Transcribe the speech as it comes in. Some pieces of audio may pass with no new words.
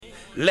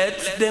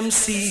Let them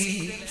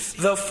see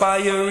the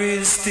fire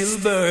is still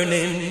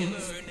burning.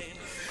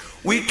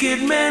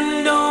 Wicked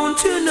men,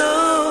 don't you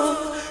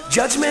know,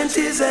 judgment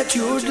is at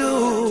your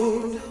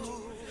door.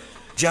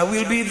 Jah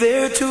will be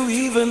there to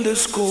even the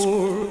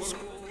score.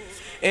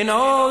 And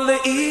all the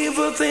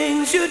evil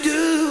things you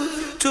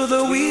do to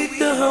the weak,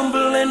 the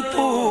humble and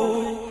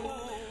poor.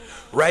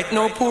 Right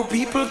now poor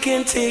people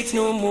can't take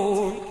no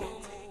more.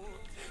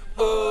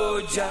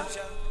 Oh Jah,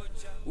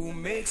 who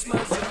makes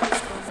my sins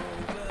come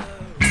over.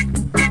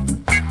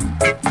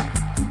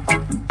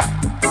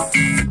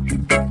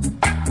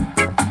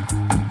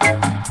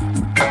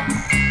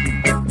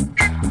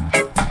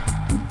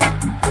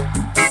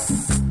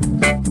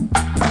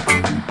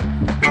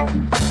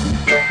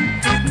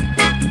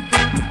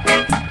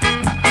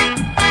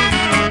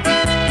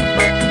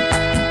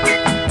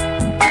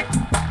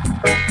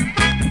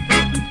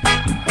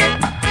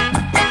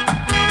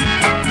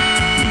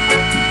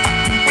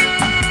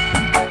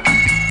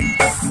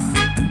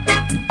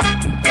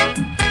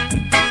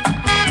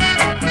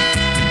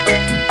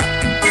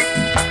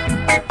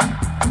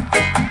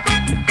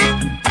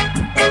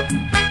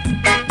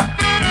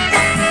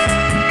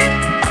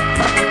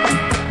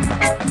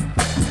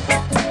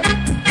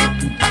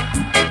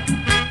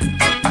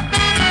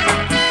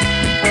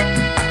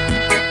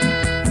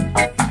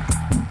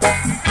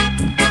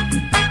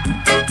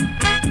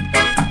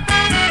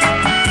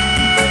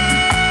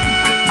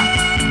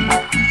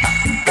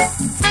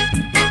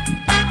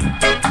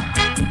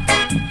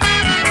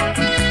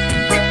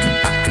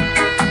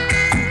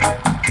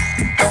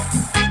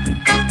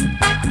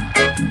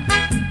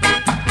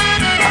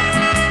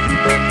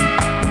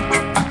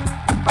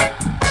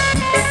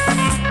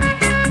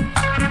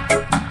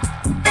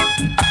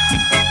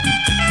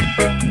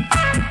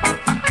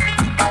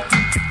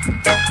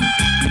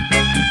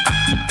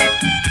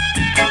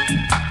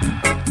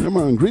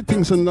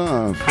 Greetings and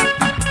love.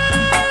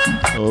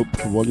 Hope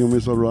volume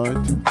is alright.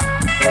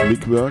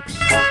 Mic works.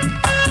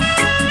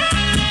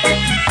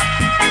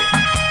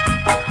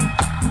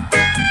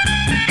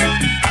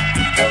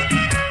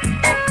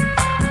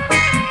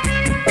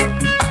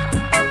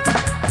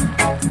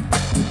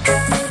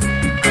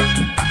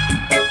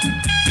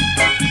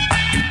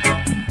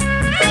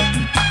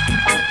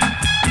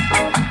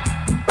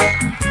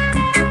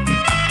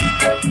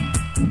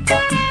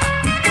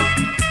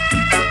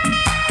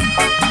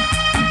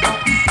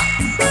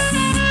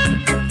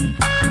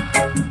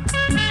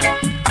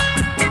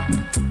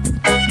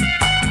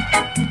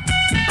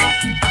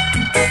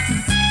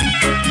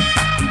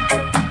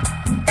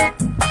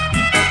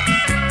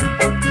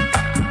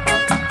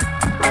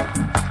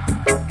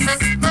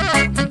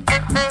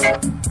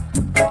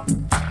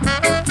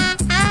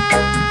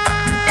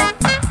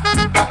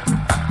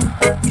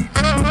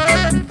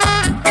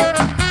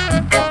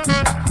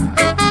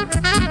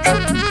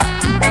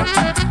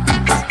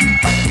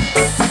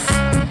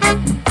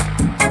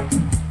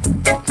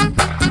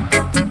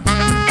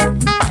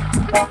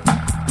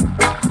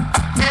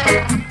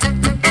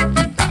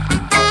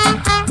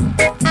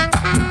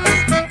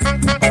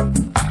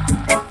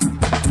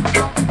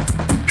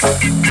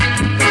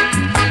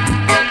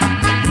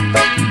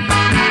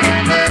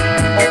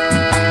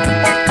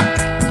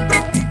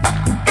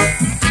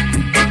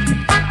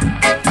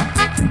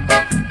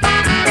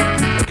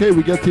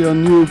 We get here a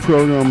new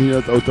program here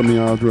at Outta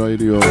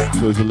Radio,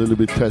 so it's a little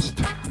bit test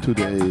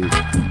today.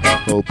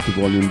 Hope the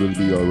volume will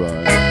be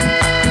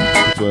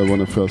alright. So I want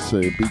to first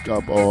say big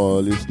up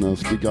all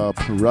listeners, big up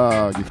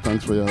Ra, give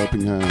thanks for your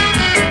helping hand.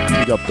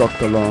 Big up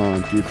Dr.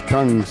 Lon, give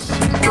thanks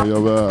for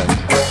your work.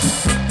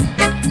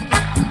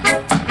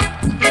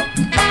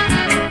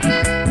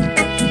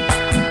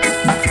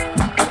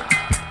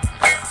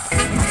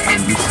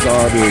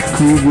 Started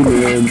cool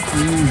and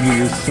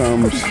easy with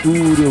some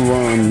Studio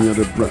One here,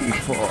 the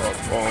Brentford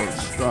All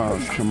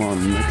Stars. Come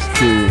on, next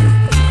tune.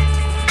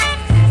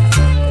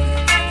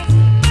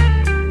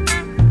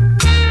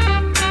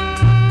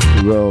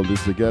 The world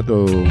is the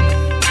ghetto.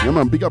 Yeah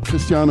man, big up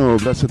Cristiano,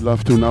 blessed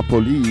love to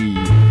Napoli,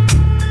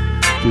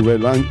 to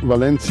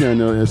Valencia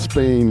in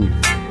Spain.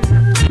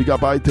 Big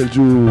up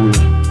Aitelju.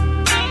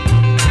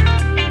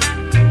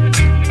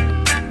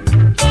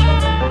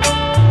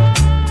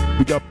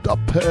 Big up the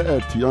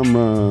pet, yeah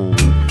man.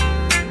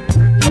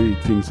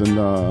 Greetings and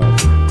love.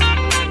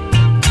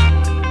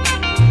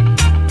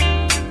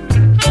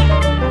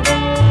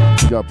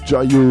 Big up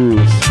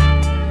Jayus.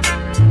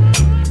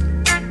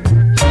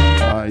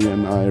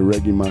 I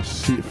Reggae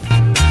Massif.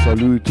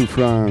 Salute to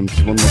France.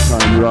 One more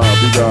time, Ra,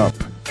 big up.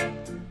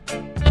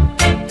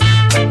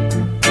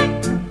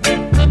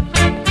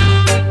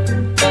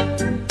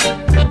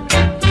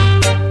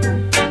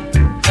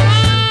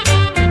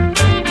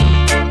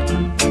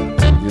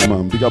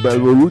 Big up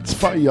Elbow Roots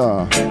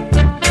Fire.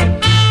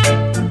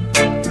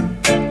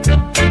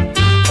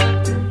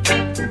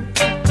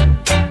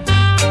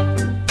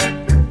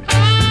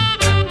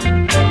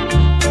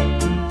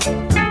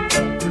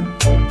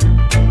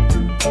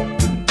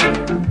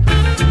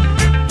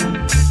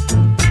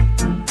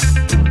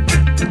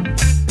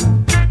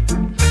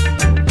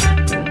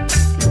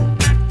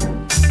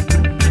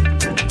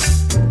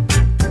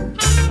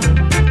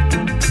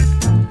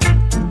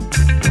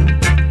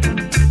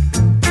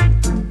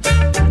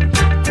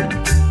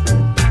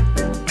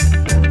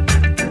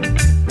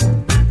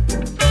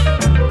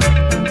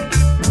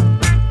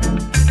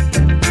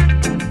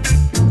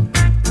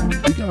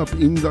 up,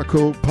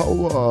 Indaco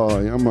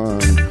Power. Yeah,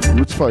 man.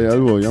 Roots for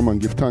elbow. Yeah, man.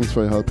 Give thanks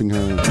for helping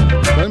hand.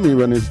 Tell me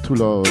when it's too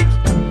loud.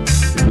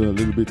 It's a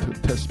little bit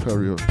test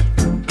period.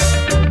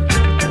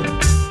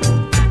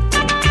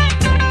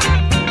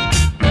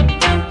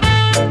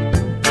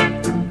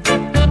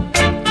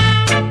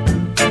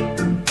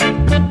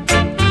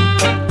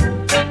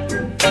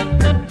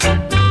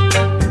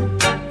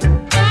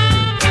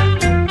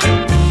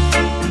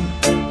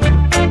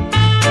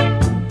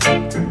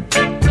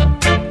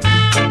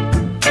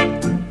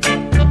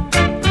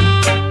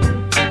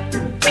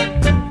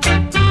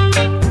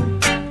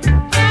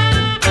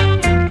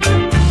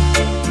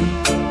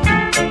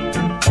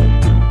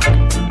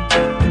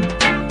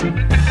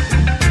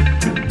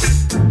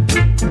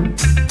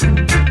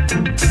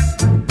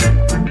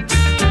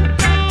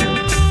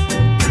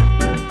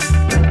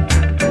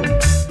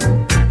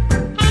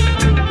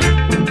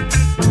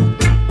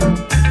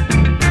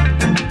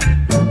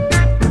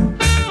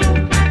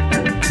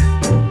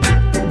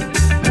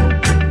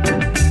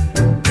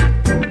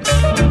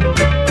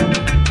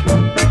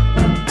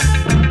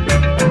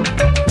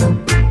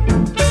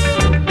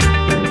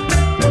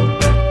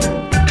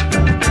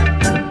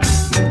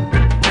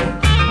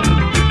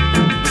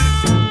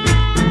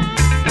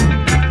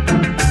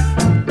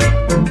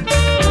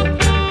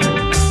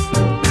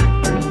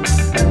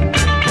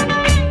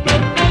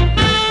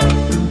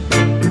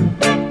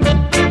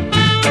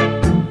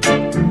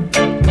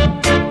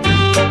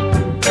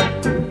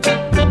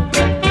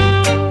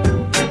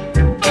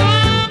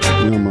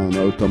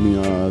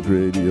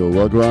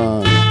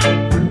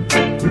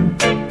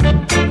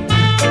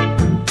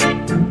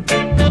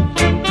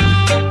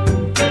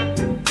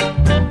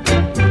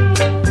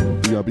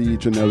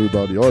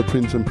 All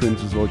prince and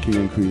princess, all king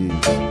and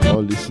queens,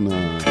 all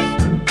listeners.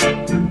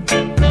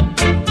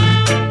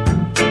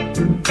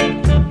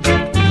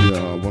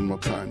 Yeah, one more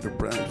time, the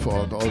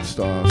Brantford All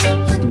Stars,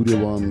 Studio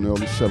One,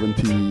 early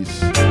 70s.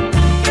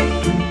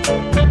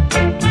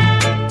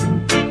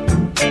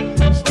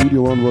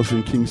 Studio One was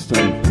in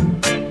Kingston,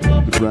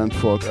 the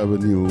Brantford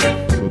Avenue,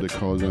 so they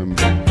call them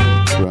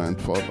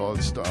Brantford All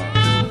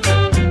Stars.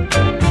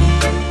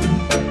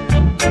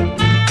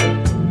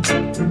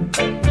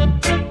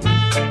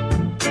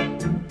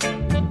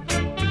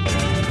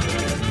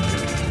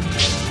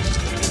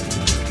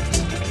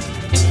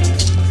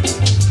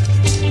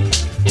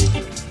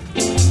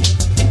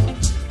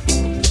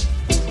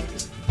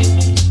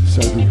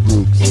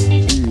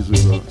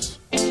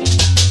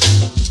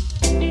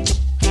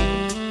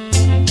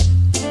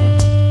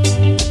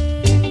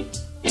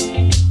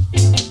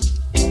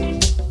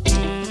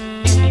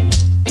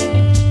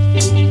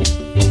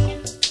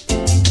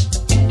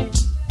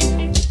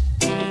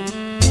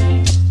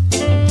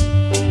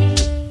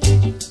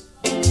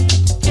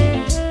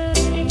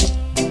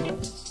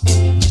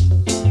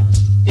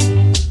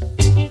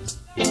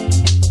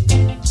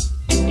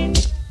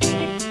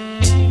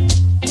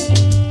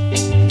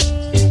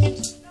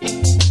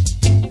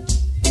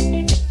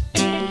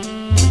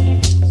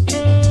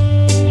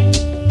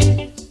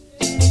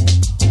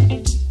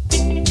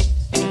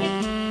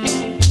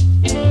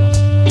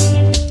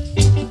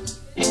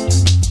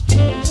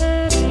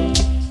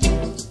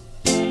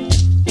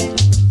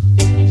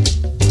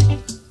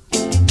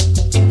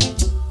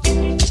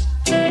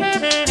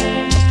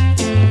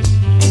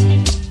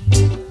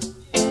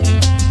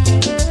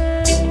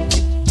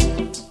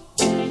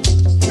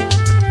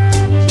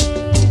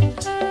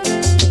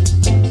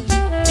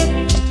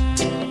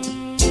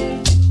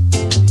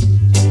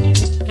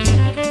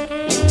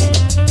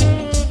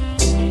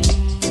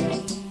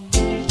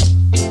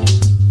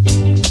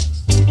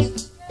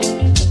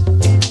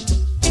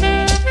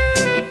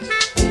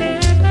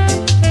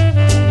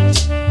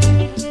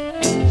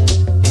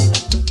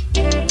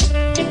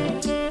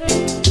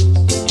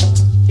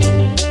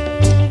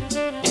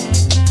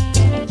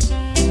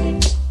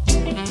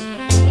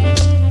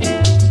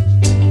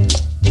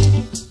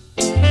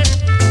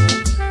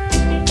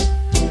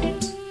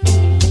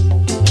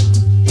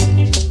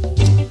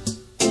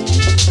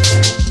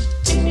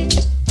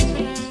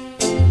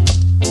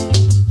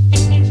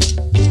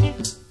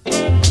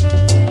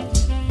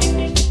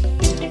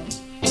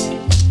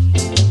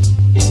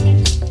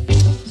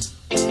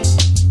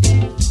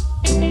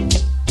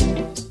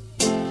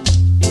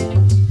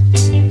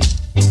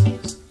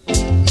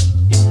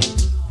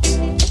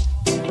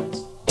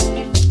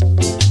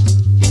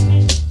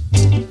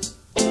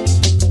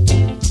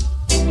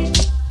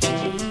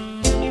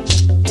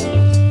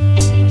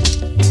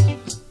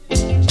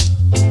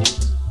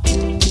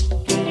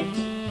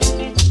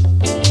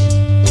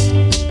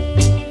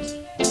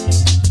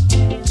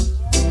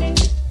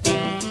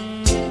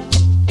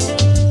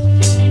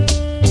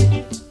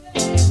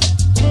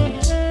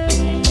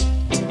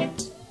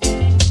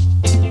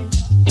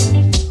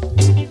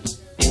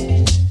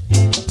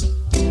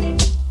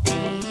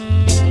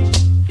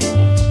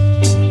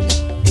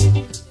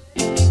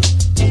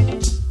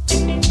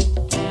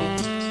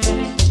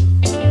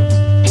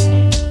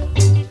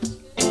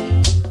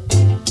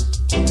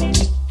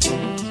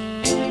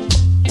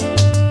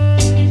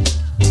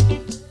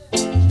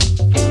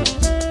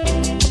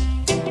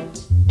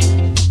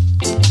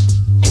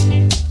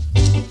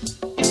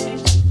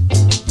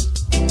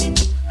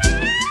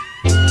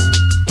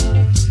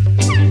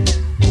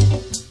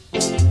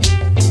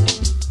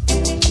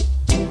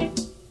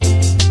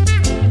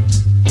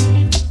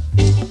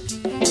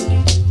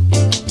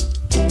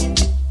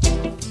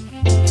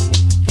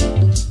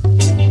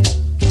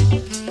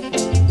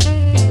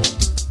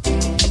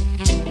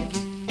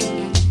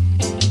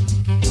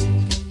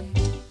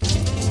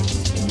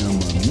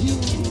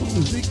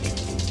 music.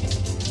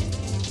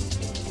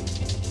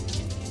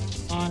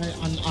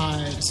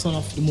 I, son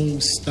of the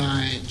Most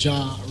High,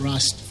 Jah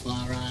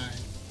Rastafari.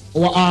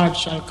 Our heart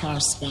shall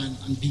correspond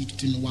and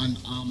beat in one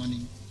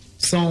harmony.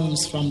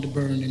 Sounds from the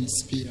burning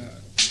spear.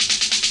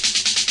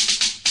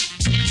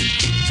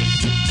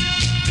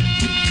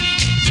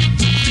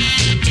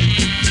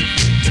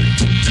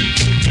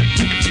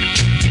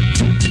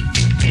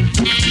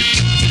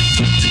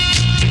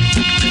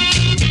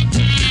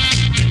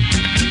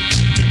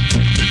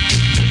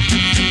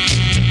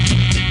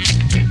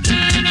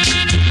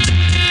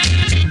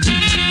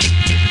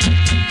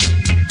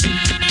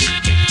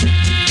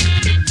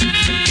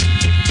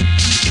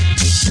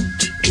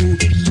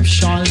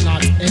 Shall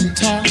not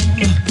enter.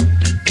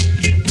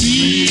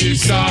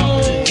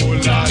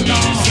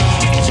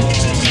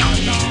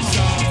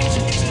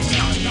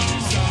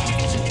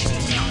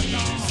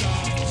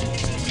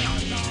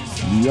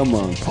 Yeah,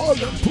 man.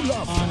 Pull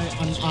up.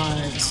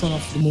 I, son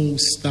of the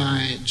Most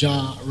High,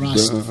 Jah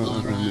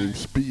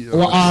Rastafari.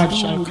 Our Our heart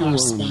shall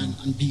correspond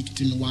and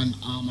beat in one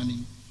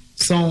harmony.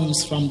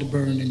 Sounds from the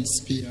burning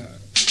spear.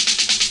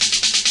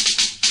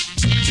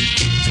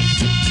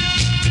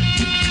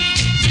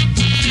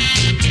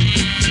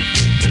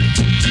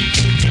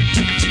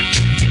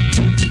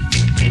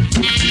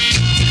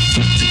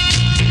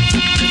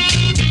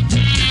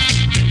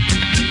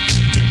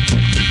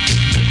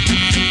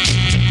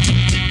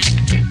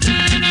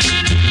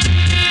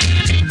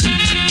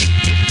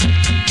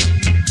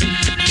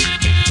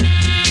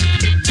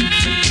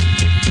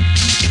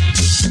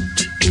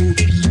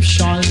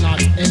 Shall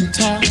not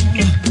enter.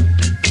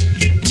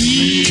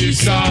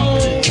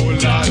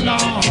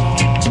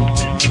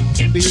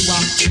 Be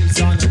walking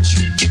on a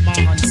cheap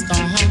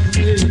monster,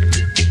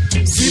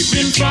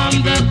 sipping from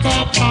the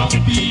cup of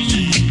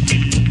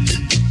peace.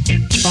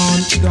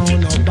 Chant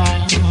down a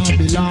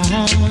Babylon,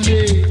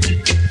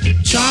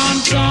 chant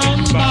down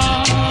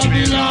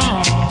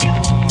Babylon,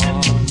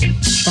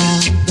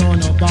 chant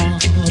down a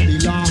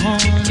Babylon,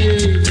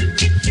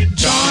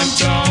 chant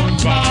down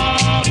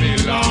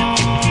Babylon.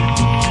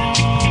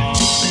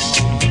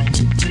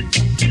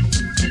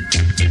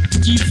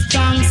 Give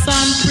thanks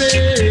and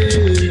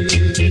praise.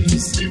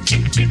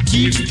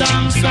 Give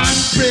thanks and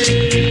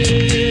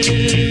praise.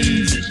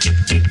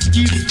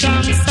 Give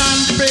thanks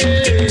and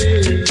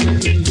praise.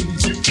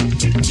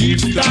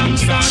 Give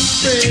thanks and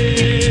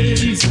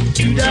praise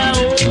to the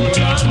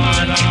whole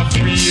man of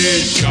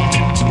creation.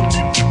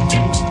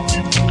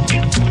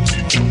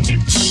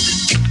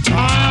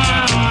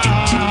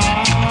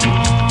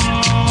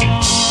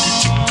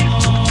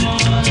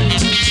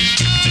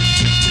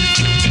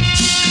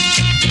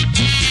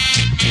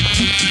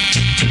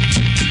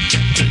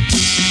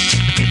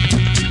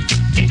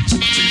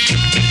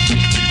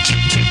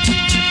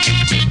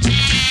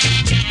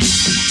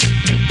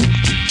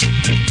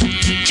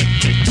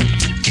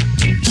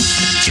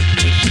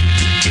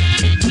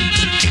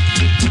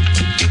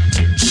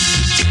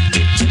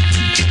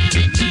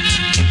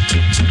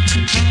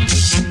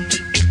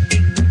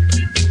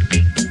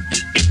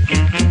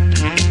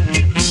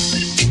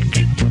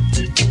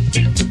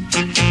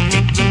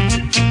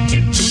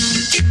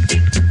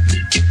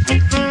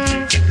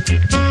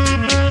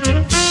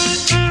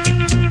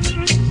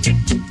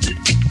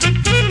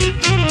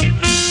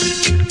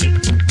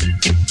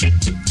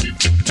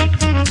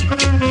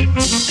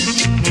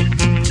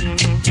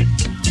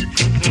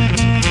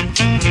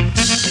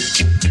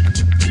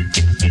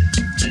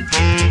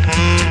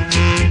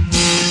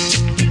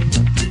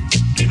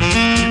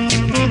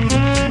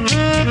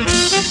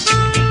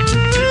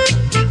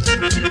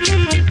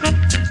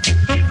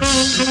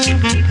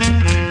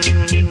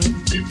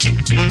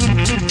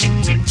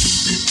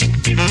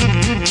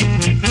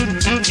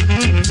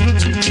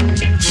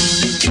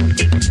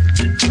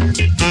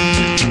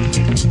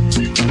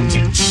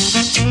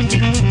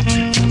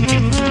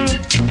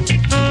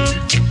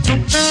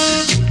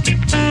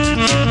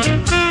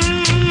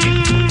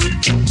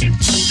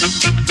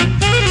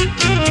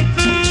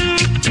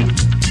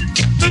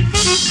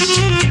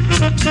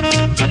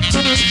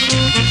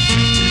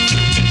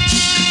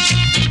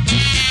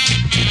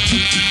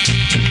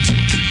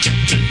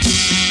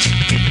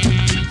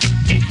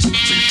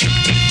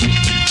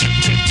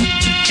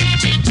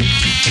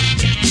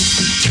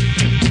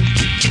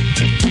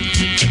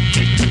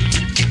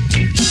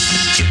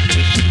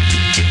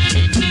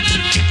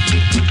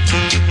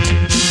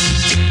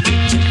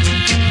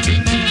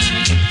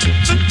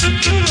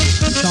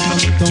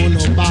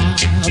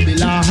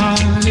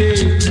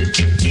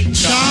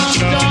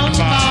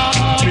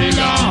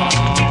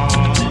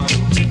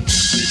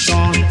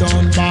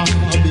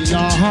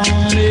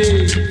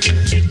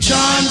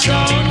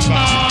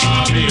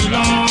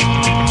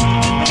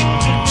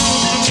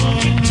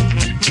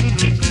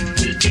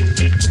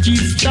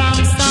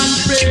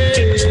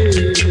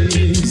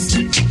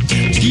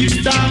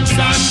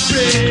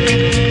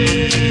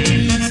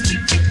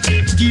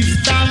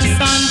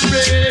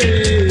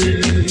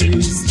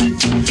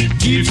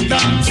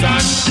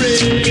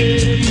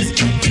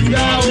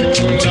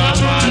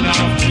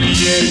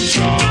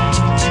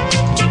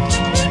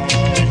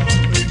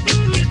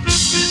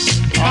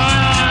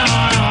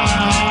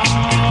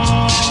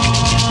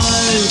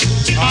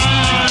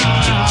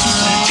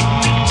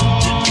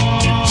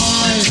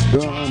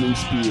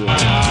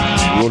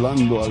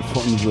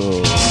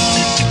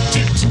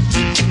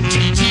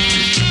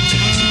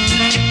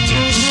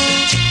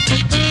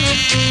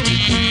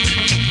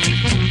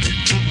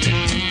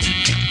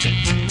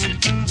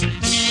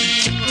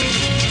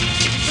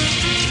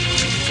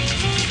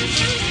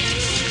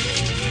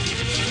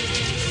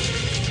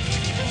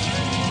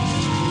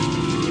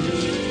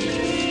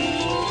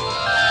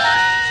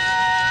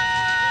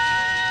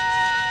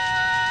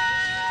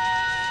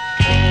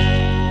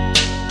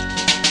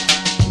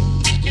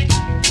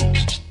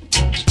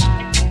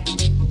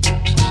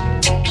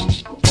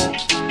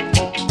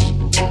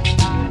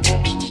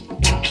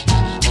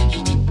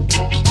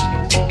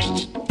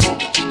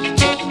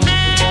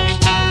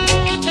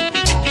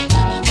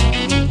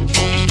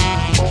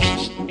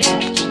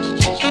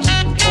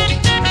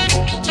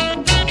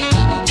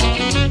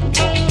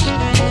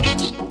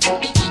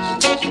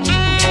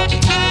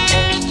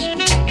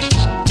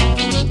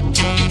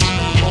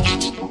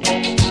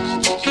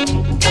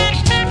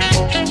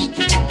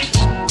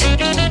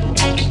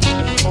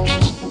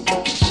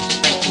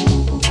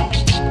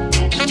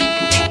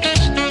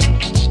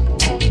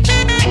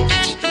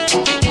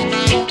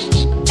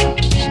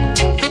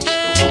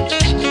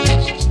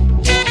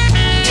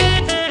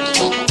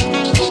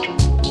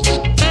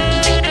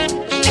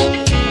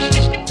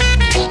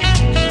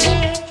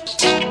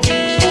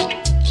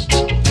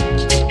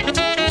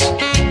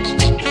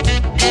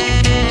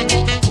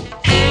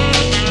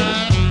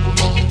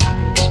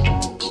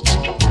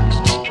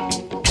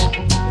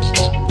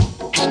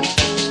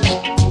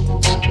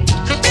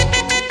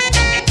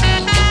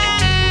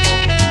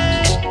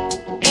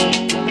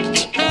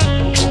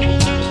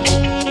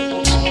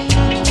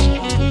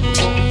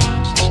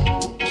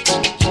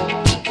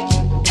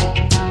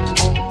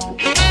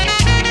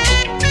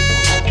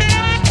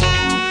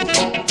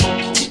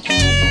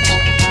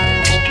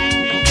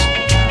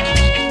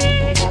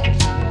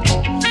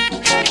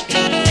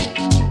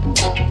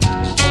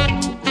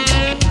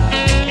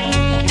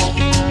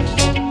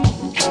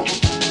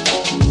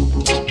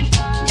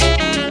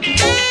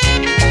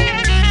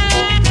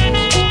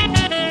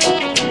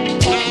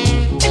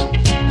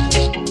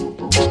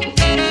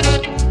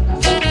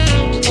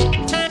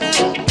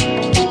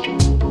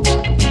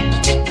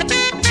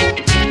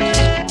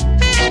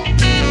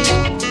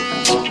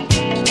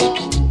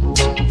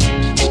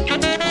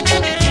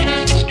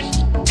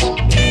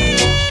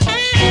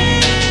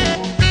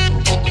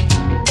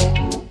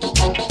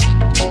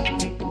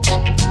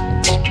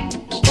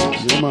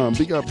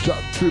 Big up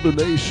Job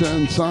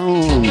Tribulation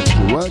Sound.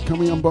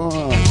 Welcoming on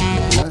board.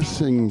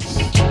 Blessings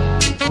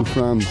to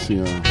France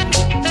here.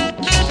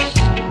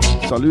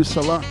 Salut,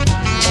 ça va?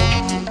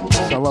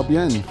 Ça va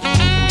bien?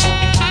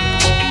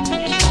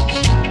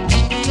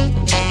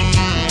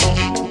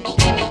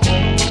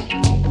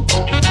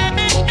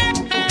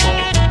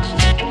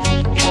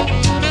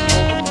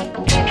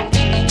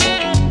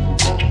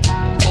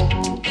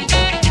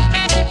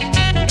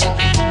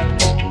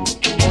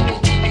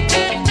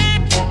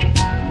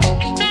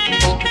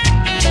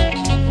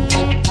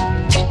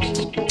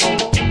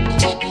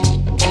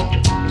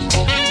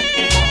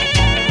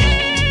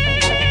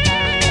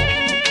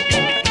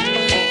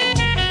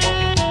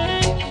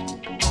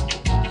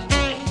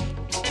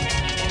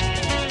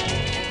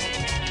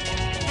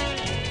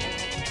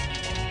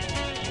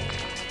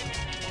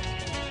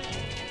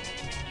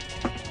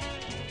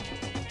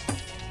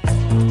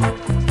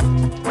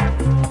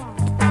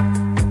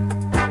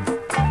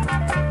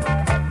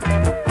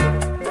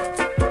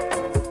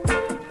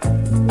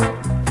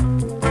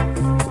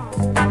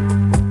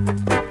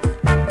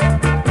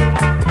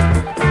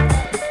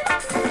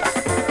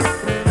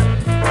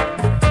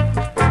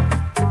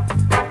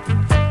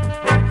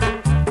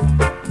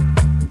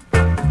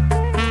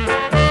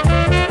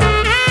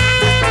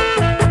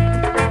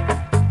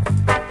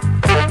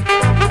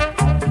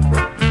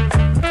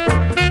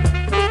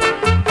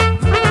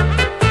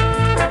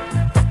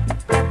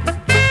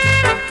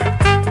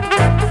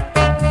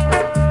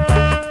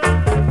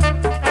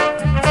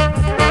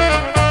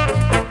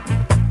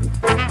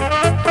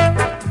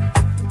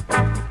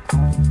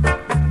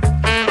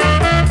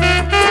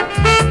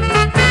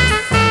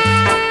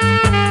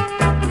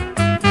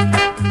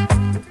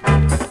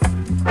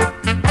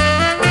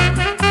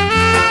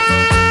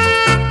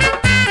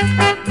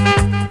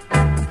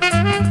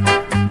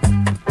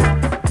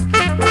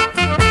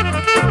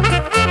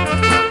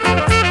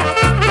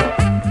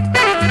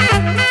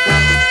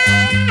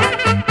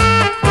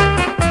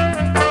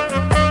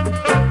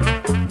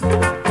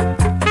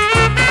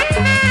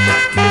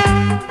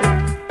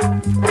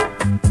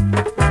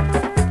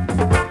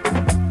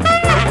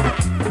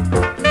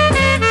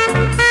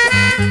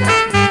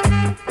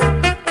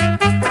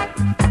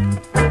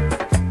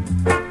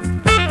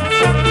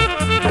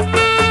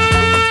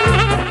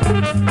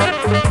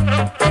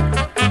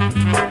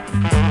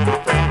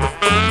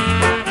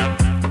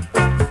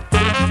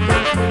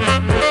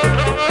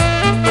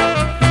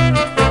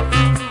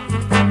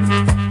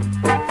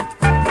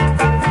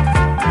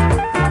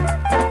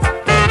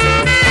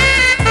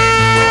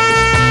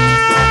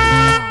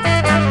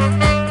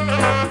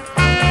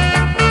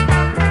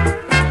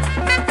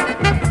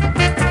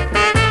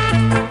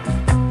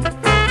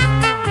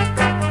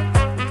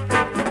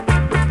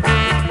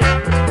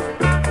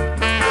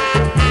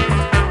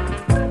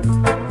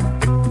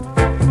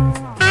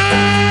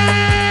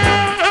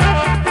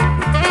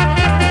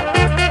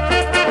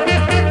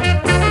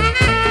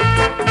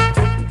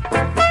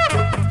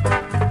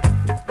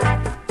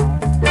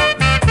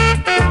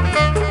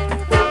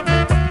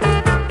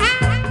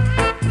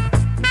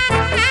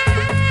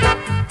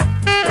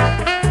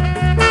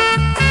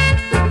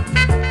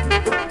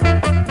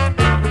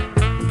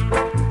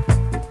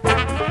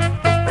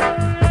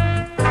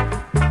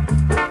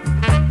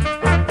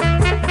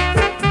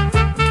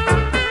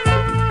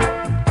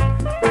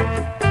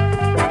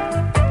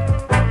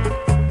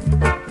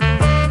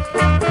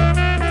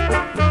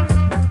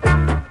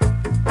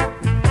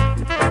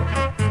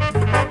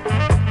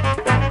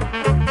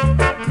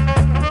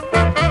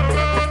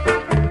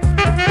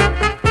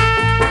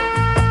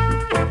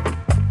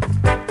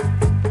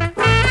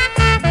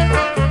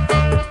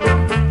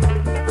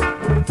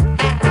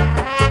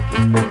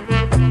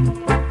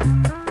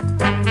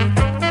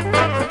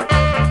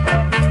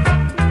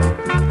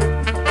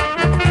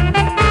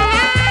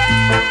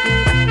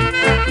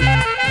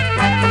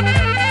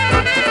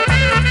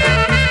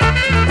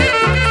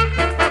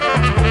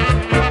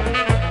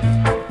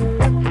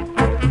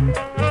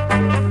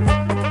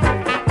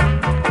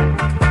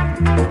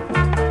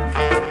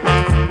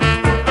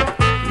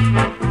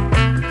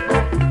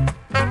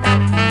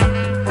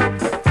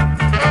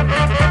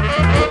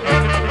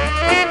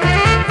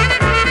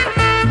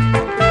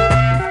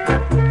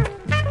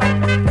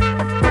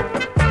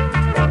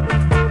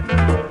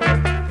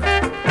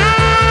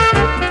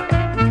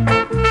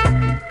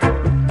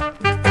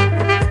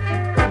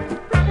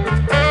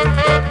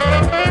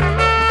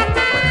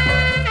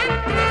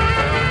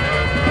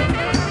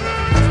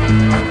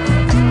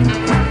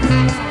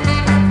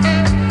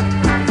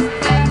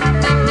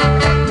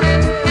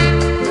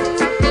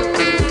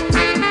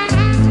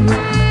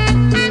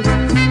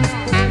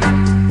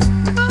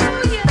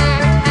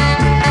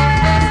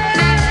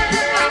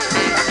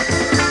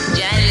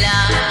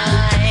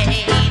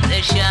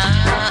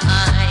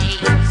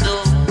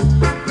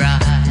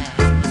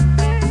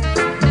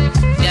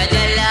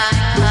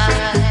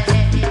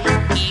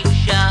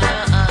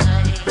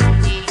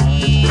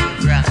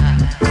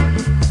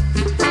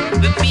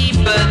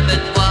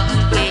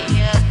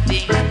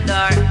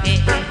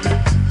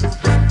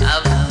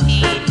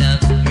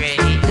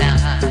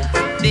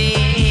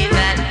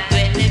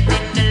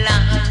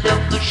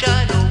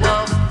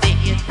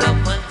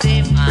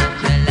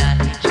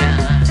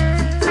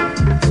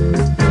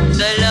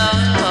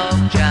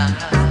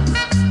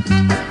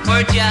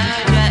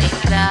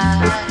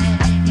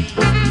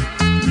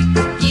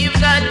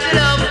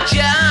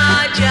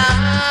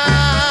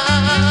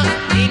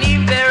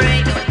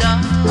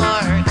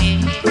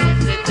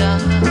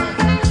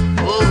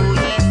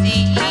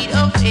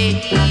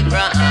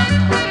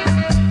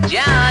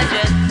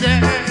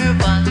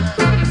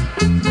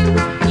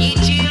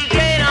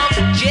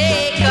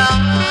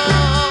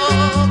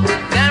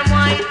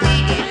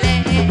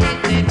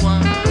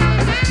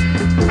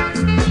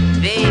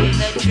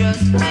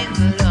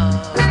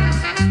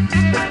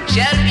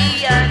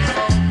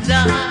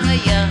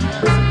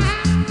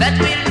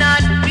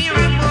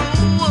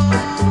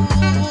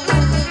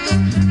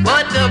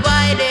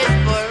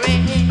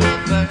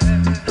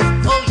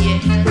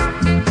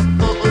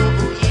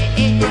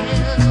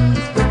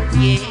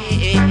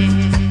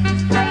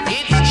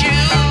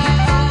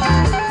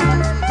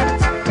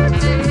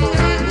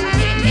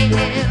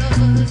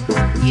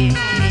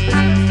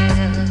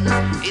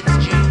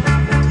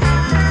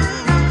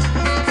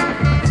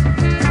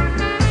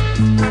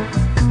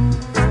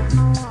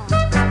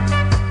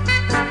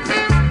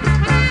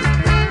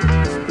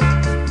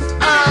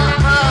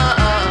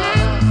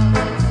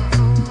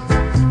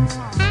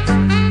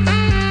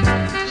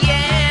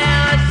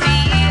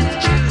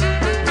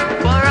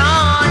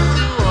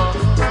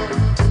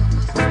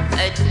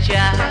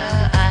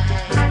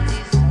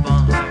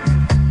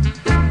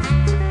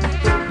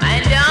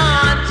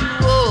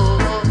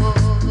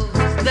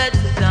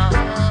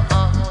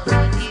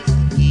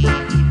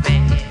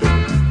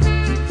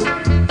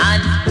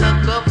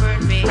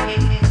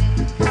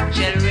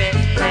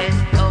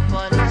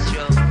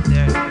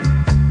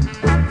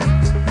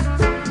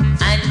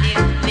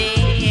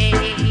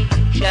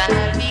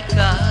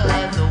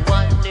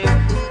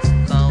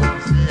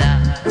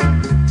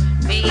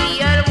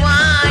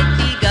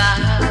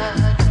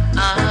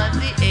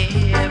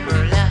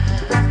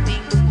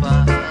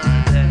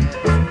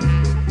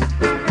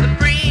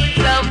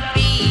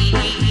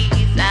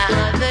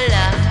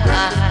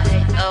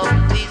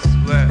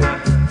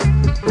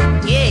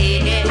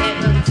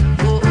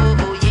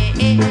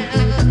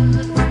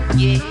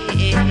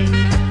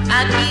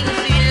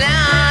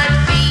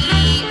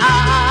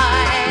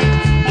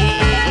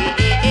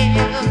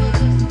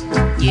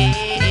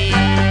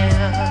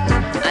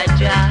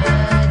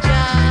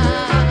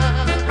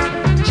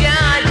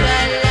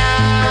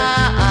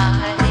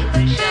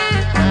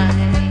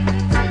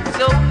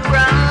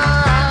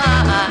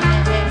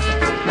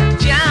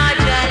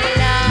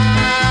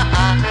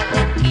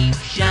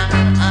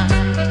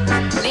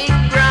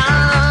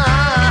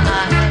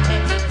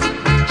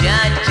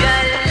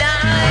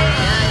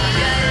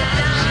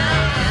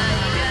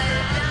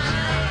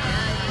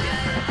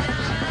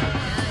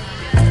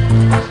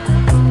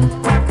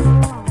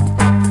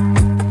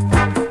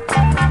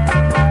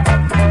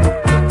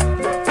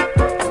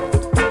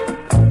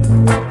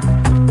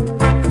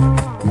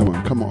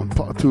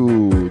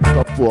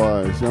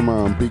 Yeah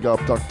man, big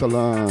up Dr.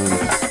 Land.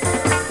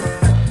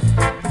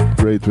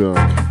 Great work.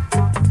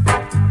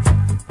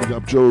 Big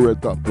up Joe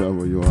Red up there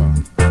where you are.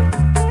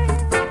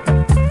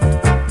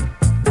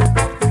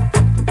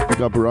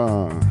 Big up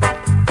Ra.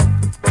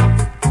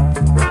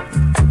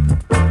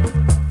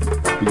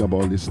 Big up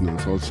all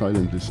listeners, all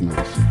silent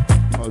listeners,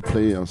 all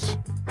players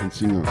and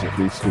singers of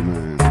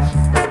instruments.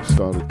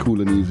 Started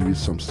cool and easy with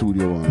some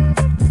studio one.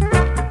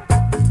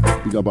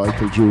 Big up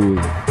Eitel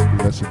Jewel.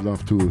 Blessed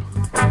love to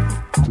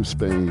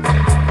Spain.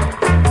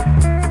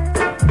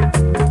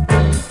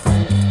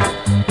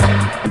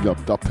 Big up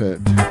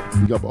Dubhead.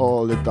 Big up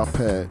all the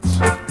Dubheads.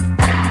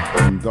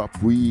 In Dub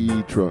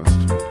we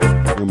trust.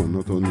 Yeah man,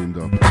 not only in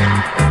Dub.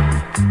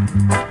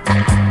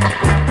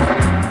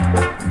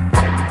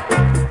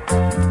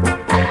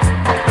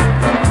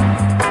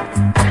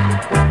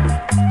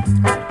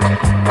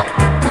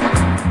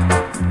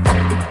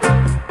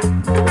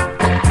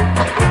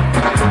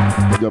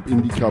 Big up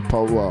Indica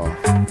Power,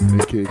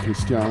 aka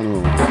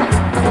Cristiano.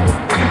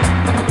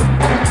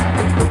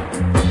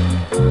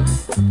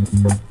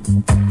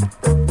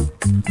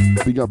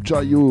 Big up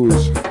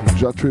Jayus,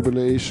 Ja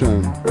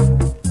Tribulation.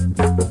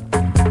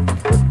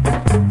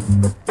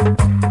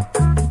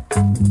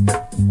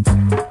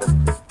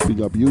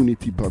 Big up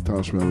Unity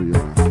Patash where we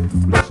are.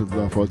 Blessed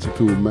love also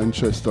to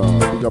Manchester.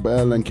 Big up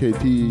L and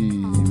KT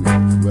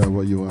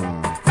wherever you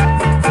are.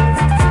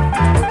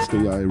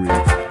 Stay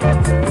Irish.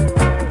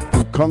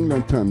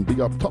 Congleton, big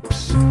up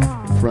Tops,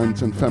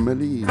 friends and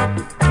family.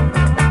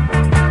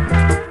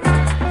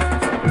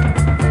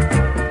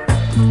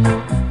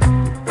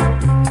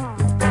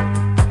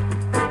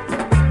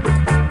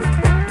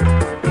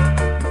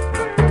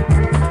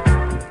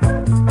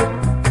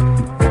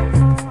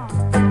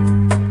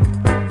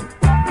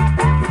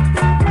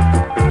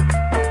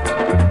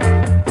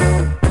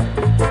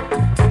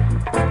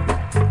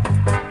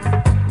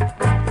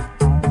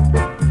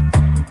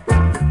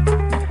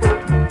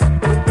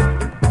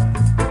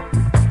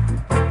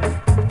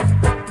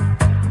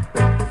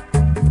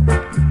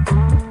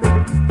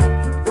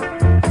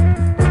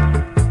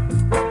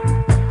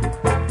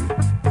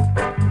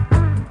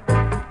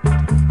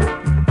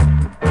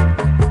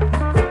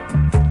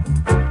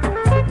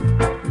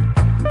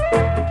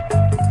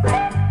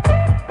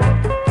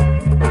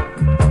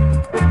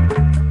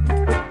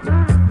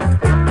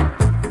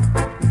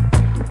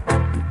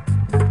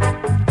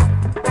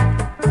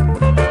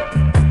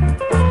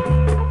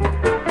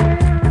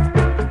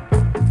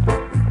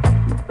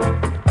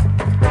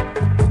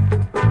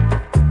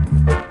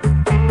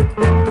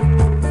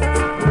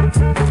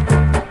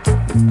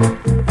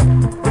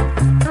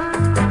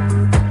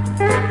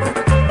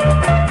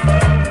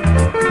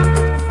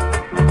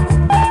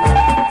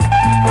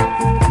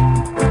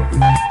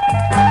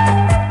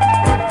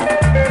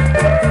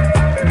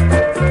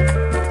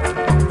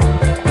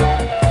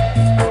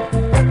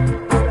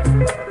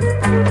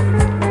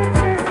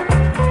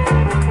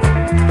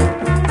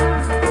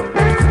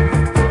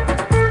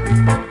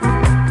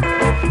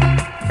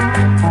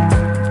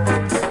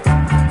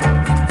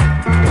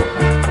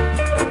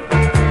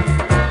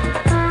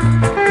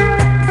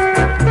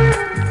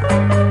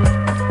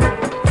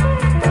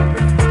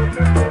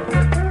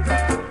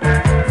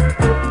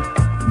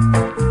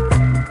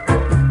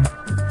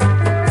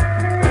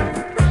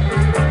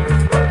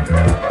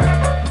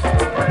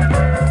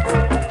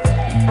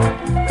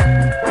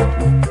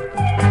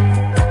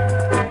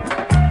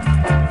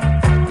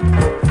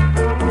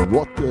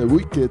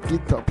 wicked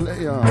guitar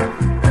player.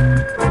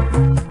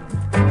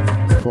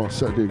 For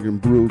Cedric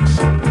and Brooks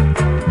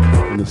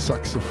and the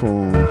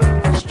saxophone,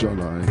 it's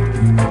July.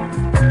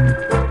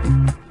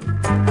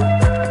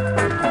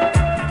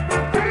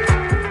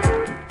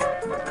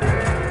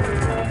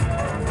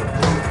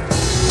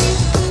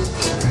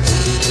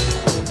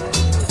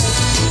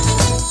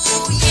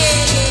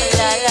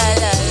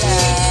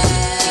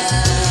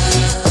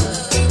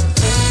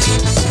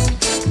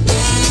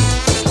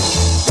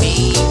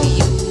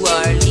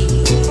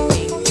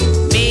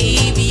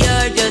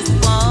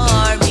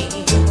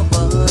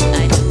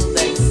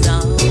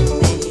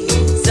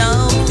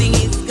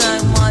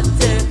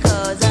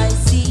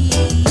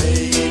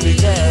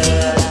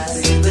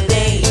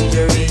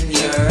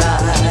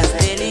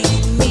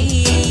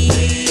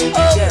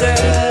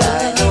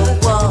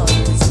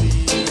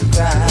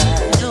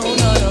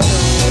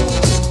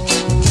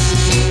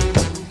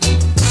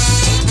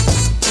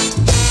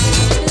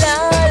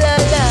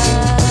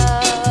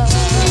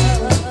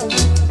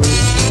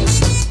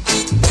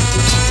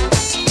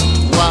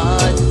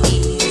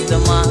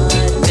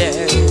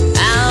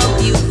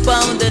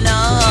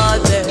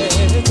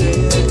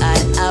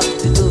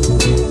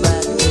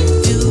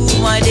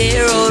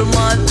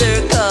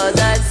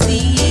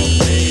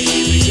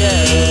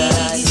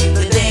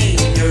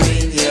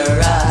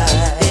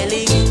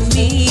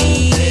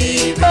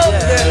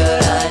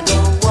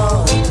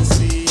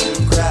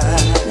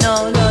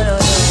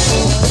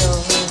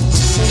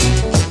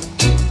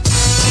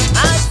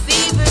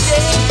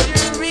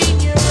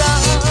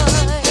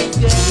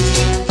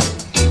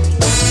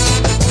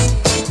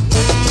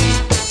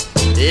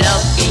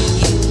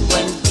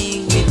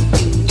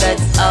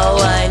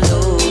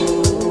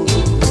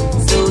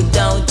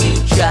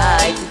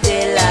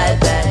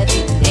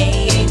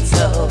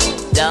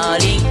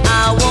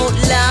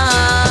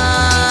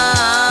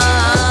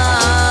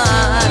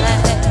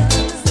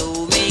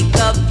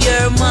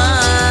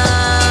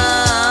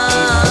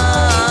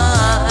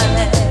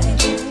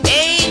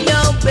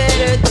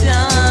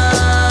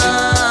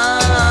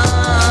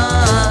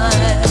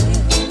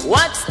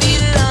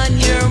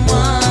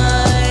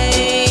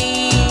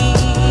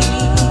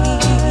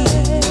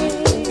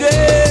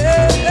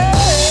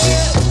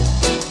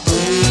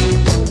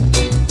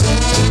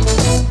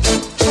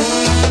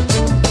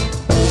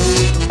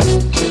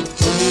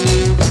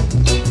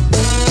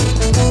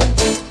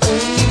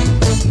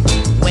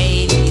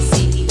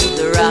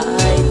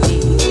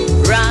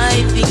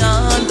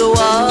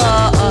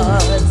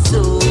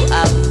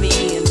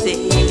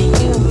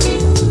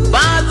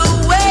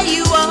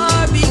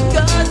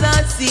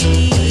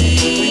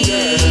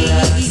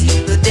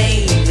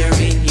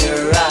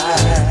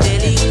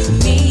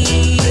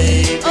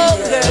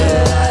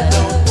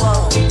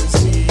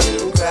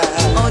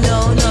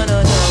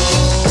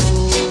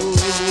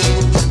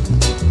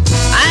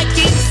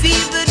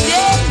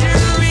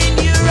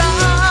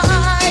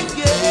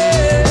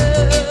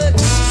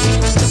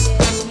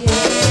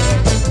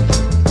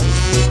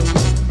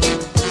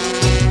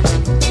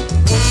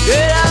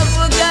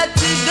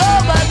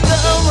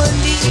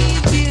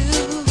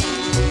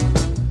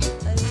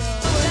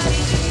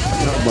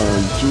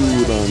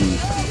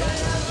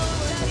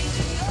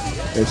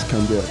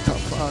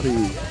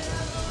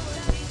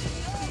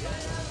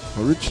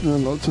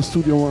 Also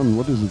Studio One,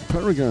 what is it?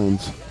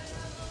 Paragons.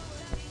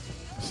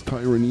 It's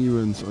Tyron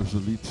Evans as the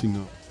lead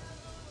singer.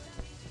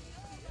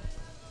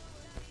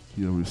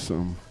 Here is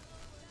some.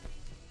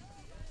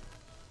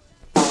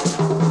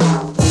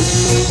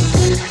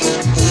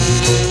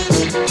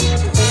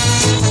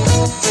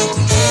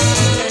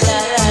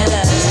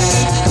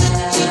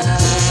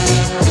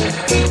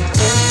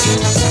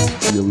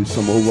 Here is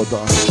some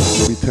Overdose,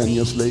 maybe 10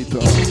 years later.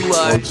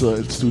 Also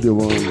at Studio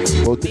One,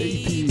 about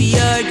 80.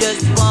 You're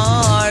just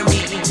for me.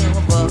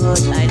 But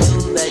I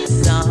know that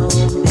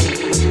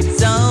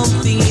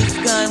something is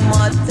gonna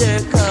matter,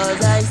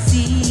 'cause I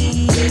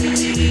see,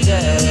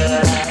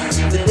 girl,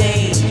 the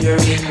danger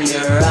in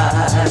your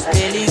eyes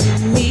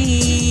telling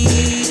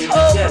me,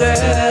 oh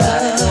girl, I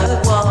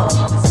don't want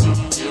to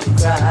see you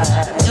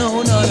cry. No,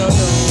 no, no,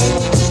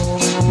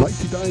 no.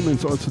 Mighty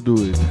Diamonds also do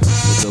it,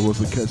 but there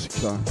was a Cassie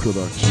Clark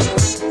production.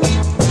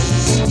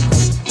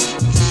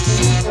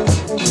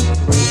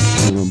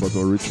 But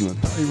the original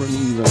Tyron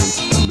Evans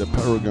and the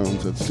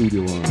Paragons at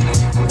Studio One.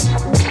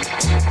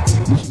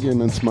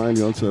 Michigan and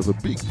Smille also have a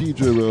big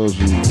DJ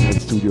version at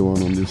Studio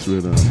One on this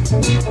rhythm.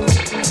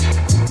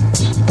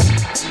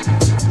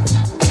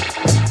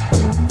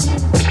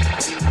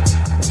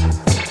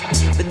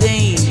 The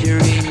danger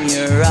in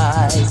your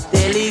eyes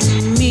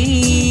telling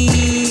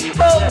me,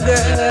 oh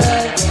girl,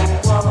 I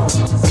don't want to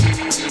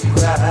see you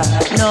cry.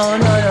 No,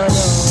 no, no, no.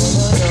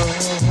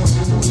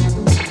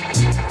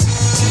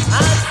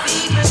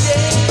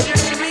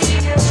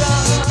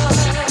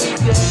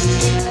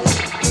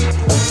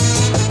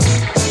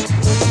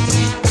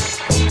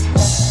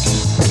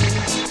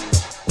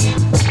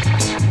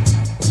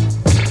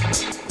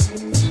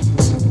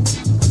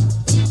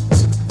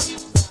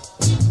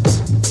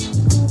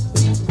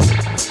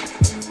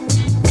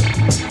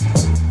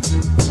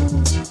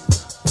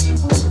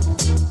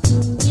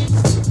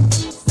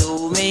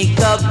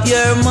 up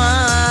your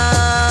mind.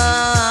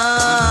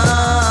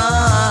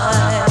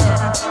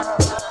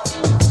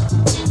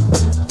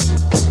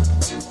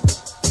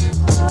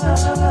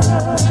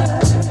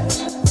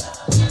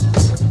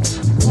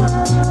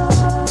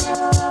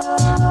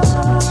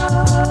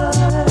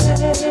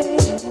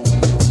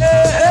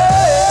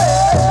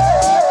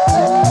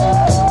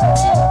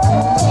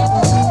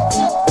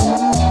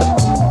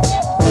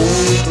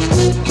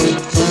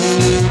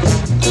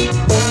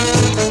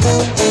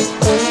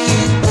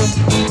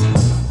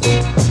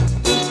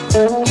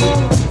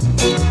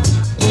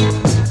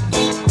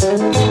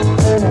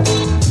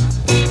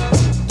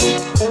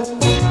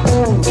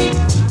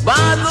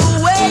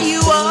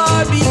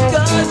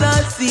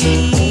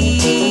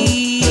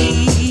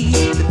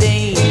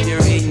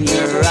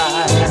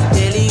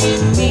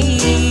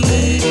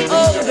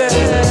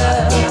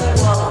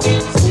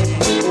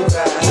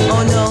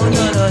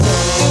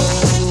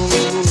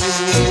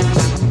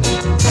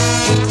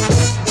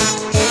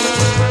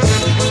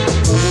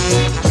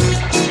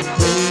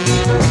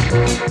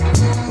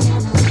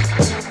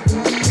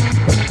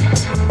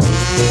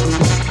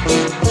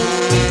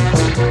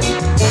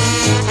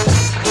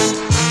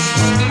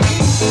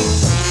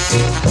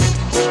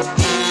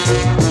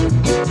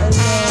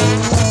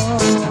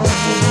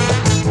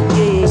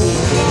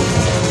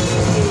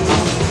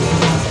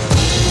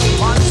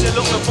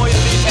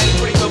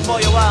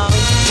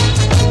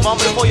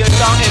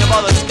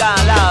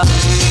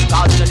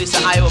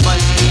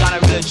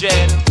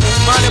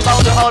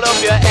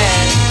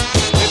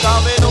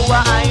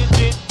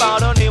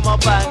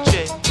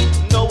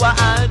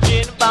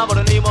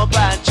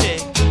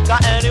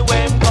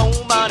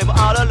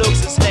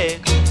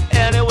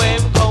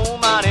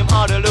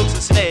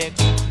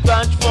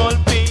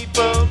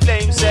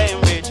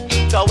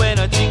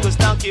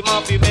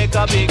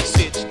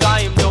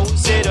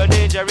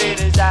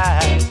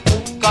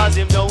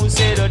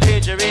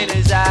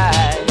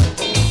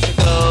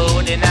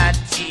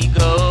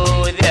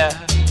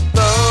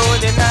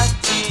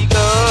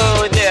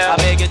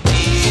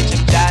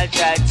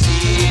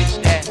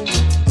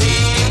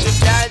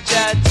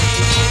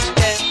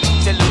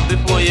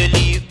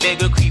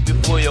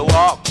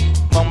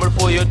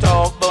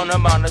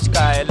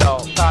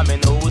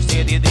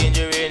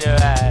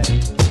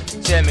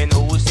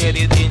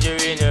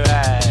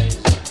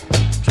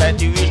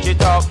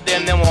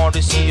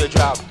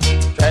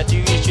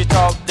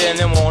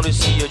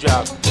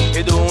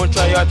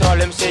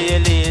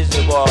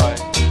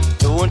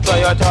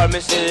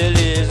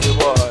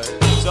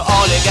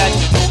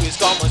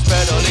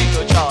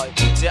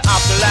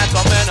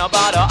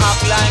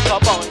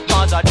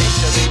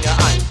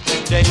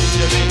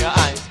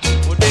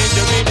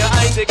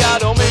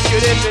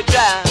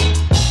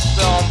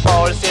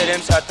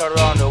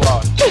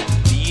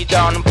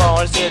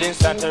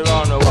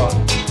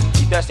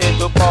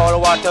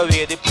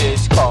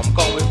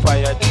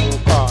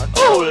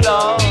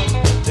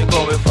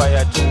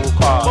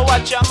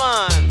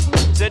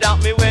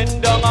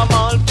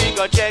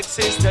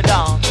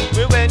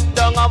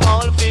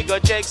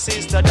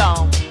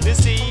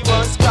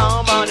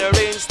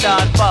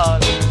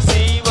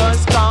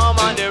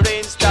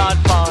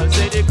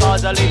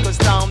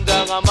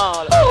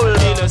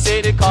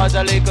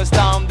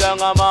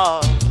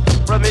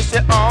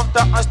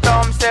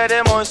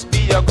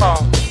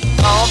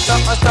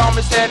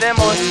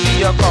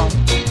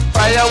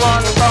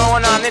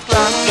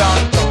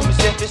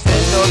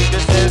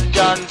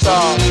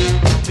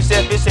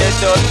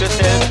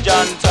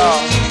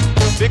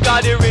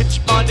 Because the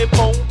rich man, the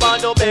poor man,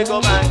 the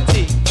beggar man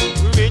thief.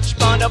 Rich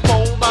man, the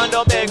poor man,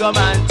 the beggar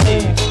man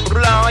thief.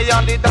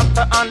 Lawyer, the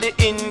doctor, and the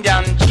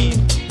Indian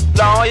chief.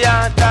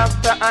 Lawyer,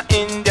 doctor, and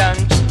Indian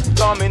chief.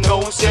 Come and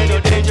know, say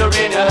the danger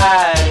in your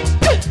eyes.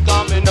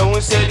 Come and know,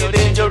 say the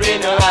danger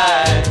in your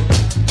eyes.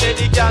 Say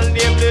the girl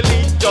named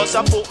Lily, just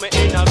a put me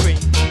in a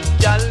grave.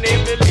 Girl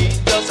named Lily,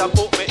 just a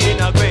put me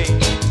in a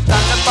grave.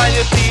 Stand up on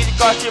your feet,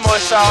 cause she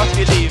must short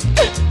believe.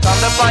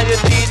 Stand up on your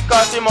feet,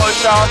 cause she must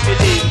short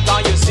believe.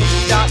 Can you see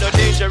that the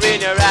danger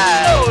in your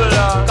eyes? Oh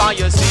Lord. Can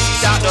you see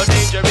that the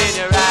danger in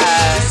your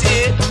eyes?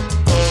 See it?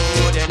 Go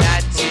the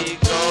natty,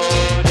 go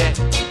there.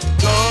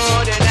 Go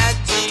the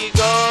natty,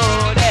 go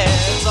there.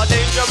 So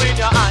danger in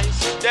your eyes,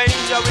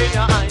 danger in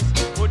your eyes.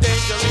 Oh,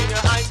 danger in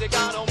your eyes, you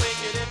can't make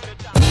it if you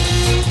try.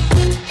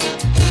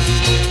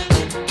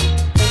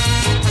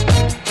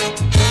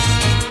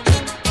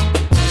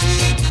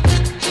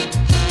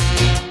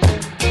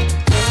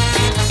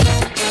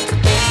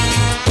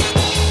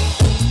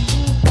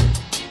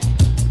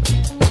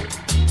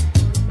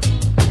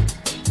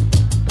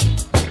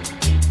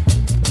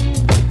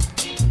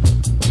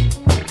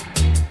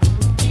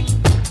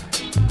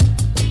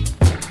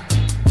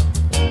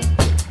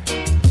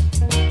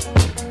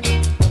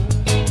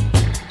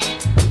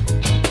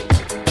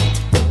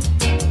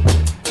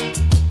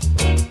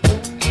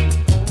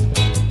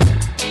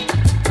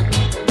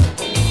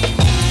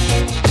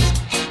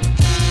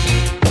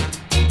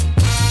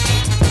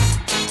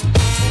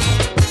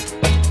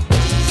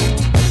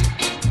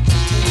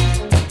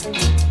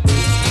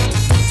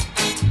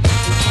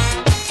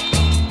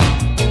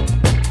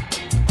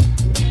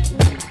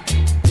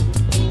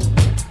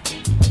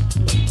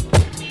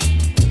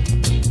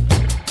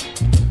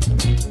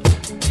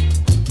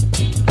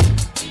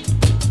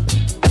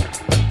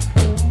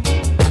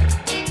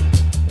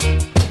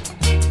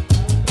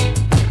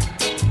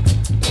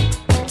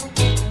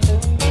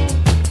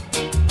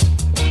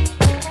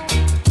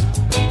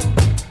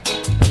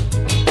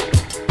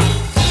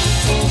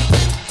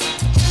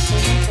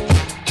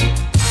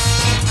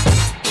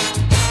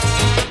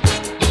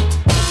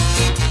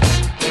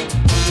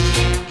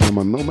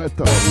 man, no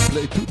matter, we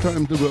play 2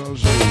 times the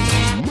version.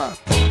 Mad.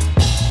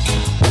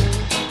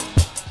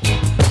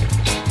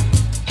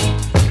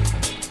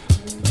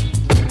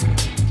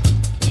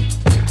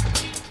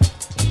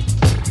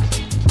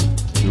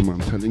 Yeah, man,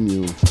 telling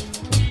you.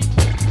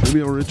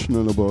 Maybe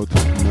original about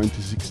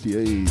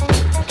 1968.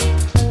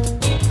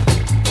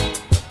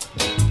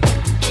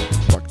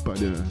 Backed by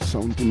the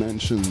sound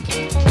dimension.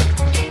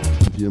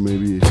 Here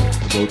maybe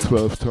about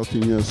 12,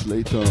 13 years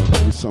later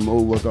with some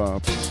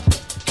overdubs.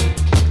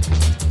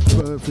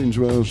 12-inch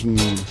version,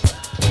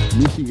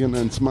 Michigan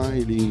and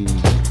Smille.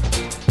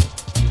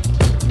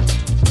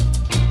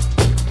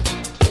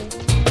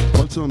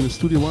 Also on the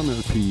Studio One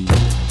LP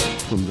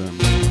from them.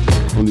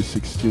 Only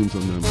 6 tunes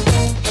on them.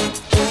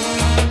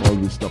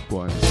 Always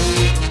dubwise.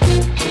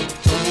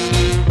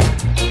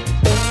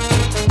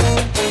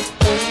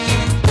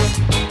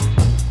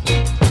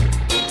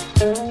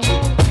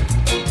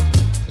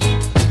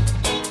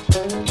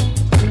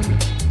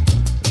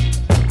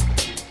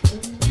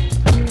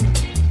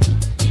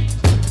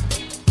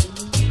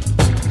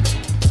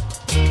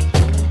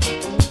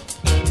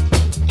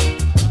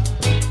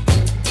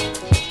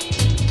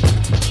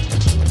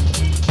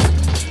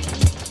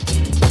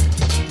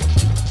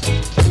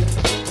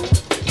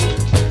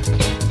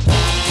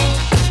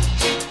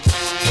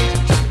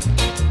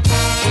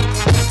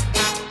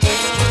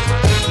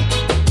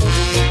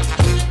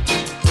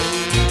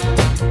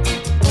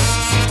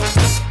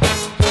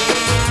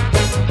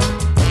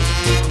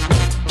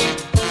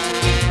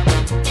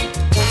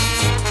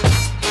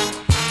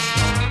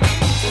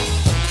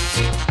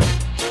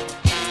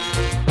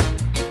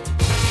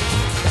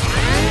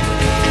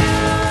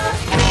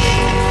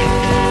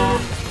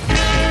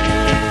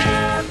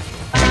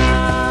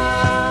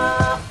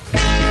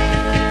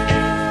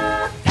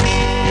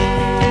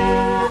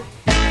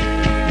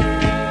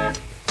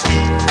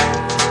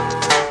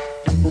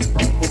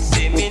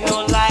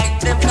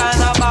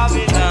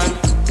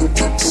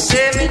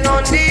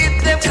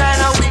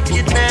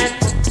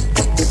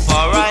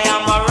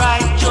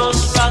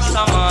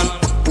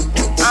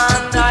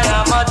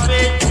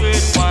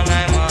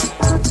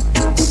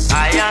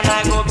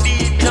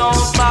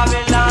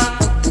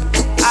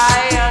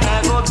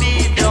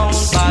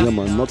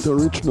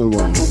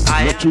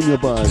 Junior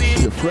Bass,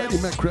 the Freddie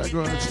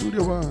McGregor at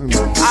Studio One.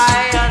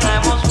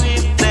 I must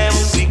with them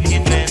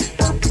wicked men.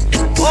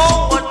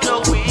 Oh, what a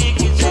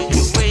wicked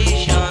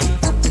situation.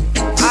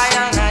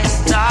 I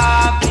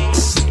starving.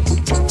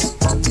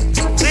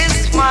 This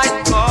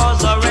might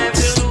cause a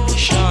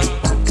revolution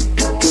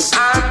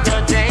and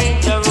a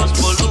dangerous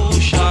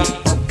pollution.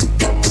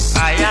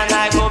 I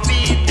go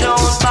beat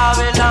down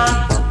Babylon.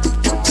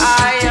 I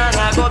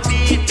go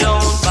beat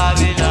down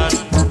Babylon.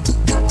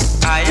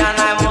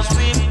 I must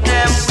with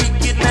them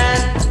wicked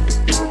men.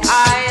 I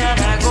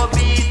go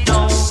beat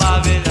down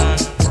Babylon.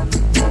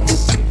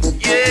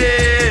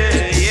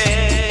 Yeah, yeah,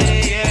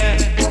 yeah.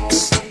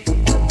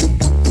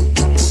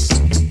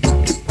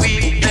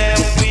 Whip them.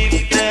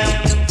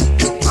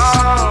 Oh,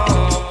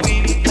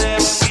 whip them.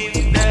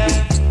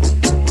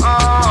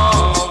 Oh,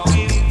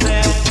 whip them.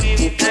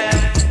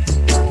 Oh.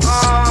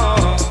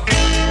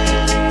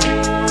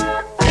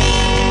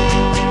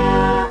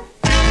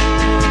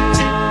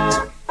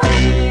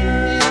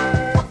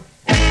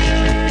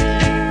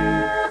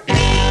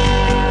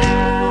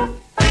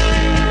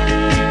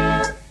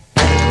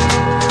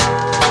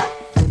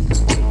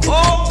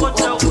 Oh, what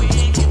a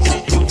wicked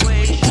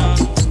situation.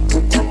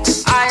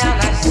 I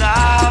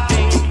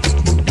starving.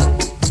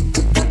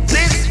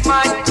 This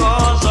might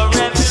cause a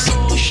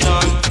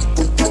revolution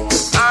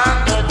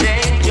and a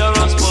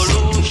dangerous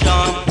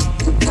pollution.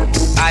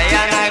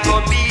 I go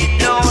beat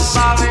down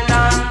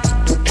Babylon.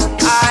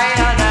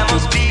 I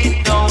must beat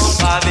down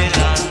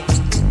Babylon.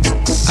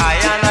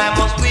 I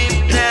must whip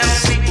them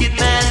wicked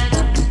men.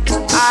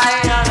 I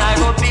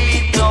go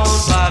beat down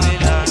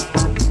Babylon.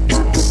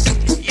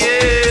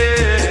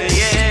 Yeah,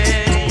 yeah,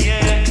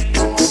 yeah.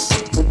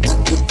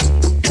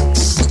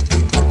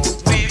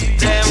 Whip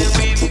them.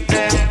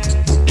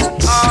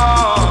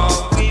 Oh,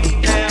 whip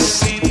them.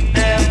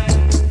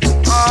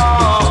 Oh,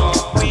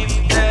 whip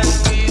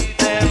them.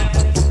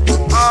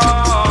 Oh,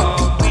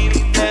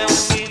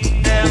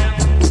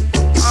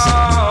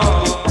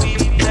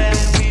 whip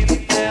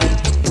them.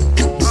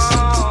 Oh,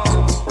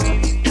 whip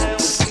them.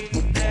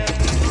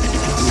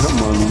 Yeah,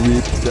 man,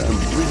 whip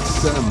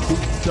them,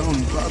 beat down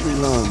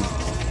Babylon.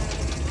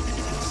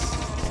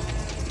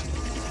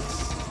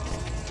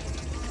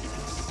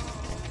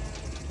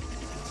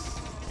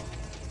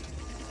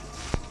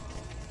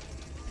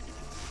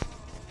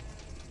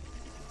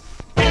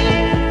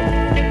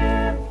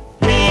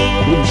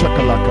 Boom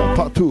shakalaka,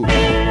 part 2.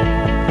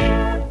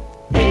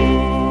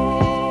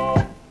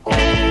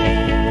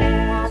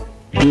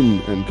 In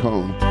and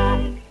count.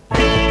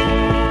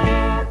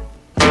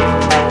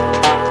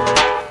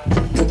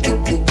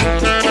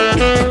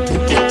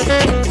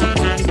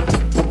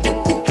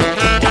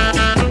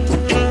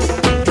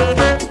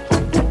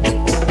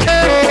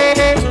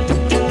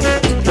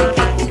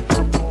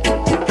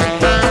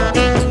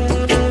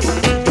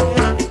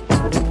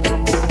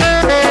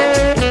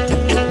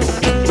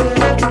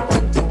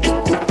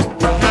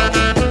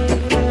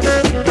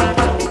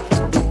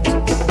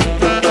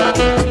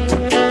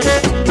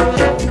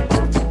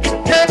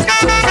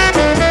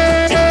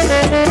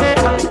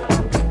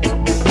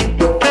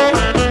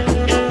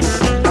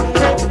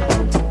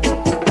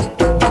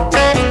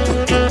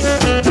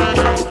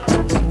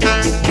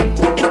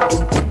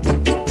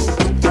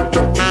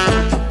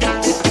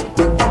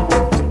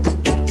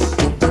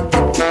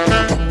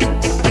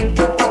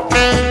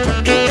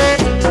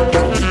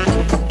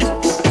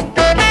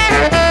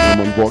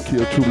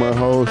 here to my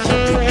house.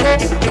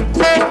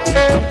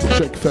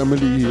 Check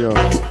family here.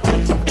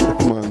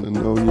 Man, and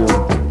now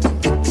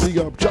here. Big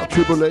up Job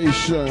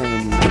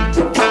Tribulation.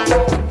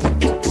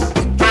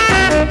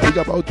 Big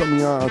up Outta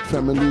Yard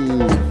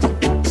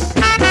family.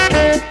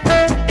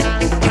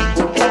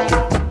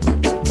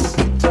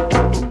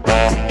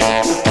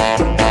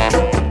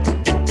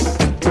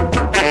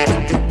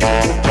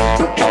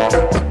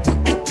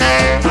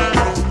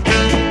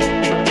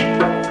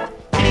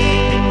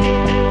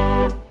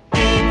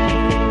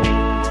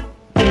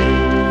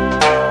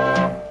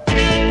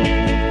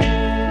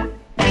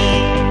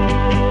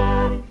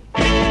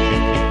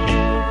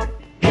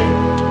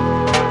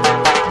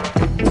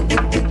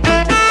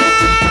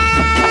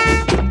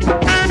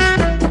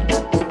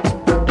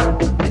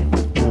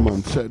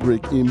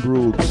 In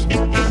Brooks,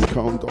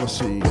 Count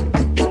Ossie.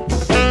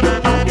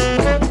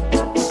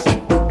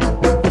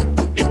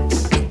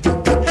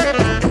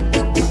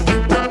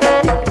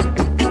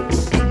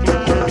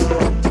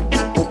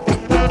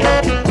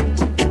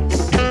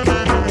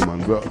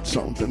 Man, word,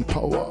 sound and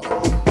power.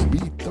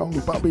 Beat down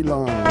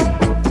Babylon.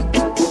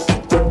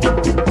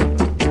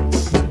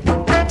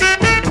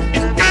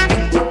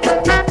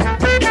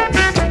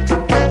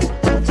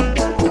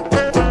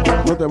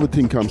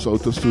 Everything comes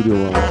out the studio.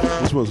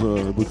 This was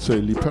a, I would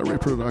say, Lee Perry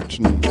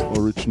production,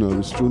 original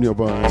with Junior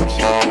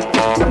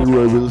Bytes.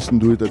 Leroy Wilson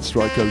do it at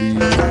Striker Lee.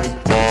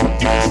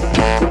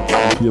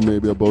 And here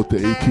maybe about the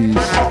 80s.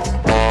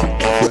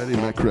 Freddie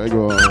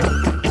McGregor,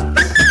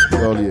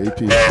 early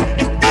 80s,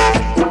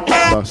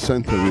 last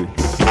century.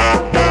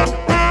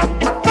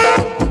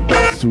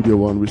 Studio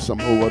one with some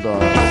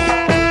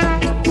overdubs.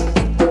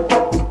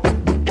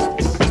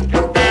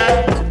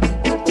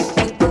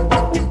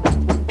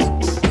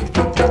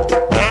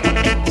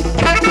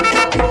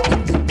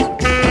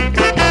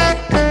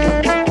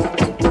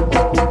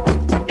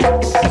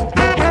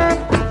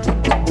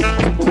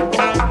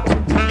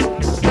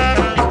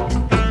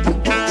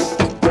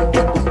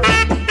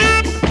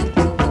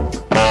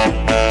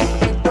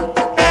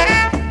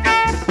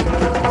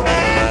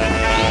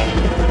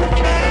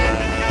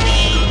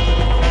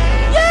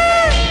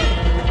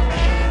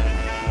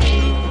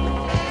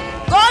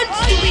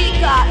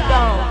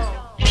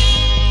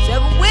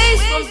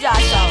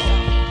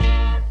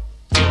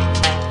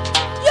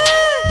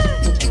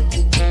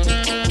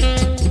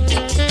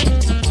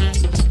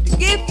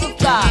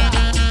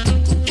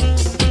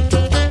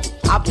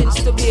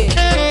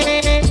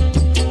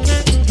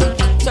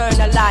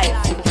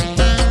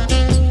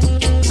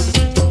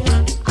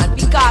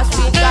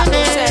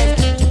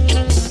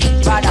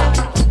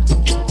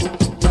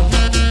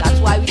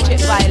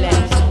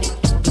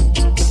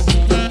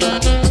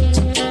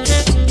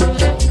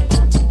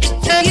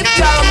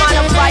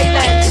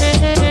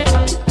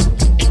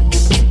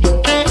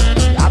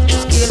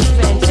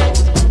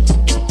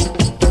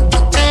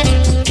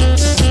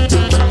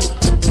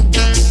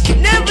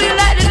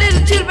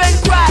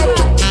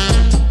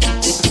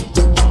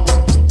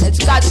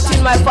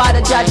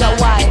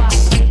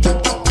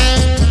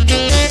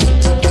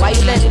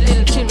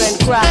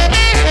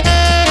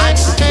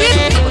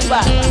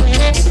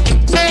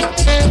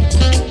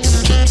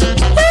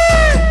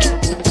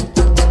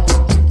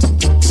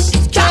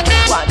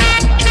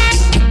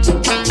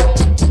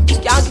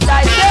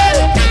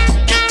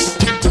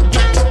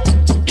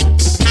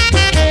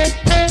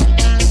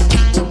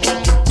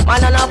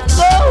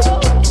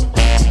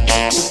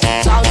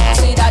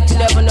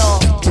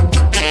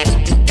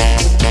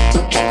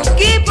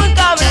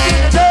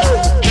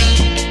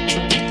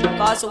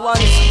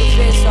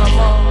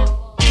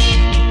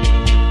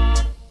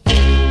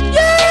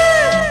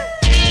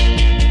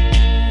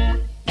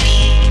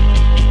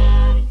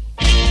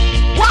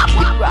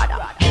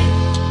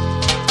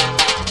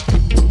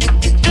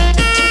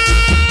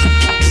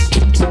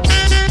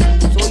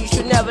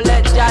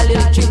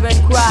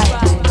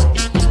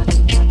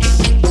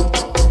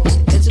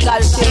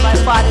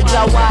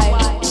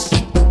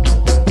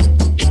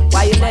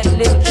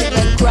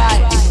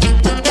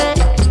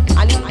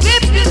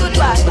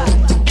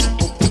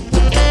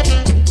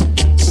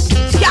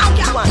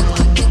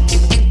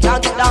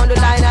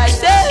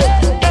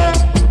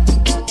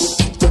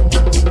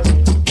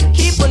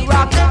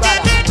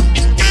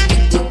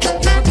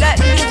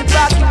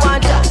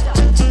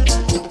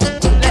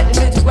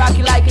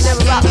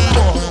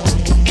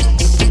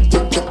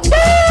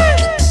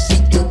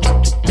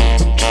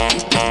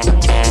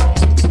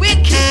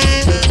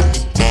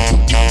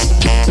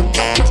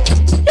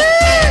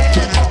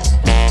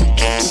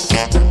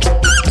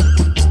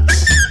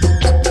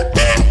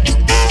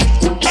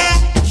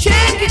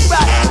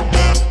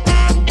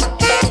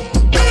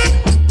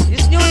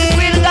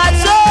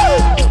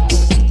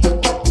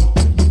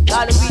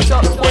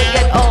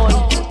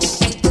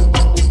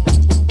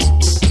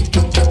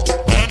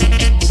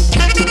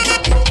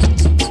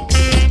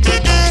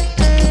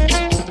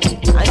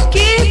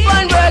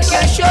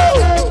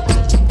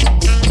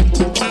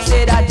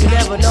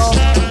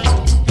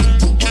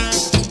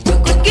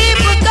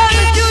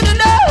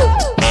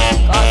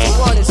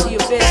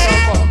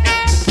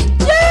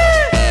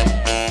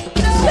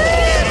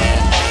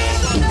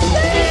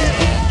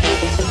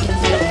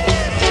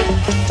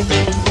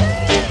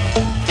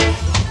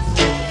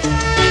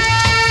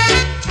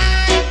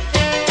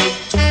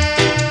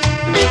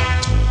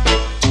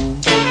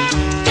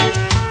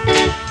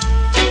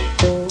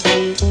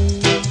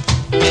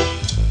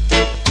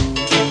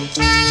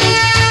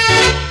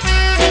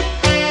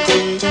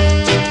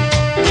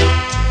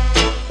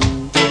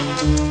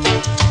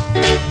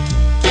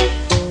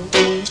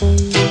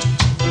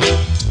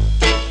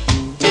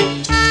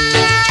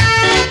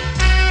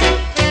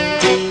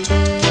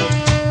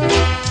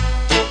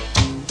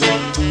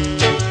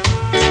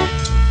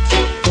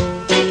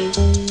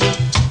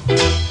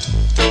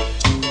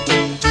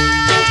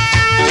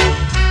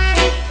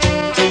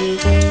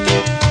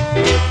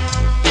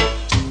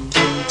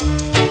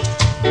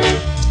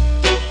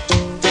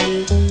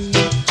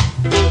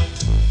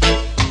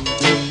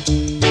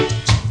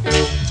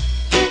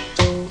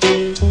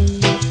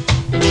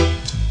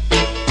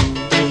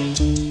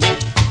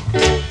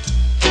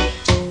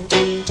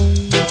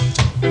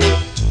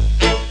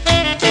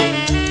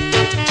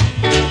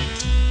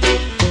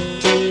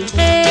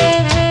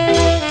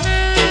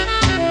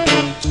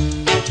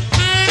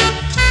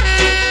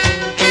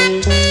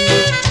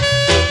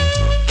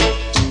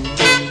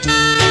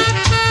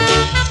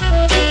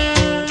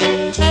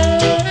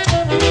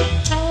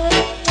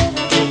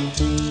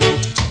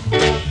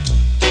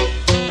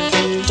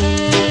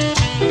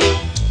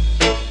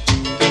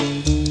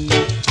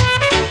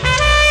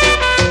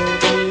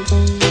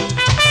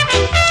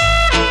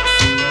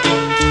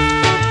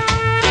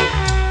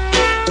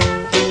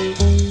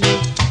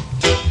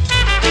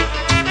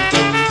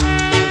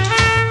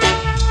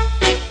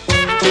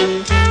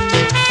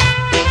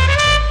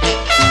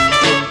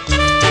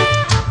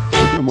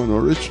 Come on,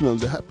 original,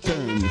 the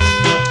Haptons.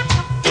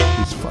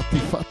 It's Fatty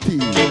Fatty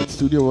at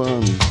Studio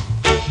One.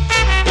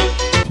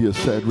 Here,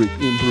 Cedric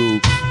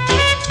Inbrook.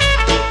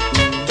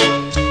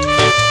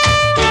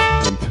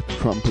 And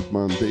trumpet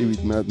man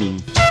David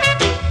Madden.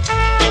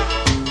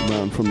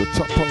 Man from the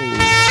top hole.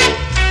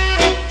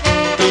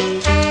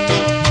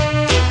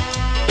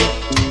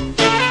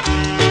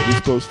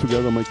 These both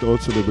together make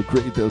also a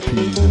great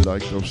LP, the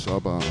Light of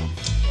Saba.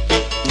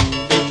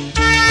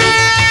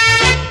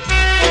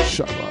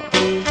 Shabba.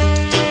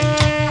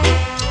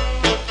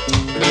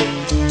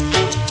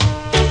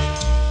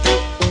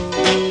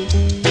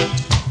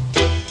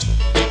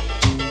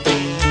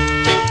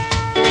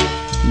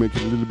 Make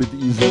it a little bit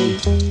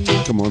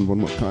easy. Come on,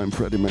 one more time,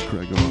 Freddie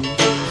McGregor,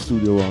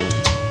 Studio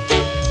One.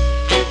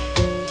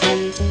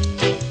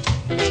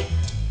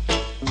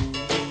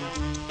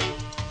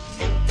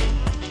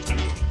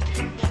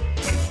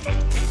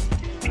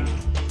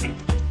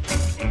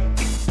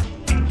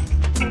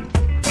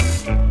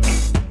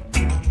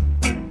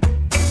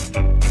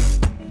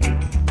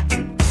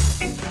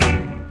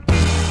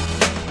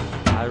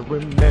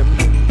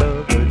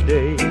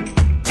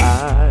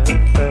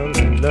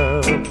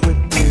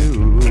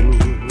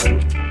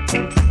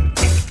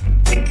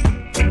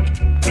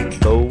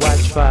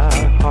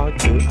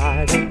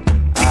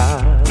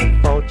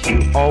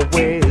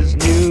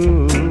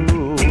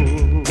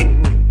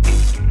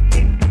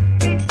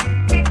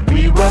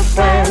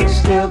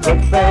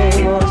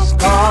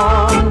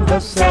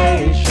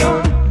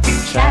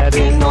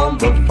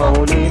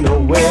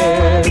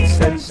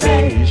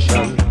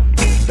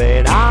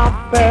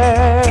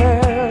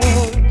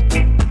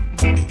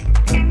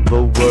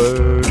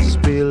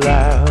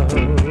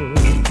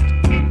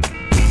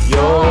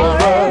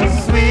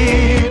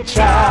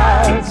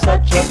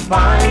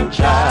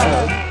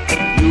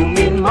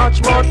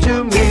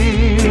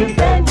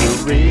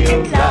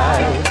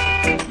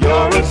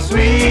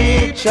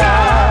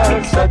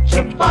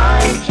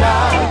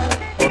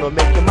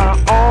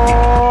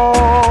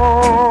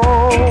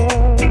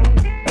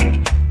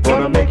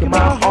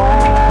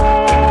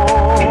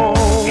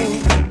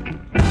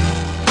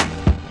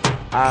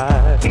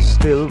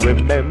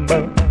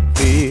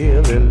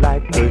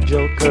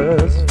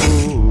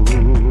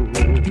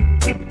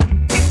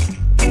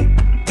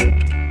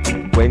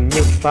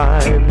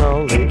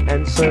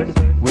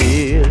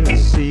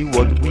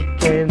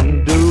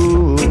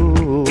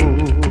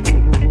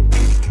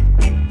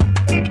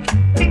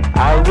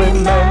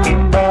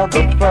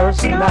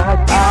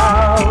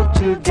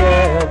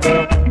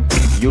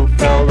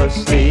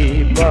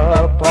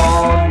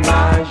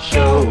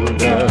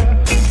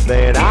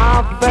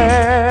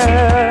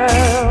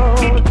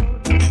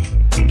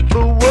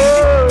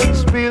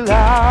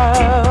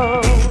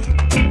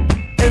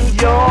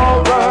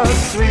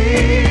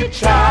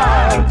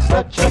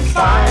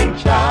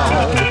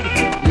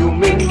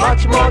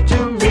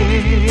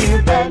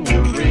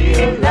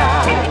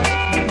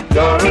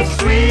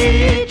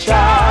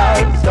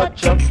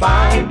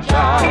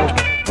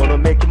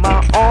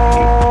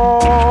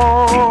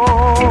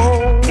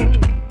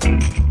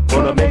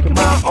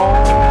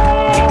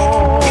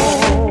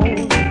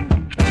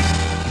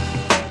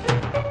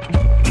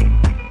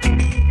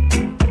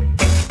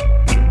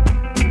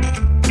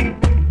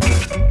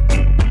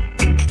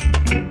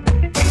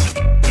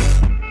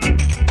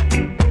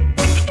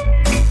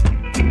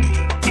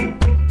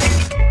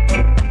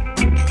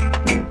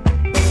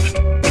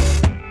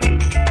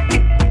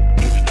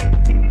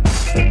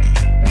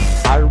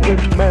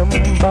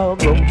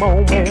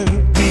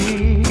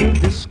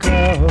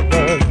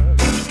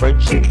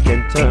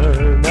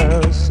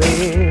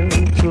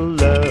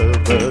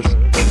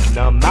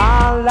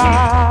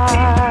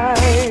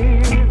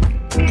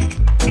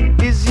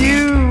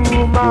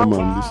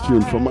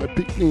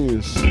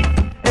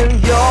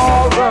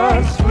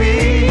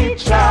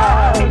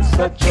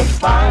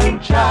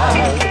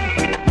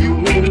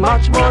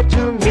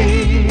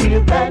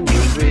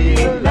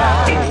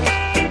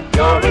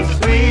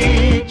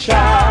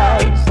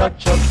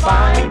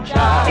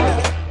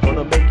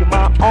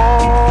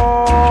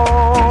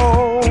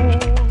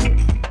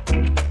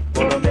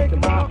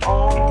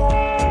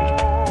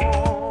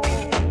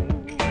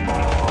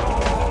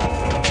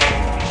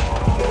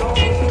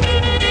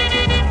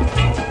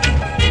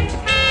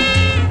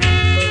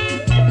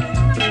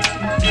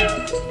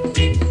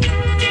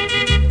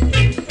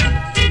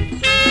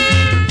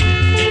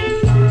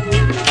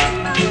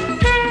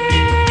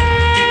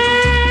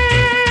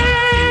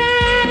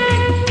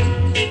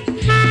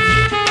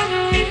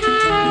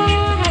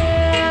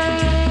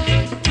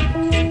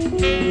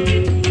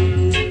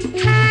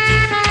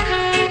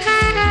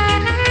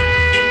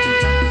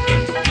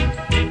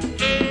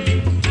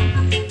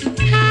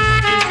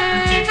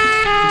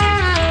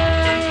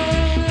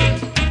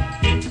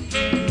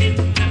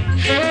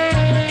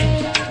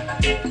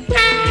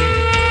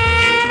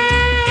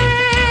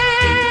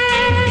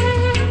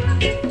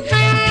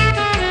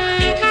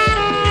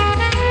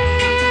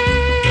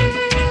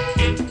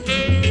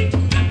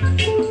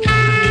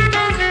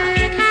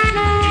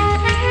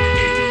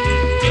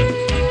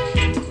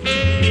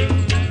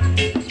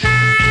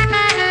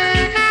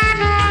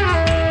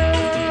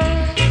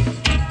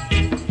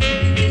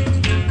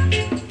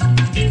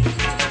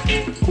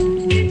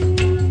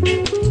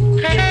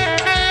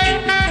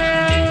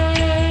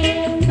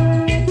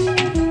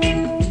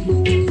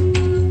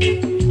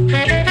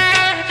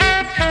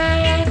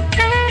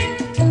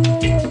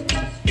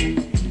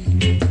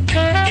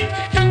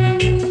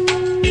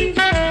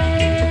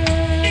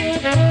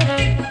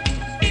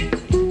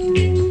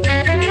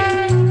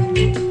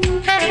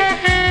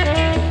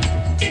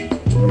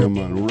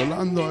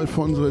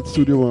 Alfonso at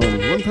Studio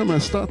One. One time I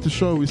start the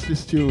show with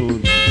this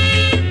tune.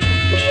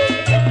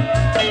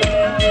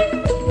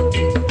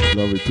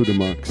 Love it to the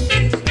max.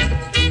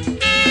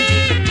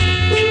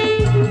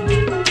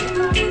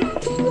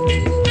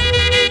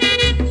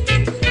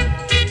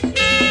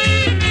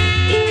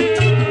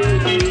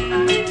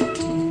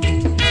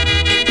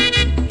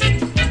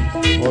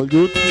 All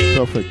good?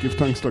 Perfect. Give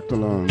thanks, Dr.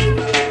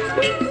 Lance.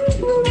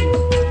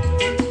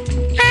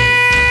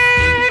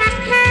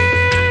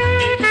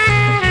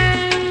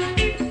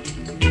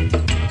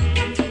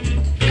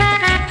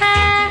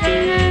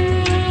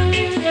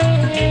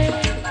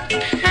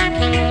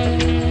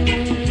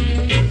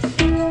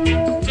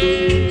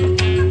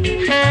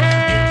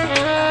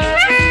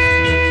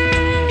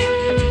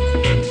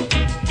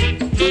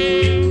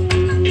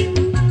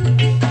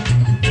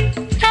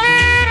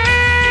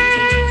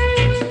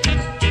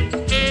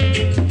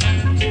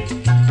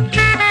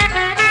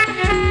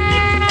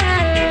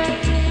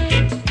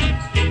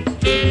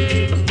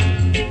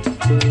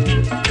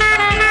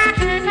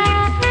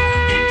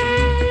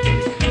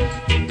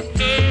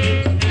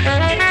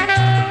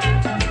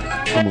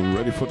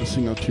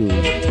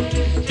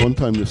 One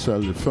time they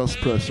sell the first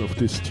press of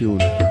this tune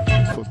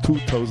for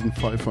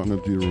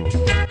 2,500 euro.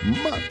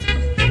 Mad!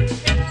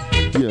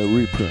 Yeah,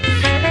 repress.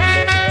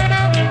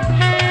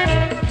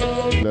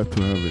 Glad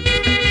to have it.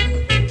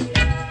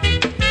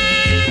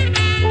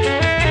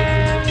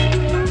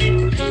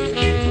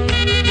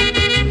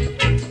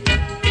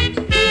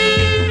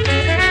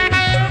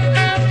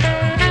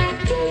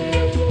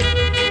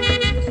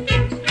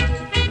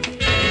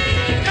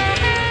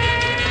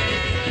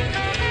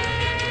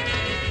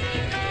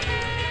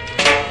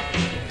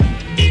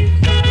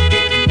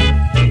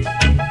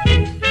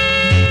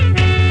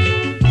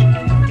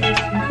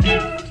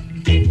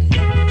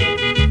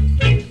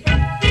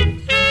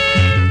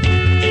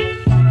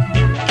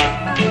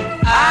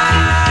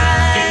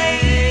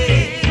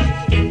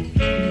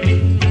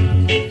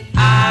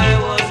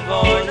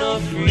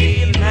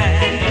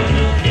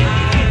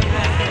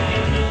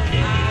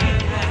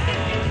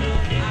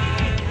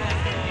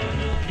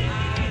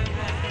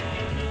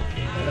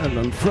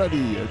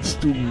 Freddy at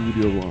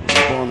Studio One.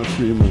 Born a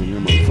free man, yeah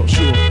man, for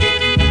sure.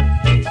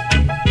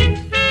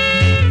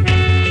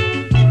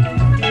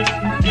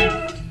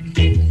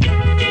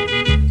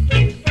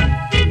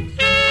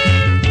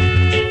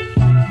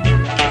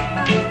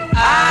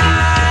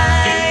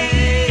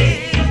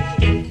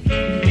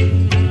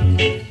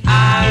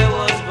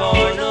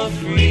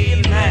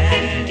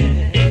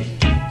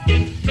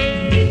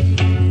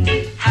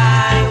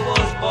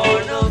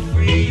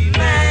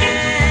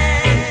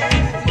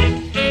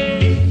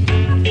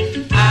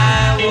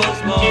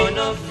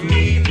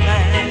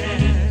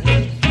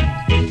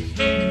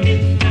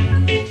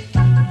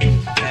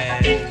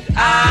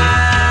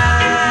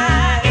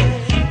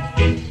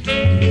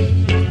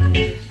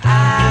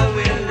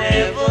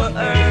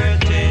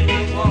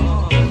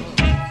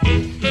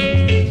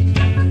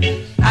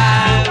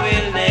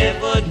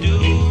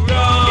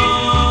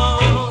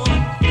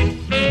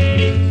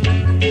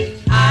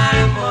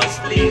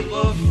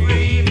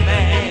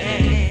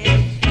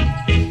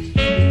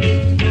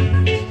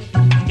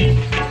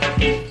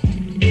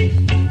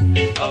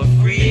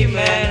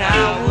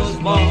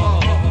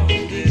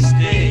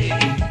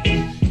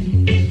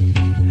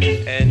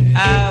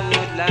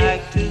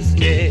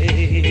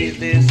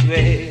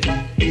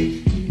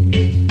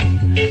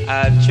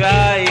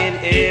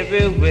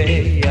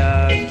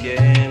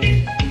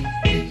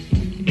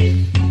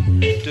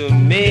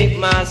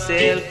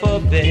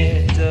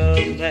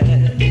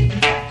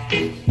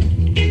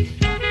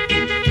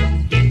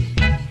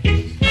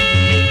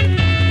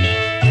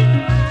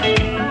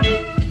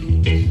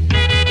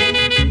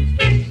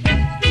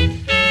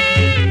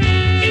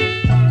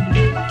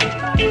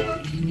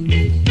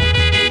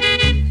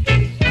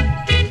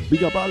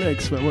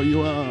 Wherever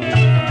you are.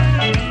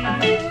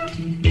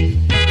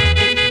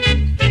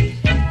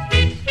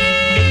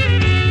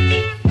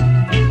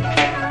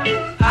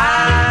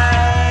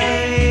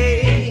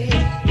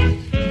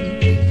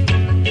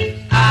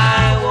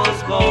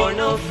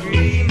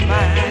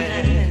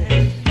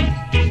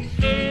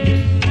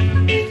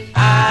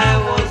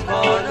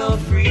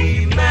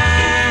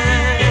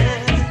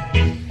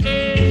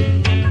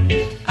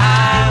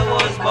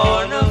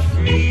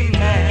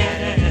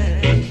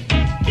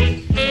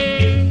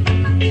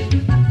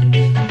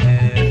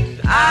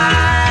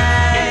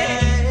 I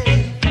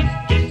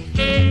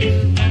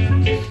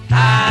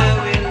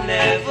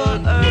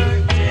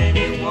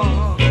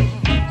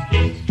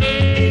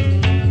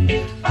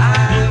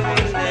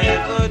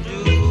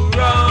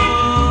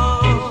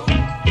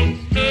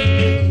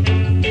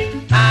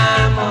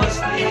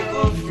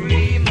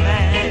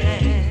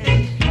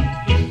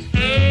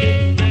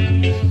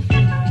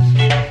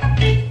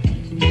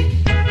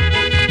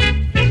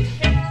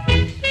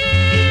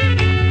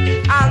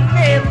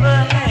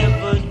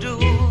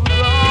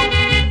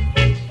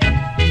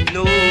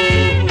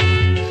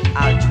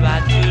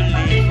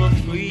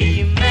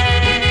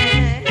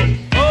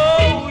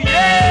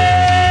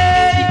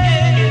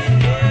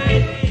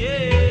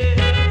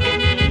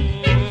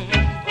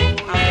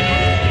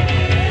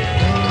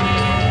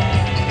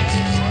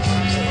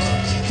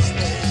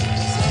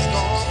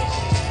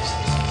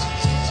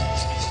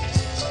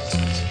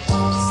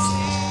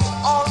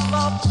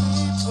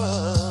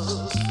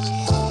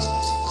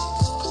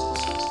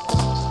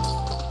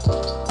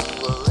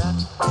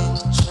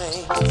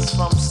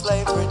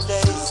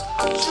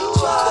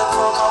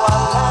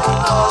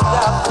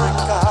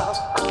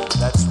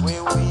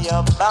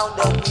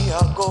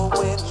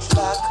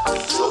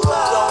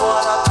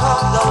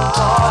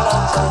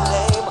your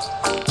name.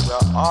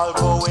 We're all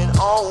going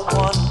home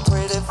one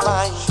pretty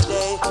fine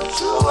day.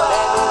 For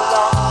many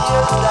long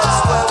years, that's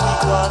where we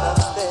gonna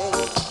stay.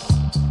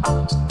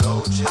 No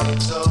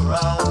chains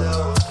around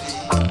our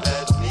feet,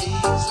 that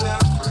means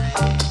we're free.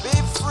 Be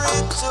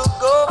free to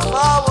go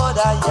forward,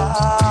 we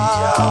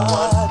are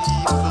one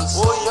people,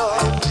 so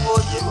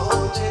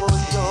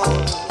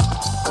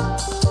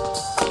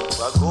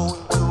we're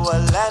going to a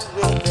land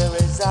where there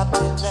is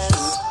happiness,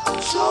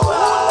 a whole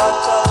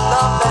lot of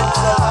love and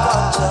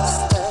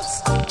self-consciousness.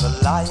 The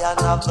lion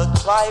of the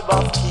tribe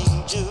of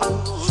King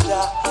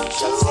Judah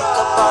shall sit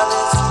upon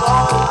his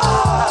throne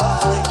in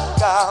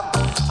Africa.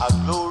 A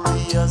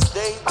glorious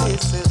day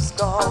this is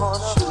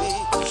gonna be,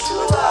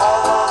 when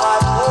all of my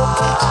poor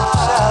people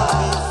shall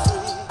be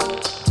free.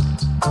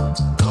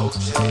 No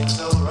chains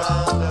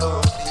around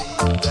our feet,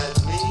 that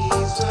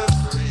means we're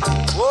free.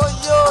 Oh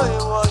yo,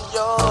 oh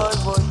yo,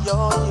 oh yo,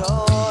 yo.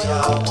 We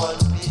are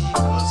one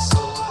people,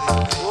 so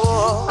living. Oh,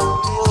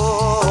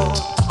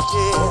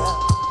 yeah,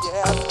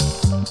 yeah.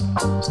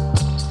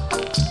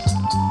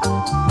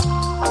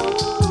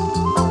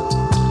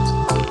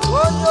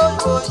 Oh yo,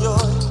 oh yo,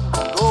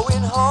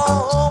 going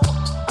home.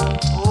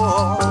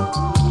 Oh,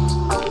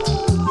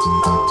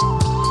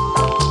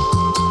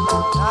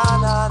 na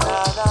na na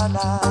na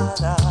na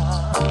na.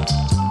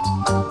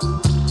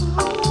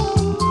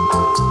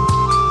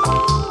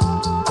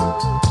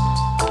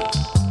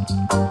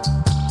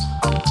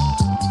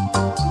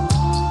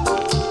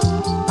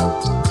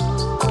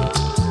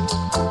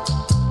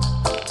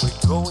 We're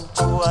going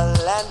to a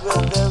land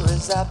where there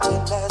is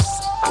happiness,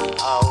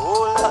 a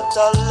whole lot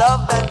of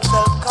love and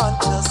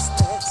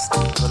self-consciousness.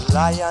 The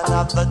lion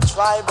of the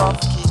tribe of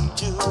King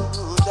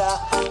Judah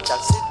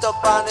shall sit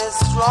upon his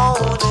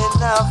throne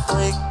in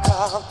Africa.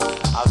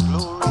 A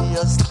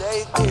glorious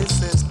day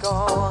this is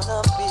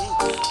gonna be,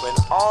 when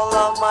all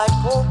of my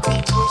poor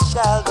people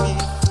shall be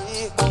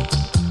free.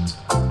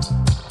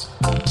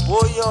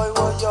 Oh yo,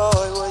 oh yo,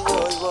 oh yo,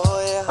 oh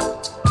yeah.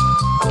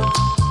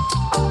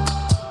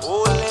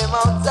 Holy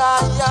Mount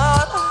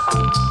Zion.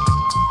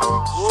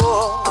 Oh,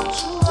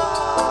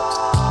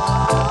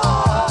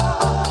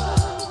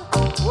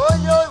 oh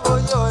yo, oh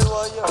yo,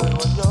 oh yo,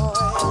 oh yo.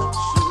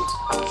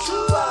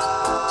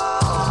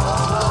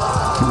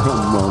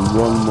 Come on,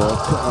 one more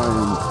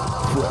time.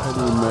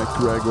 Freddie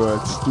McGregor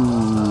at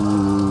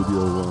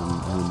Studio One.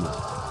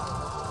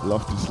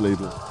 Love this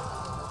label.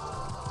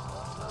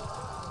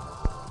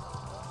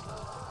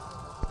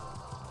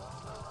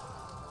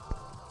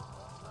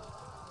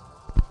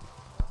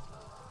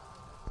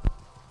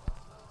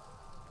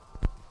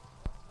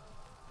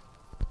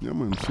 Yeah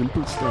man,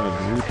 simple style.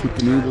 You put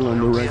the needle on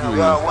the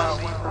regular.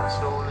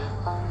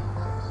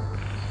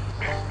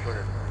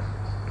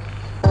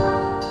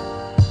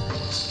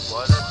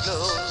 What a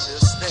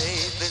glorious day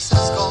this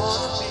is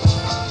gonna be.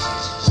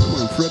 Come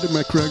on, Freddie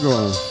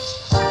McGregor.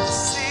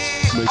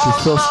 Make his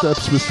first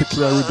steps with the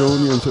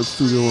Claridonians at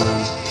Studio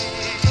One.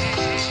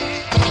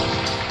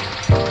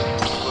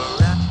 We're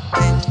wrapped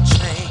in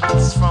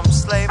chains from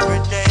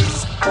slavery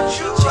days,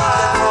 cheated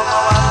from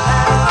our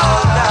land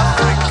called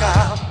Africa.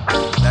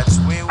 That's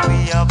where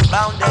we are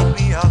bound and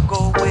we are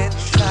going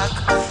back.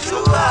 So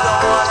we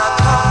don't wanna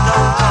come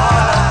down, call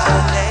out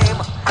your name.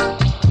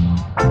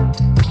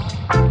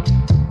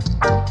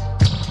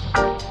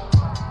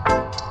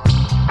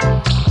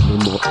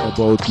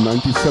 About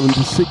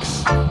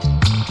 1976,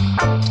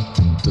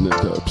 then at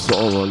the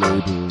Absorber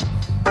label,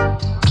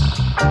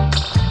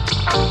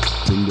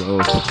 bring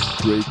out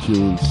great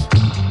tunes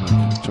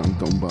like Jump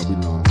Down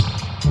Babylon.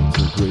 It's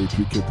a great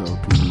wicked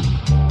LP.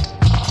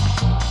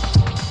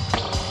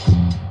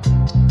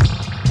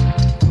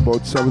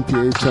 About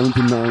 78,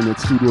 79 at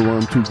Studio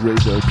One, two great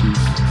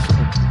LPs,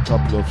 a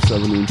couple of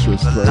 7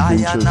 inches, 12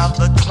 inches. Lion of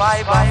the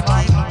tribe of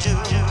King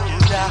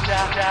Judah.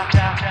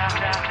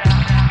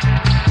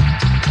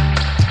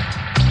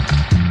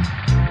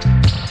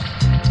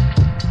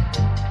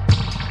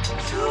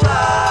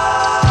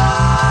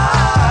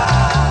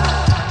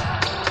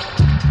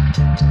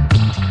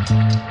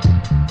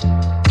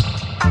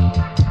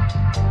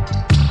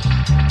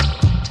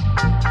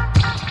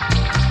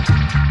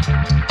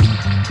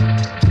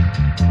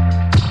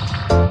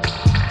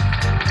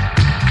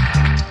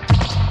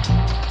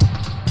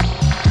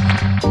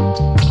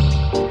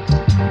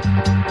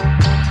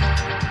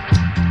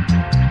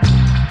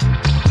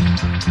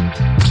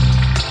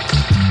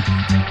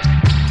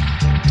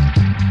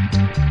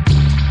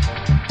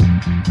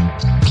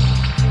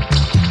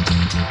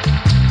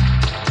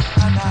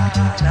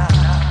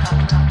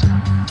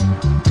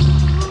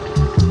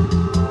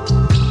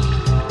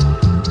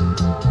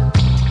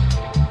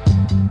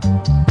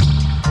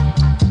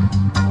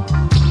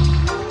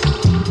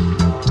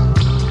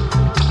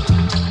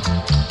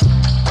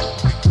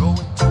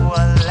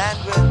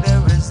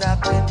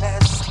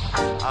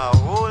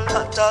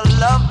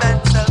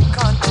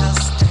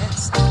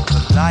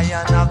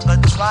 Lion of the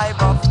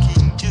tribe of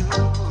King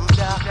Judah.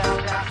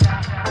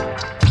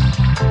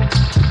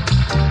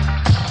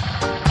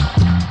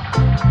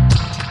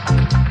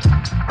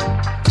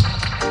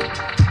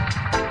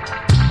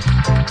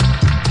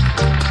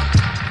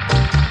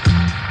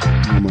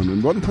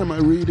 man. One time I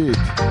read it.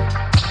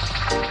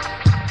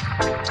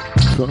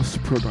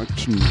 First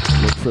production,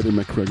 let Freddie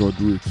McGregor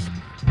do it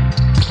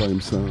by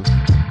himself.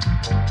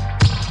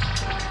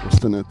 Was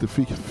then at the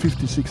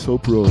 56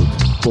 Hope Road.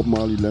 Bob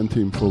Marley lent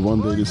him for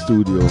one day the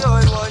studio.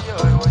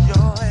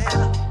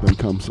 Then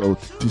comes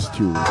out this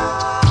tune,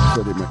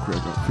 Freddie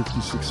McGregor,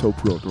 56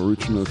 Hope Road,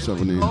 original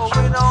 7-inch.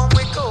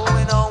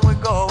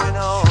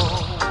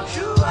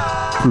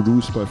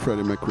 Produced by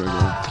Freddie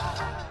McGregor.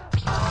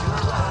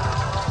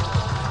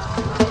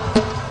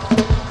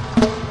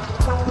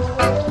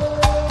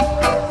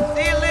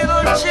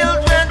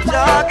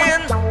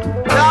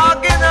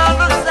 Dogging on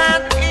the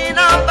sand in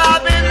a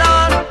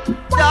Babylon.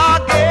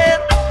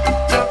 Dogging.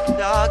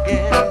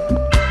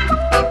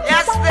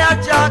 Yes, they're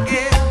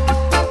jogging.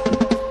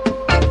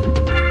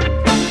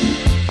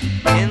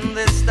 In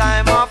this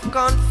time of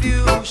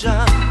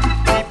confusion,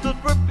 people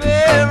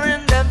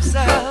preparing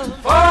themselves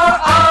for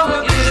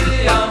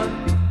Armageddon.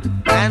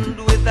 And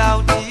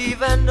without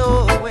even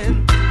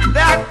knowing,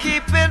 they're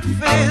keeping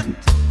fit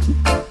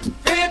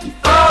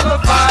for the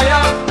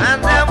fire.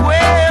 And they're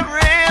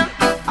wearing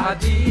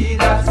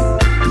Adidas.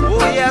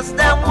 Oh yes,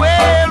 them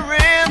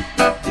wearing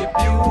the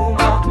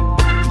Puma.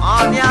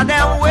 On ya,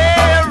 them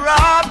wear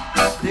up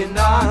the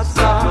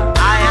NASA.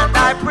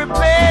 I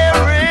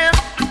preparing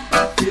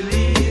to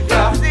leave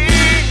ya.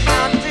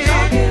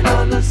 Jogging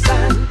on the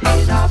sand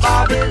in a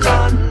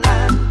Babylon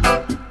land.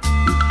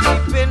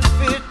 Keeping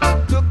fit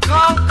to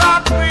conquer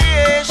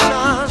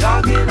creation.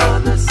 Jogging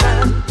on the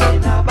sand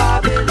in a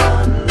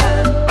Babylon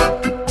land.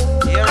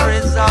 Here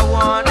is a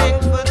warning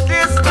for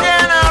this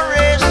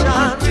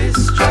generation.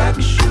 Track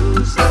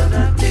shoes and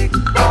a thick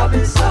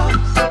bobby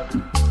socks.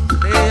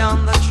 Stay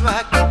on the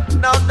track.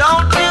 Now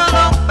don't you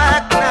look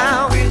back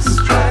now. With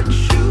track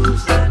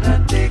shoes and a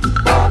thick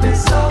bobby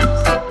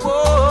socks.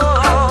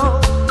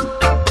 Whoa.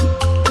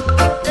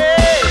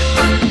 Hey.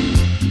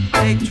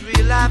 Take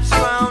 3 laps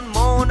round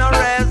Mona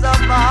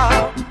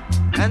Reservoir.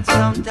 And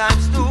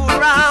sometimes 2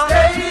 rounds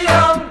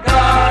Stadium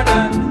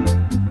Garden.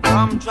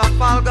 From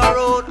Trafalgar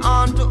Road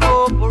on to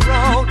Opal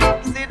Road.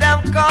 See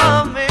them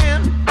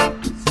coming,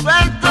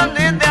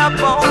 strengthening their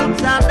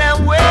bones, and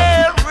them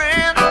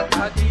wearing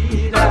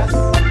Adidas.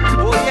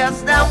 Oh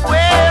yes, them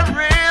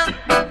wearing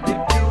the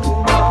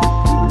Puma.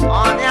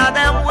 On ya,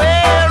 them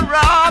wear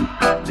up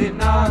the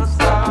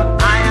NASA.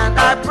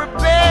 I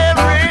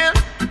preparing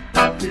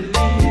to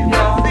leave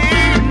ya.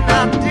 See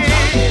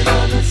nothing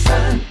on the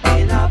sand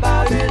in a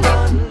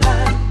Babylon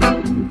land.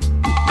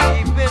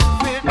 Keeping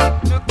fit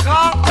to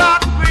conquer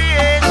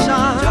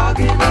creation.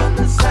 Jogging on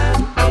the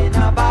sand in a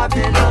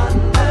Babylon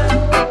land.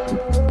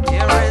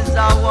 Here is a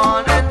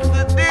warning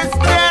for this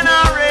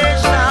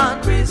generation.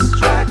 With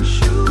track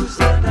shoes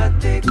and a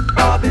thick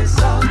bobby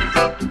socks.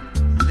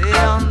 Stay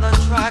on the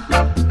track.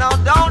 Now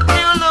don't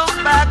you look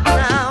back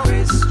now.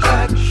 With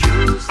track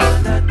shoes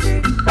and a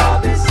thick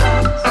bobby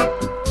socks.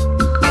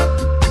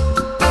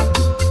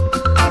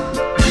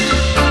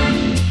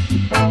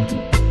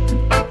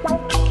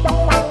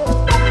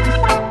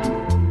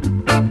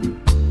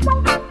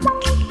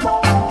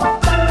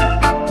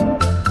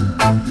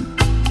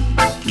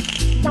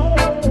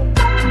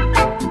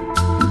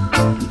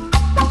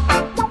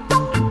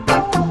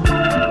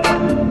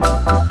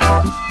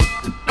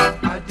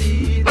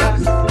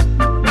 Adidas.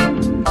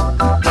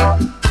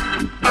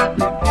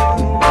 The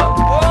Puma.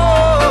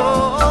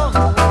 Oh,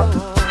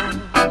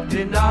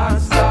 the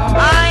NASA.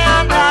 I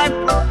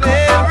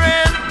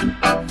preparing.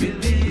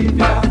 Believe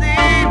ya.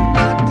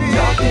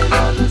 Jogging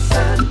on the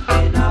sand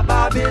in a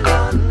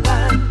Babylon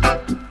land.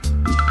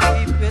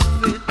 Keeping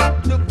fit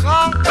to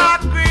conquer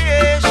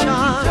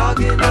creation.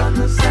 Jogging on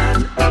the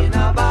sand in a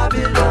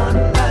Babylon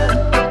land.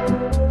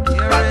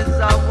 Here is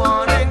a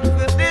warning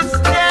for this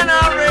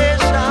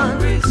generation.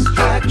 With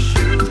track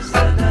shoes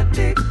and a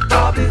thick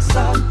bobby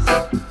socks.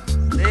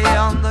 Stay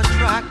on the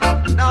track.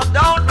 Now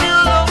don't you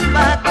look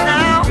back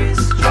now.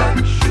 With track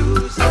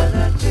shoes and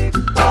a thick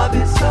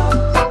bobby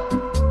socks.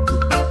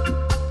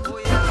 Oh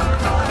yeah.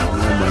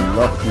 I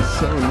love this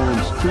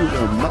 7-inch to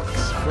the max.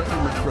 Freddie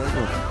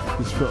McGregor,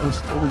 his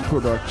first own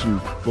production.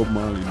 Bob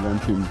Marley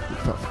lent him the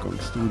Tough Gun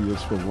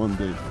Studios for one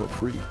day for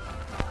free.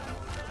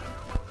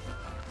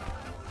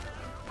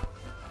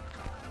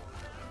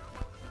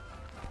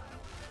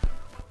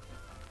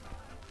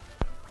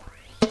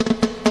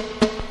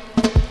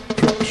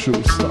 Track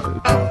show style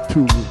part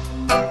 2.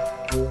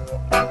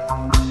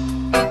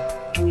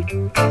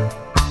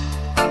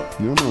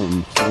 Yeah man,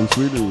 sounds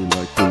really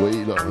like the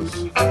Wailers.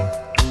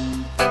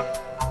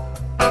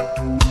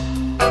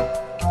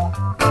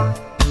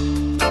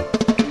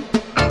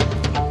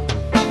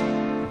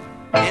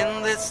 In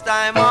this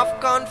time of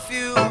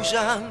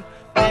confusion,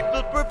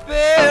 people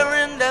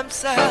preparing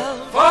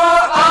themselves for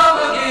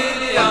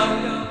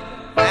Armageddon.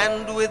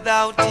 And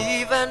without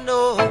even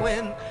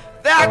knowing,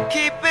 they're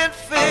keeping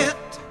fit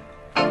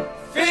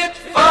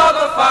for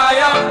the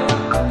fire.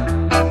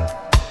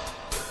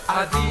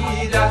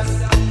 Adidas,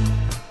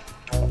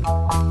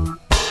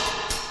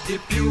 the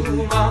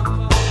Puma,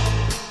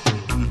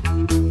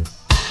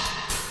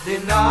 the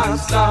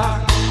NASA.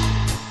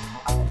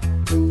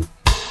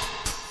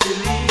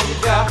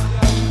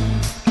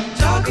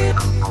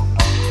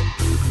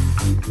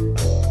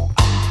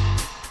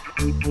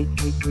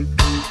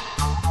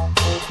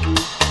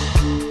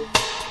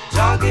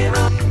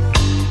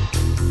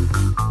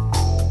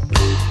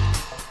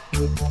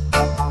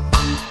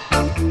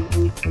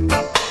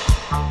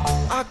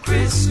 Our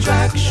Chris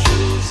track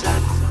shoes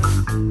and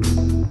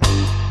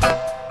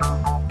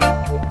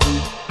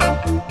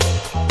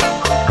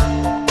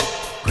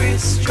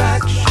Chris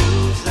track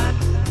shoes and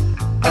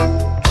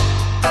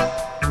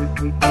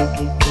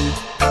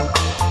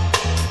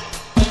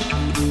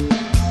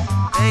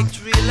Take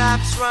 3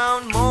 laps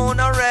round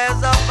Mona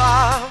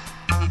Reservoir,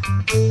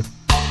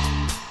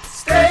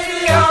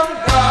 Stadium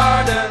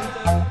Garden.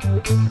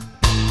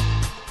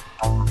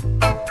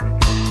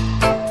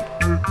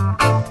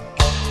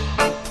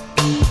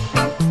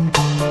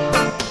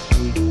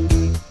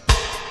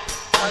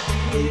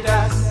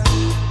 Adidas,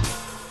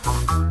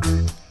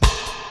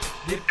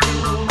 the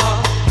Puma,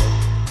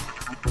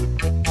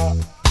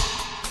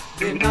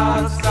 the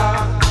North Star,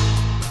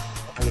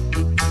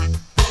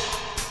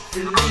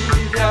 the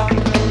Leader,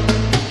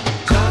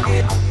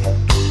 Jogging.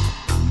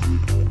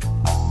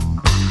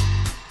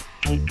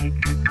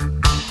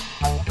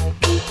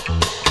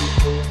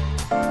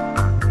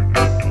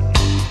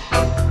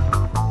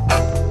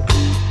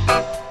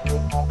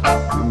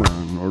 Come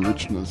on,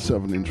 original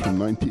 7-inch from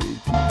 1980.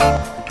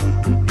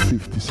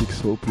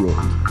 56 Hope Road.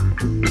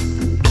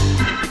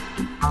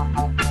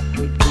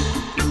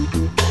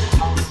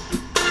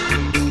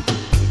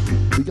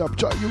 Big up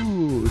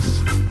Jayus!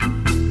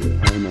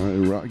 And I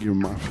Raggy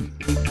Mafia.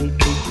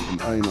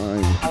 And I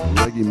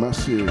Reggae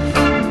Massive.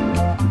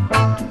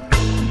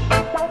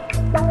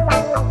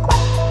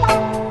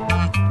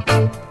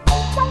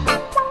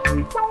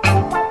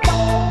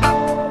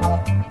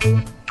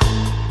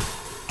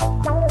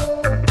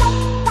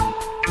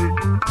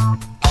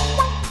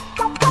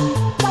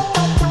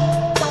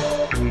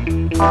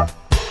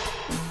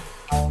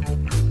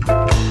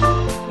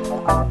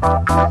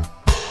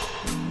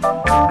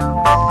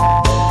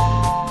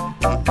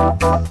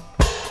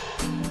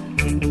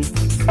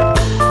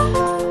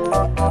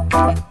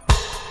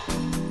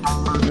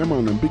 Yeah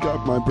man, and big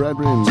up my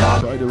brethren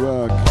by the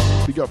rock.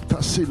 Big up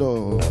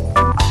Tassilo.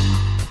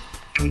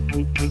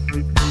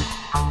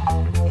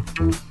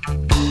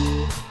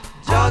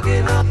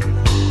 jogging up.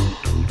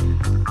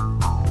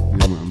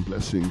 Yeah man,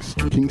 blessings.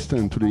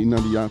 Kingston to the Inna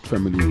the Yard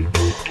family.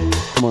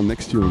 Come on,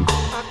 next tune.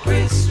 Our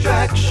Chris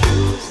track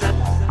shoes and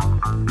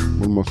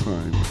One more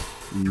time.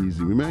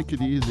 Easy. We make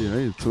it easy.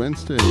 Hey, it's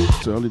Wednesday.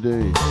 It's early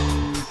day.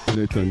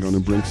 Later I'm gonna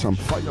bring some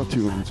fire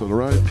tunes,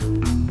 alright?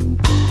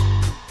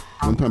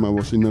 One time I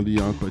was in the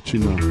yard by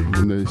China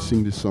when they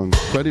sing this song.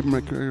 Freddie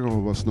McRae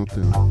was not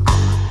there.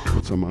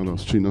 But some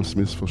others. China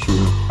Smith for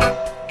sure.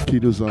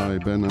 Kidozai,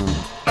 Benna.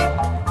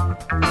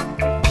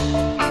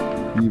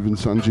 Even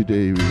Sanji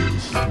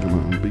Davis. Yeah,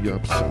 man. Big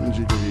up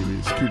Sanji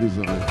Davis,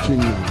 Kidozai,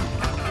 China.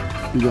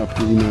 Big up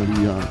to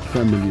the Yard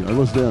family. I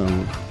was there.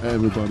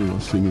 Everybody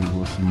was singing. It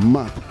was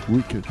mad,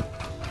 wicked.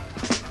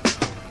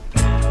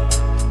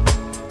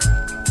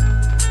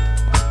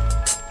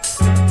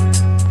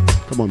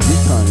 Come on,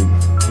 big time.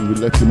 And we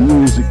let the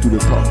music do the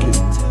talking.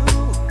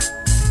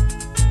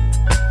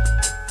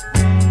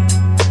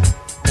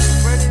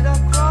 spread it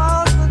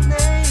across the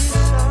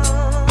nation,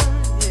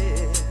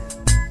 yeah.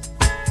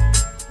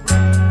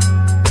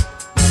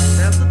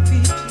 Tell the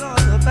people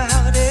all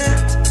about it,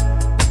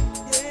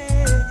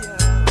 yeah,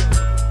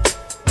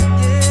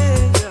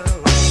 yeah.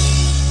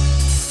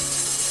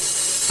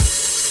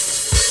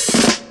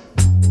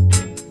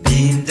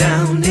 Been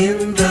down in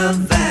the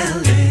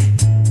valley,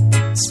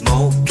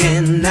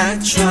 smoking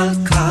natural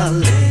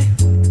collie,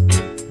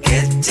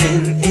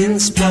 getting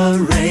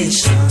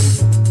inspiration,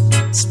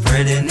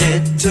 spreading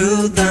it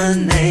to the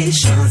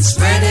nation,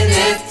 spreading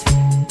it,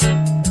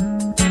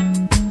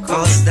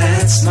 'cause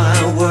that's my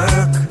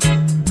work.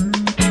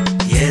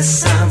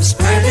 Yes, I'm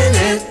spreading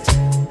it,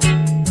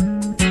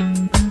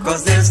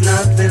 'cause there's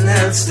nothing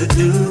else to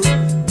do.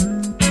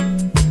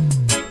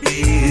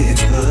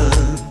 People,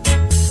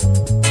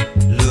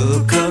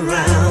 look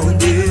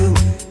around you.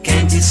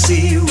 Can't you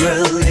see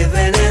we're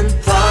living in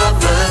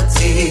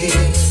poverty?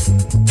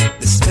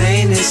 This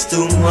pain is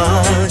too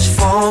much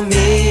for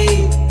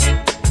me.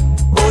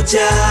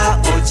 Oja,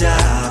 Oja,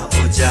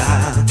 Oja,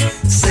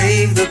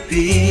 save the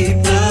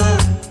people,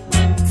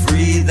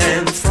 free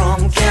them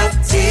from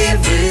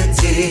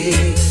captivity.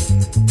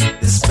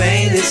 This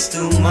pain is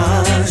too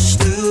much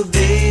to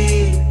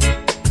be.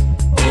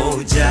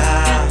 Oja,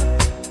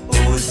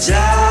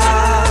 Oja,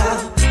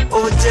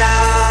 Oja.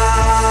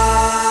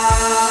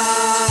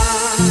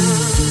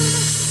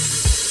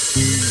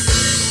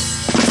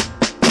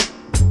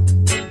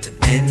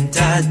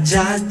 Enter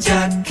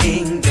Jaja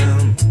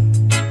kingdom,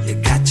 you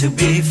got to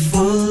be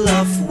full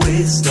of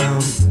wisdom,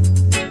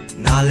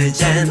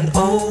 knowledge and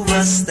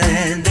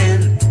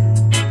overstanding,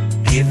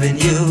 given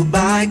you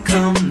by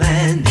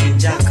commanding.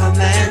 Jah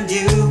command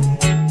you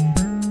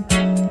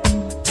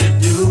to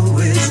do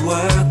his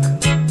work,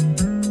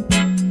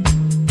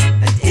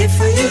 and if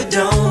you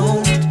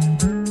don't,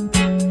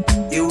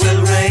 you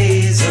will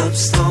raise up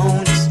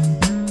stones.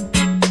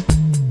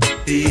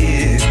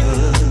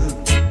 People,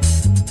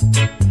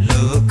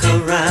 look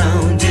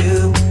around you.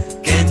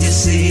 Can't you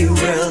see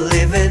we're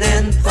living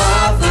in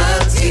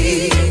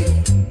poverty?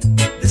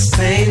 This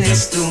pain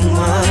is too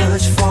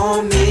much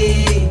for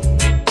me.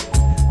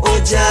 Oh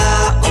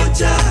Jah, oh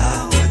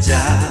Jah, oh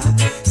Jah,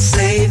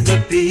 save the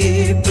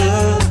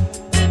people,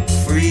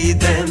 free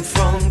them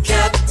from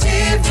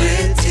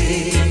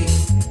captivity.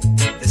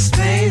 This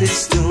pain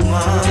is too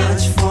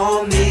much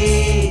for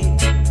me.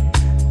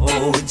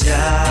 Oh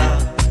Jah,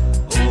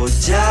 oh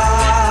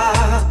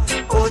Jah,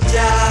 oh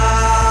Jah.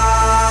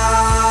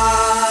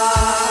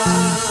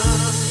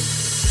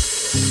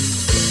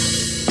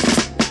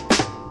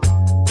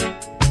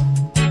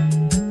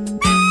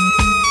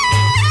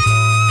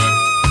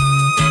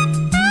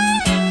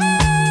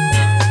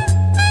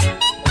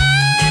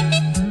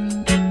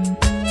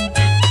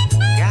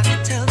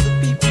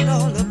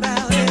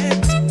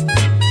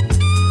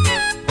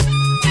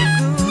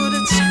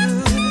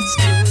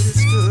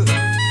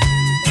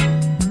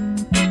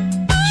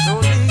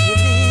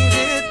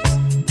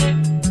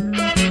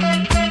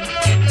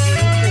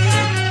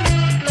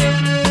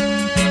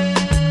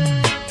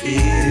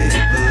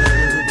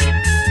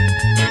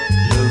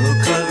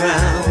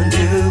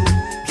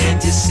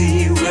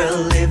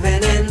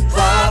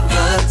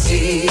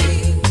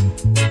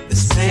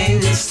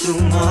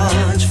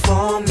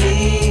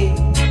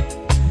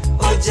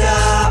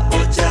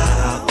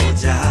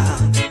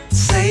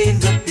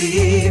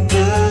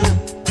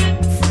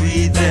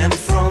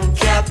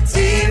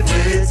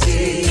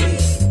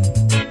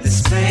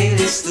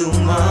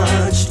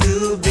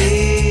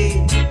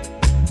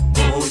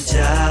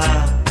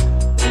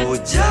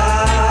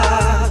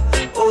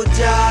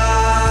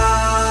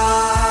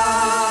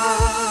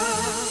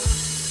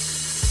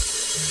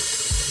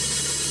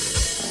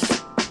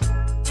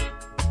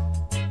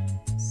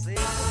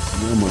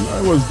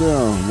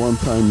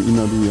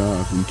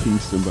 In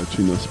Kingston by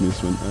Chino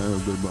Smith, when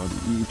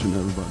each and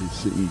everybody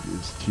sing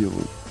this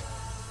tune.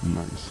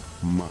 Nice,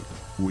 mad,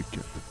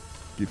 wicked.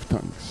 Give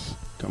thanks.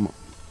 Come on,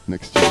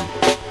 next tune.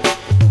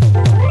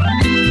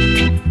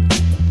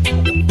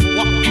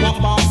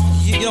 What boss?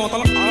 You know what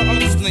I'm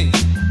listening?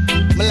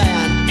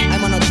 Malayan,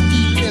 I'm on a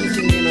deep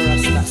thing in a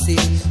rasta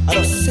scene. I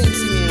don't sense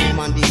me and I'm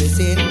on the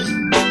scene.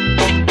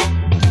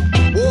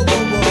 Whoa,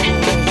 whoa, whoa,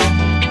 whoa.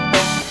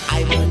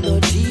 I wanna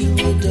deal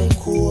with the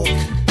coke.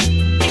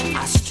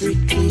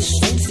 Strictly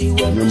sensey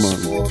when we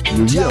smoke.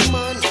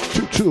 German,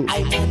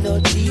 I wanna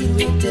deal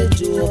with the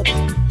dope.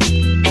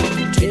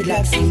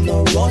 Dreadlocks in no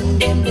run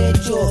them the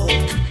joke.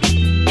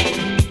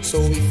 So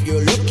if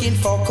you're looking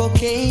for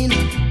cocaine,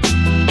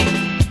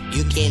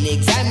 you can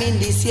examine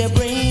this your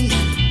brain.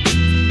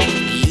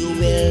 You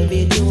will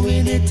be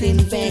doing it in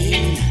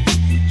vain,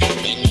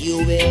 and you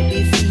will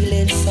be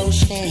feeling so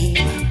shame.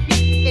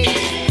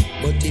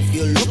 But if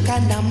you look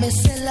under my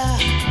cellar,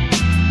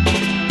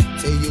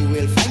 so you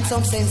will find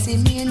some sense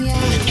in me and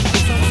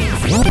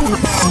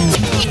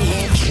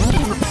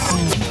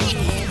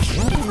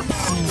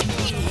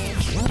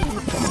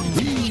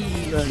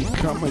and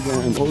come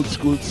again, old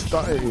school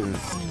style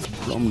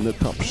from the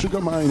top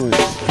sugar miners,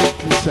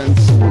 strictly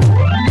sensible.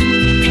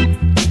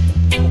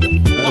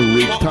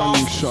 Every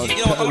tongue shot,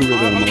 tell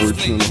rhythm,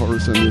 original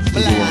horse and it's the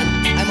one.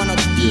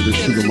 Yeah, the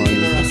sugar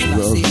miners,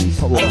 version,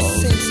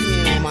 powerhouse,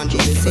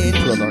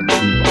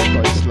 production,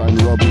 baseline,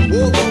 Robin.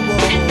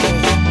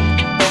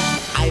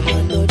 I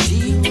wanna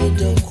deal with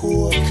the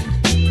coke.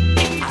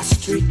 I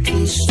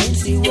strictly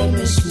sensey when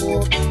we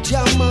smoke.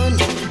 German,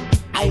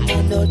 I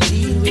wanna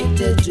deal with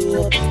the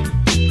dope.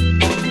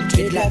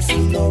 Dreadlocks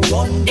in no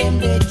run them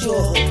the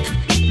joke.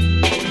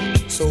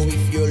 So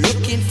if you're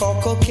looking for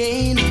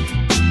cocaine,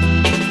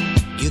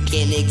 you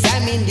can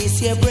examine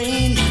this your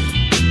brain.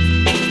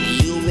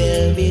 You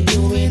will be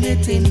doing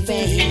it in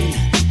vain,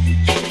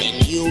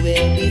 and you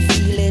will be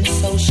feeling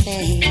so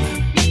shame.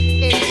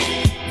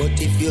 But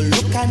if you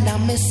look under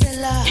my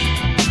cellar,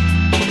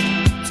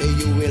 so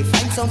you will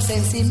find some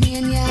sense in me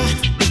and ya.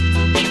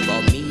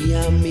 For me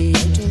and me, I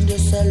think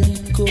just a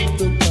lick up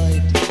the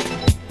pipe.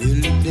 We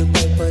lick the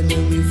pipe and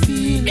then we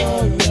feel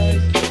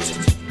alright.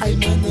 I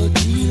wanna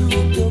deal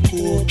with the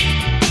coke.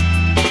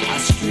 I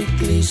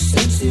strictly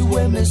sensey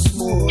when me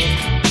smoke.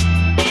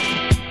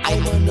 I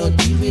wanna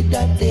deal with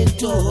that they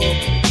talk.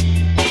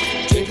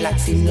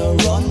 Dreadlocks in no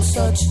run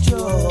such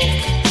joke.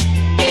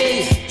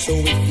 So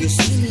if you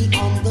see me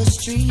on the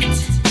street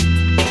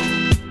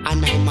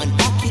and I'm on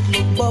pocket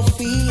look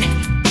buffy,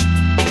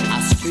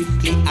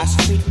 I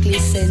strictly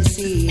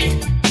sensey.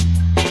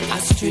 I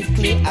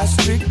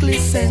strictly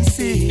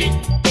sensey.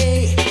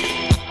 Hey,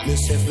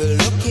 myself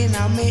looking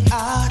at me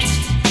heart.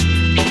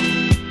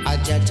 I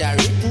Jaja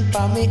written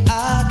for me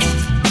heart.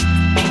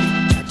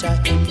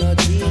 Jaja in no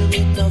deal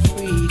with no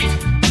freak.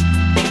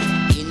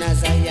 In a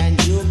Zion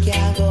you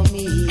can't go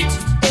meet.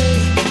 Hey,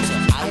 so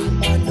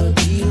I'm on no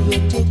deal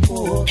with the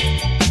coke.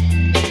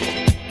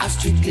 I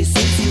strictly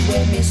sensey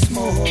when me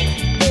smoke.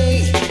 Hey,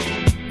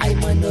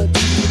 I'm on no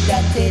deal with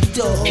that they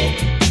dope.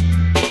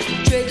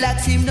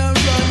 Dreadlocks him no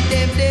run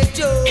them they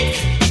joke.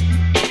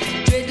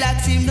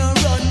 Dreadlocks him no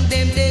run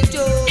them they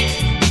joke.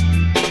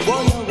 Whoa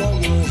yo whoa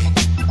yo.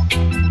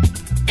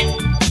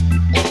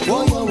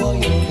 Whoa yo whoa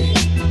yo.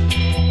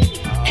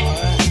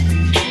 Alright.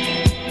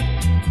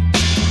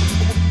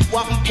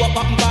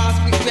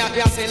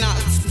 saying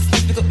that.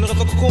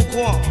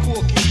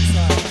 Coke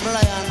inside.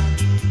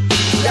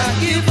 That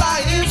give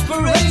I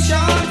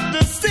inspiration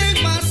to sing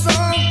my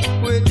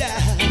song with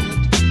that.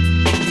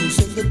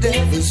 Using the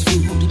devil's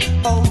food.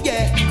 Oh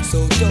yeah.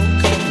 So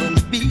don't come and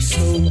be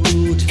so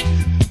rude.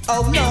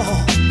 Oh no.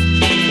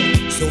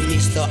 So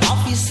Mr.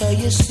 Officer,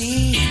 you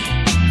see,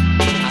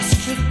 I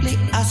strictly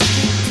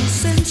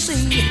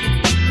sincere.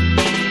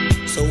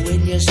 So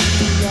when you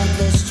see me on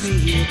the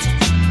street,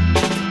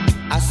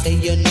 I say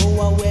you know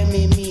what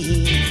me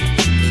mean.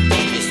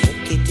 We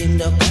smoke it in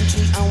the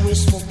country and we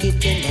smoke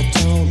it in the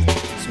town.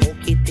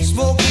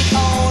 Smoke it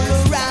all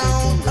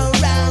around.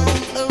 Alright.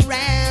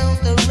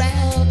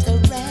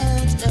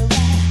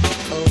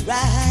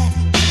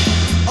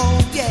 Oh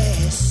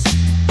yes.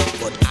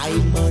 But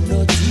I'm on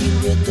no deal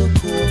with the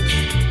coke.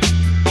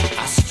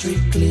 I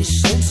strictly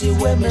sense it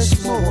when me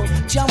smoke.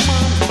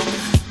 Jaman,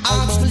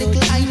 ask for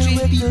little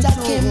Andrew Peter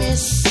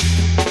Chemist.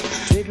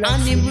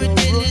 And him will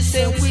tell you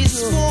say we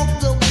smoke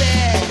the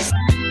best.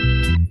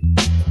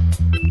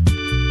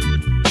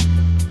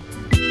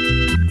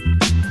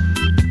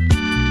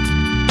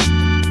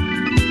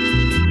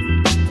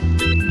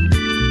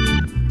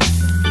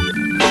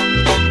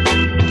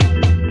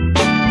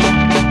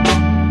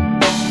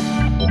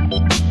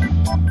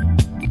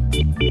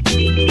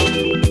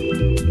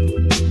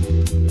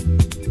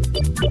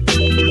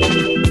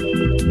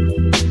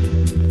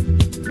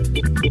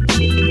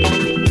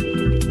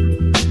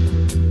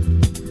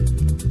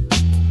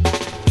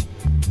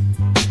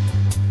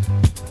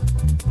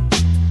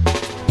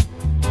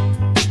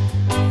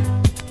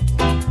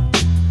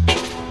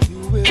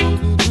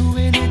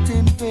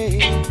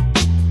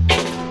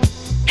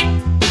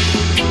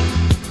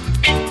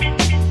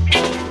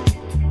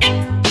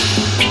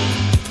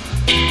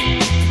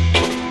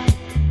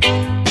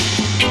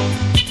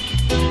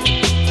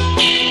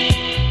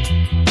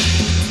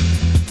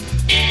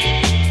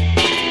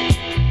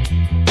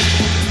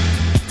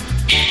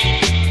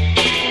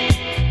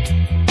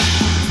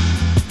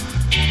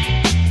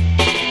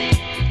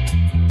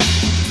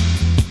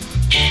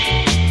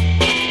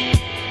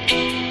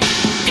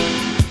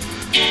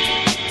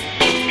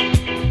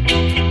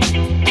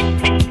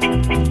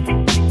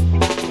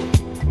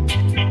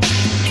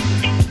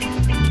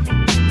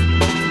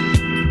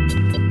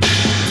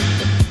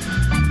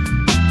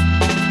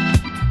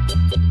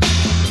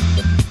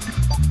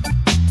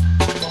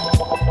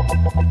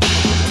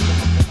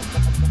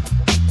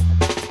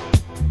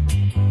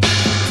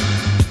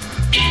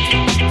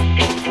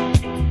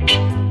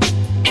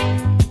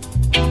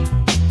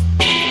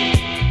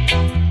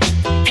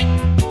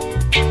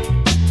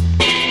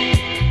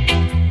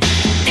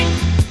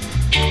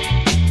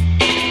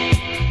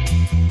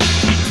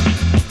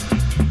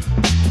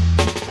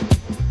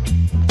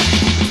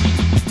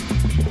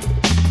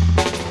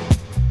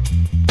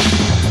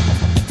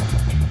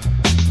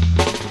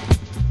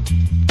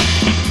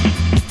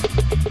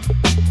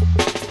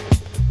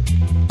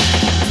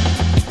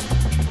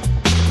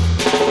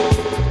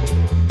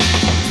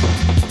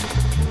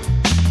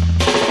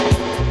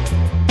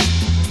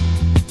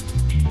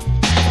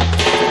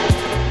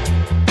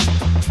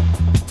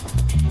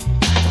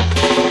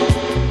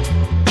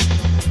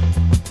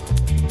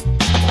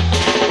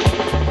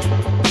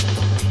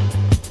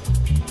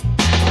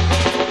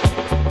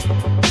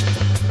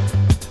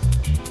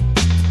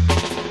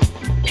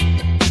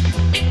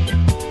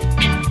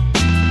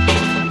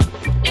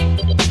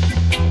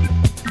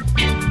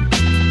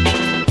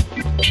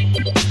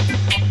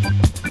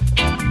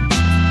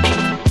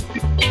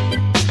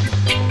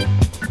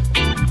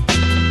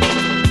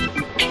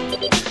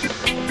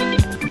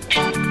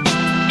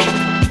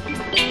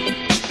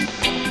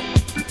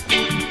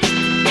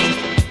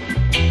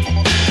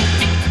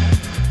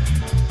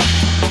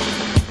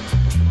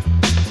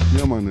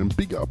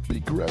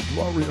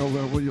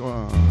 Wherever you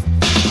are.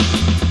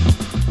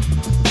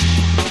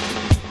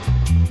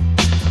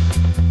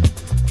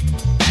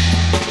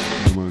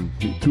 Yeah, man,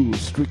 me too,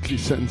 strictly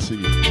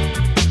sensey.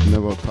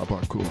 Never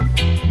tobacco,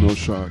 no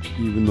shark,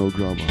 even no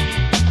grabber.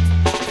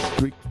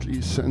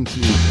 Strictly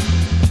sensey.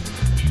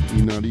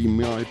 Inna the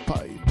my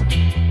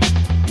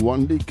pipe.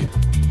 One lick,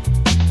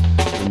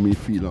 and me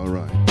feel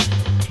alright.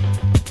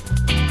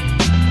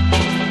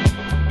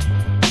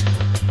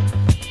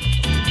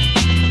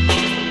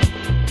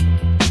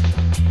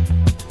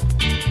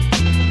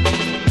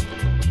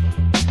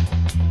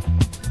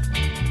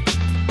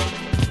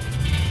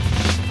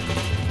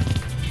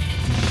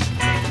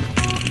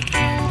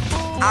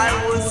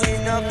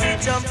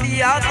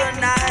 The other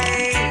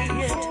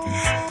night,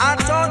 I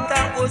thought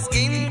that was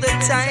in the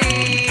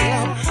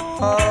time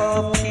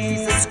of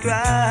Jesus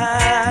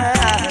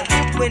Christ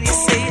when he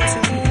said to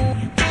me,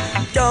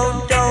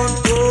 don't go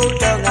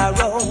down a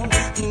road,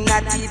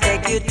 Natty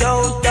beg you,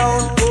 don't go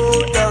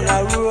down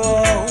a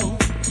road,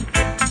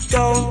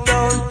 don't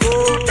go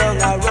down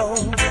a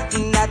road,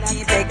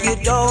 Natty beg you,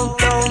 don't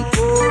go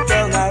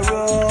down a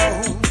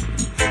road,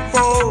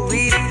 for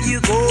if you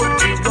go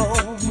to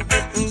Rome,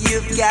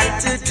 you've got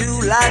to do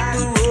like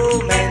the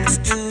Romans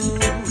do.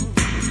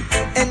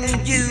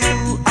 And you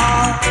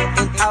are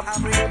an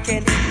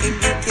African in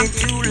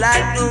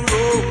like no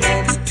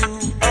romance too.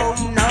 Oh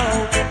no,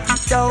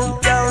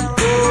 don't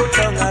go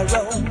down a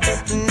road.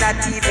 Not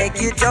even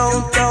you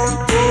don't go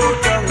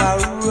down a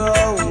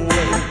road.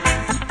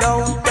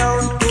 Don't go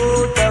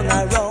down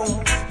a road.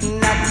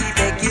 Not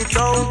even you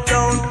don't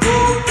go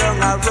down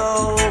a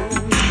road.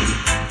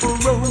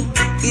 Road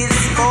is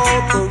for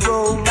the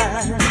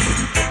romance,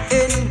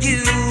 and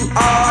you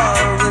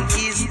are an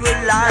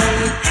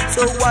Israelite.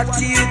 So what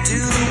you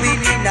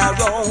doing in a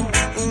Rome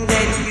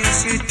when you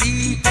should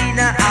be in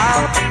a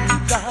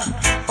Africa?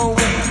 Oh,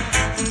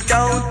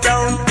 don't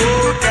go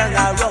down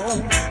a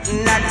Rome.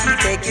 Not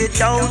even you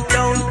don't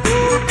go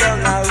down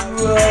a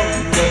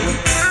Rome.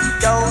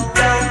 Don't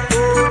go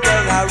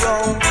down a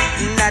Rome.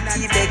 Not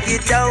even you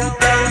don't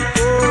go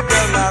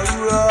down a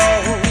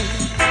Rome.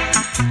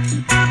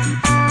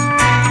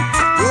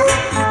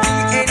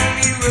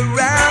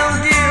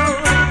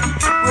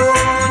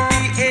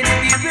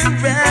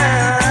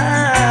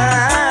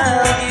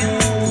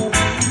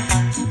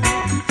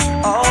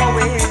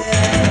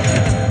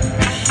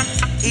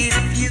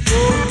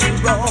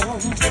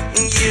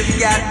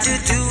 Got to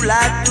do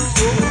like the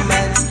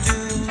romance do,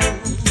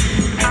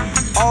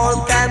 all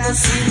kind of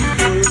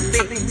simple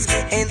things,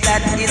 and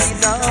that is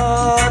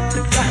not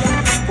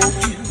right for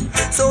you.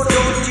 So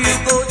don't you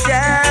go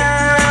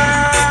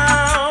down,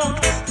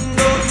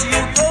 don't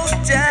you go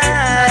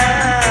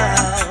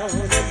down,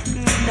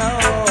 no.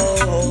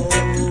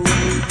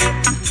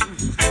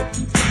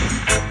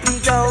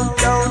 Don't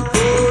go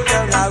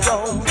down a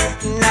road,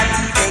 not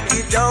even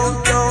you don't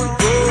go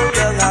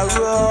down a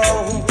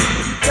road.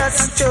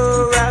 Just a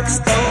rock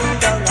stone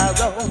down a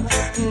road,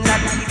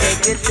 not even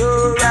get to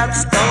rock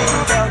stone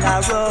down a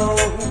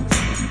road.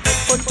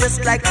 But just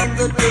like in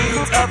the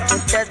days of the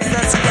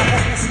desert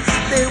skies,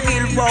 they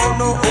will want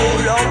no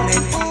hold on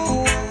and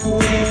you.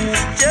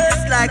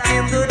 Just like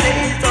in the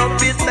days of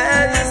His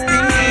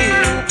Majesty,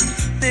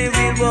 they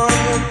will want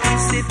no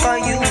crucify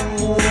you.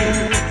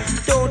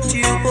 Don't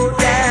you go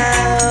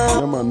down.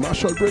 Yeah man,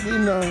 Marshall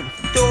bringing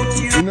Don't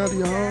you in the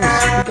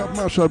house. Pick up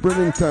Marshall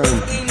Bridlington.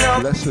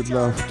 Blessed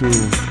love to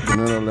the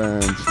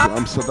Netherlands, to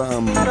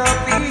Amsterdam.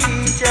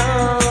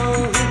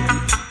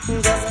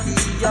 Just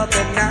the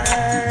other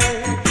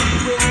night,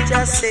 when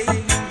just say,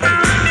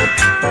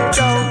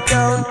 don't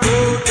go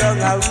down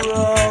a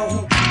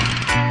road.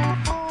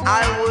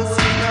 I was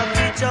in a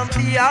beach of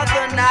the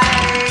other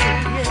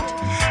night.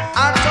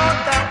 I thought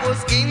that was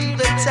in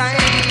the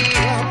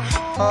time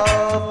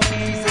of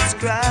Jesus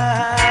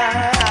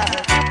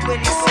Christ. When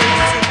He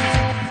said,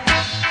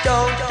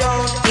 don't go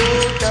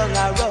down a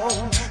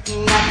road.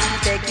 Not to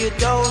take you,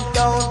 don't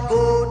go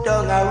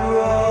down a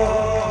road.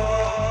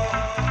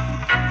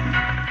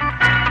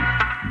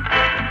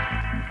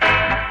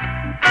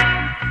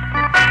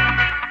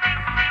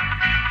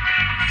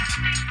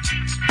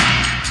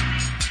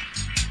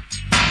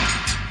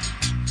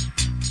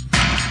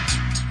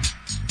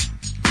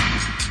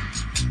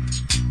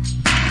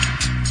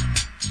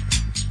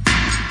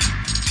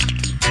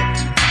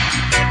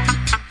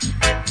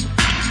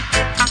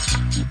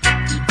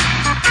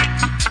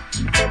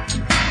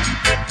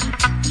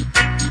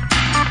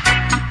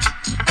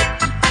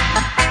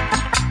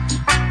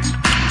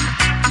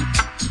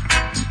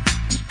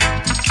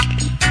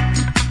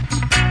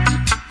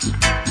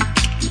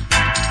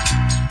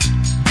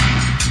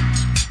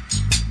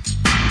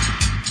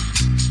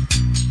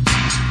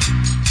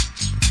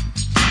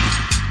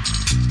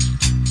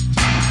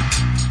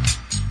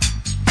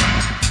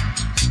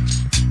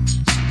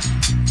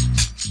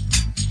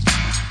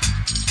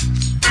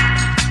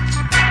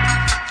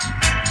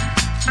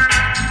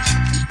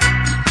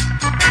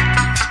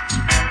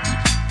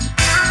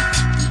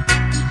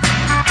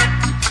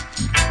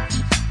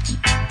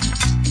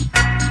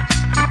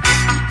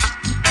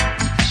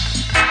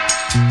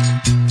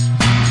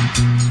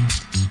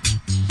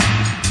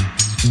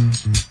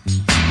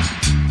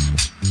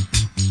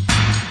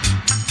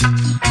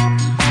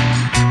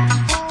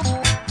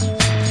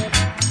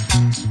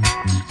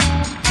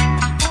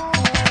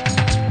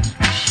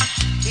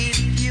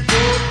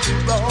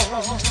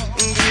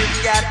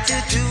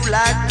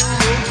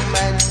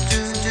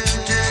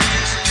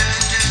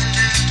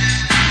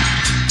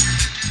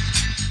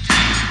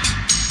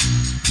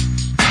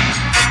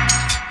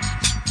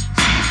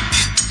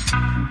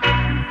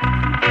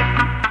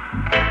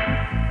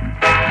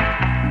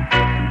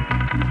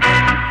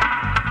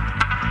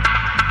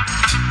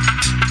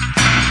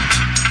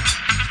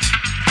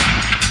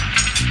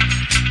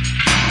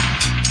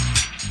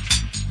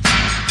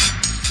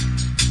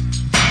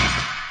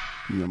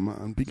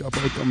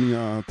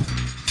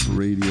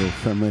 Radio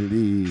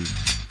family.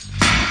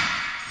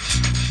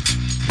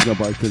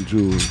 Gigabyte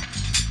Jewel.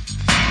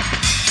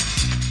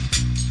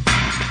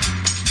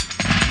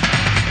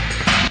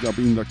 Gab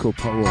Indaco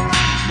Power.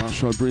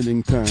 Marshall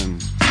Bridlington.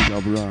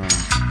 Gab Ra.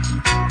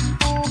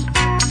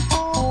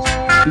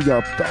 Big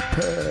up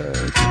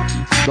Tapet.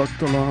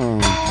 Dr.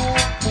 Long.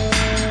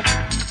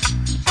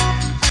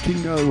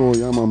 King Elro.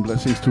 Yeah man,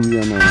 blessings to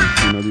Rihanna.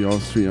 In the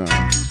Austria.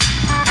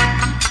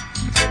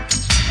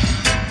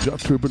 Ja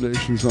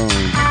Tribulation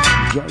Zone.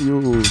 Ja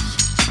News.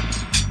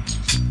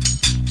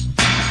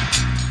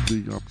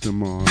 big up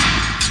them all.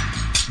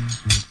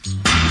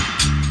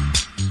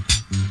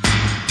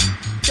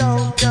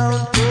 Don't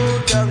go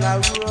down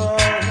a road.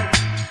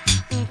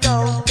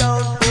 Don't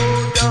go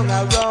down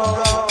a road.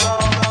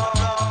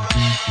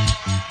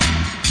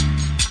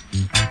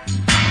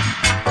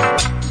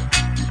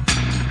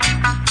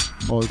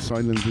 All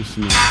silent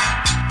listeners,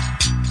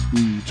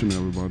 each and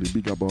everybody,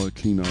 big up all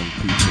clean out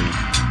people,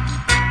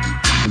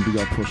 and big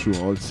up for sure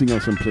all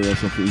singers and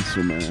players of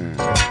instruments,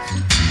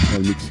 all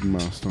mixing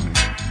masters,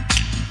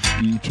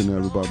 each and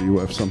everybody who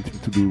have something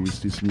to do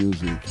with this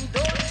music.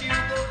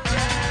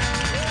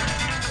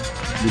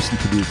 Listen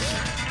to this.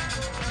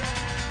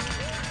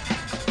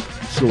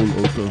 Soul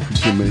Outta,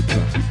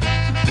 Jamaica.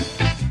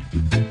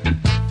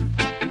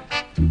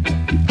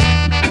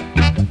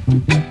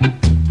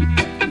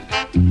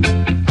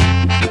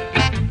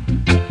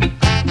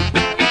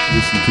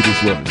 Listen to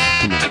this one.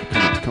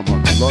 Come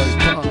on, light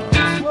pass.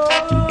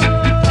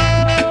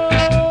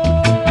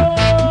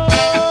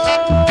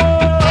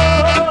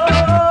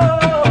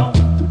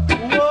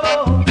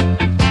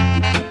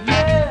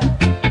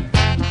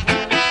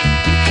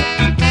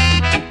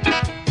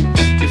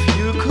 If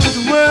you could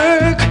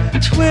work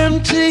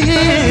 20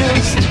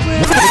 years,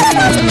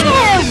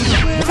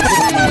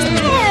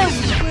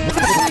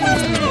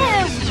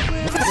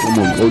 Come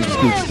on, old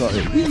school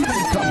style. We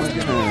come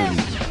again.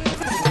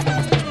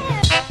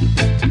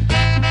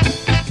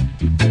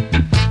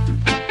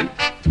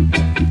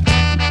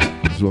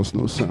 This was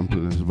no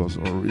sample, this was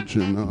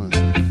original.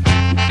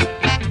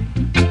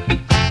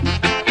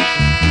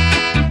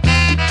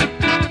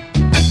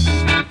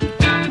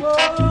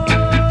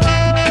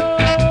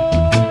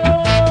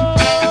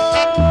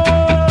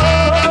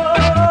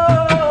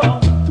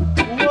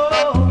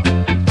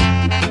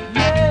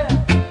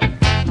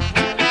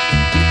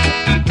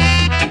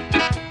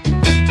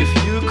 if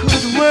you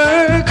could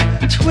work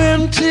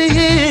 20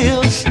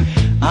 years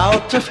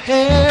out of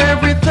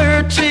every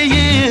 30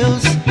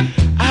 years,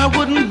 I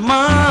wouldn't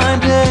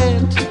mind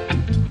it.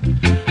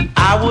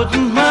 I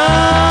wouldn't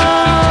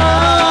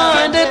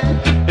mind it.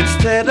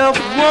 Instead of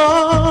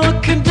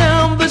walking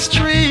down the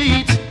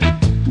street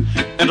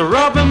and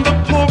robbing the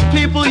poor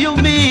people you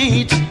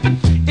meet,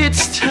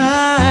 it's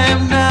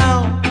time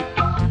now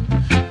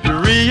to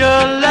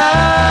realize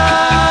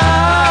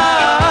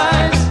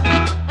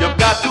you've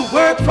got to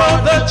work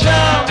for the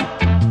job.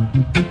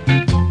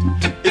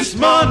 It's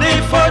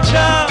money for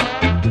job.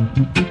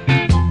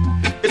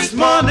 It's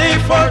money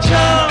for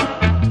job.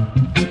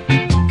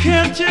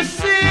 Can't you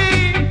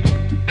see?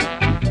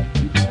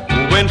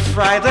 When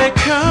Friday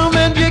come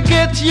and you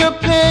get your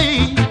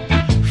pay,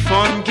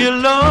 fun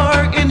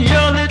galore in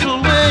your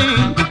little way.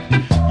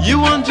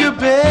 You and your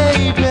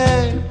baby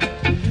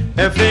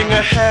having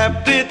a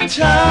happy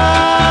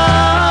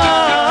time.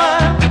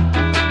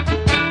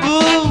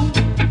 Ooh.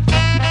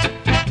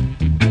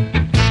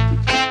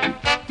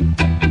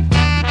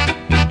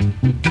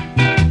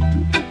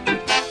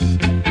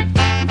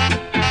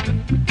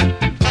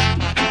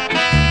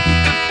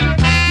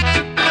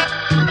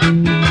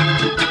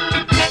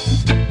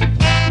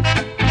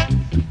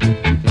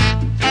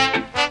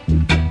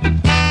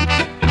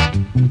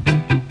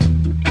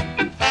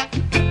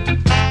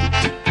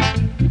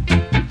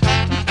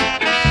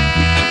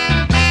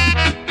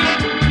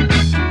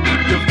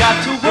 You've got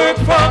to work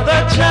for the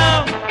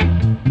job.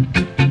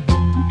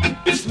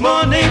 It's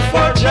money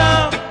for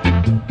job.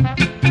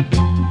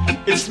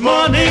 It's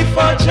money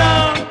for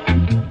job.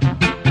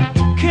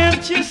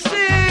 Can't you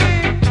see?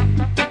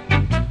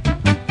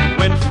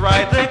 When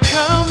Friday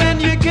come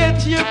and you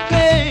get your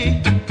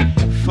pay,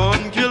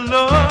 fun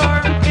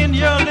galore in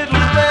your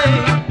little way.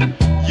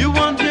 You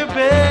and your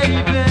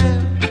baby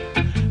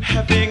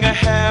having a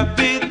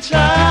happy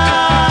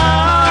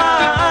time.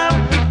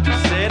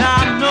 Said I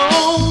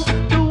know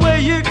the way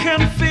you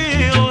can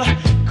feel,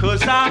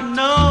 'cause I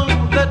know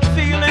that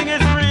feeling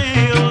is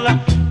real.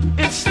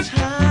 It's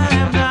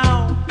time now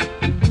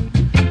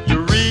you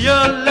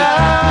realize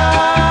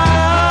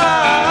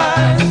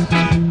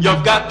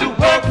you've got to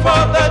work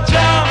for the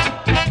job.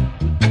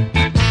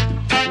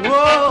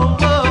 Whoa,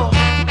 whoa,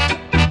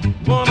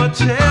 wanna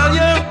tell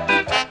you,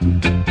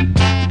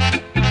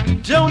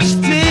 don't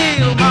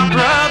steal my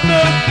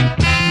brother.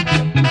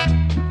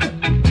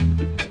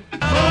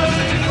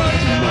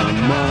 My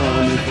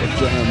money for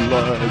jam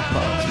light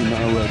pass me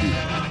now ready.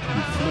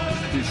 You flip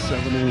this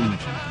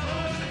 7-inch.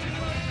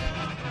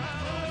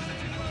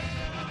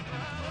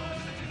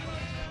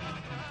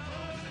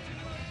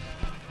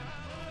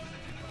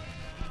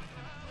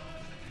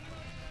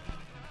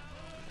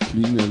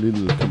 Clean a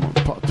little, come on,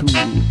 part 2.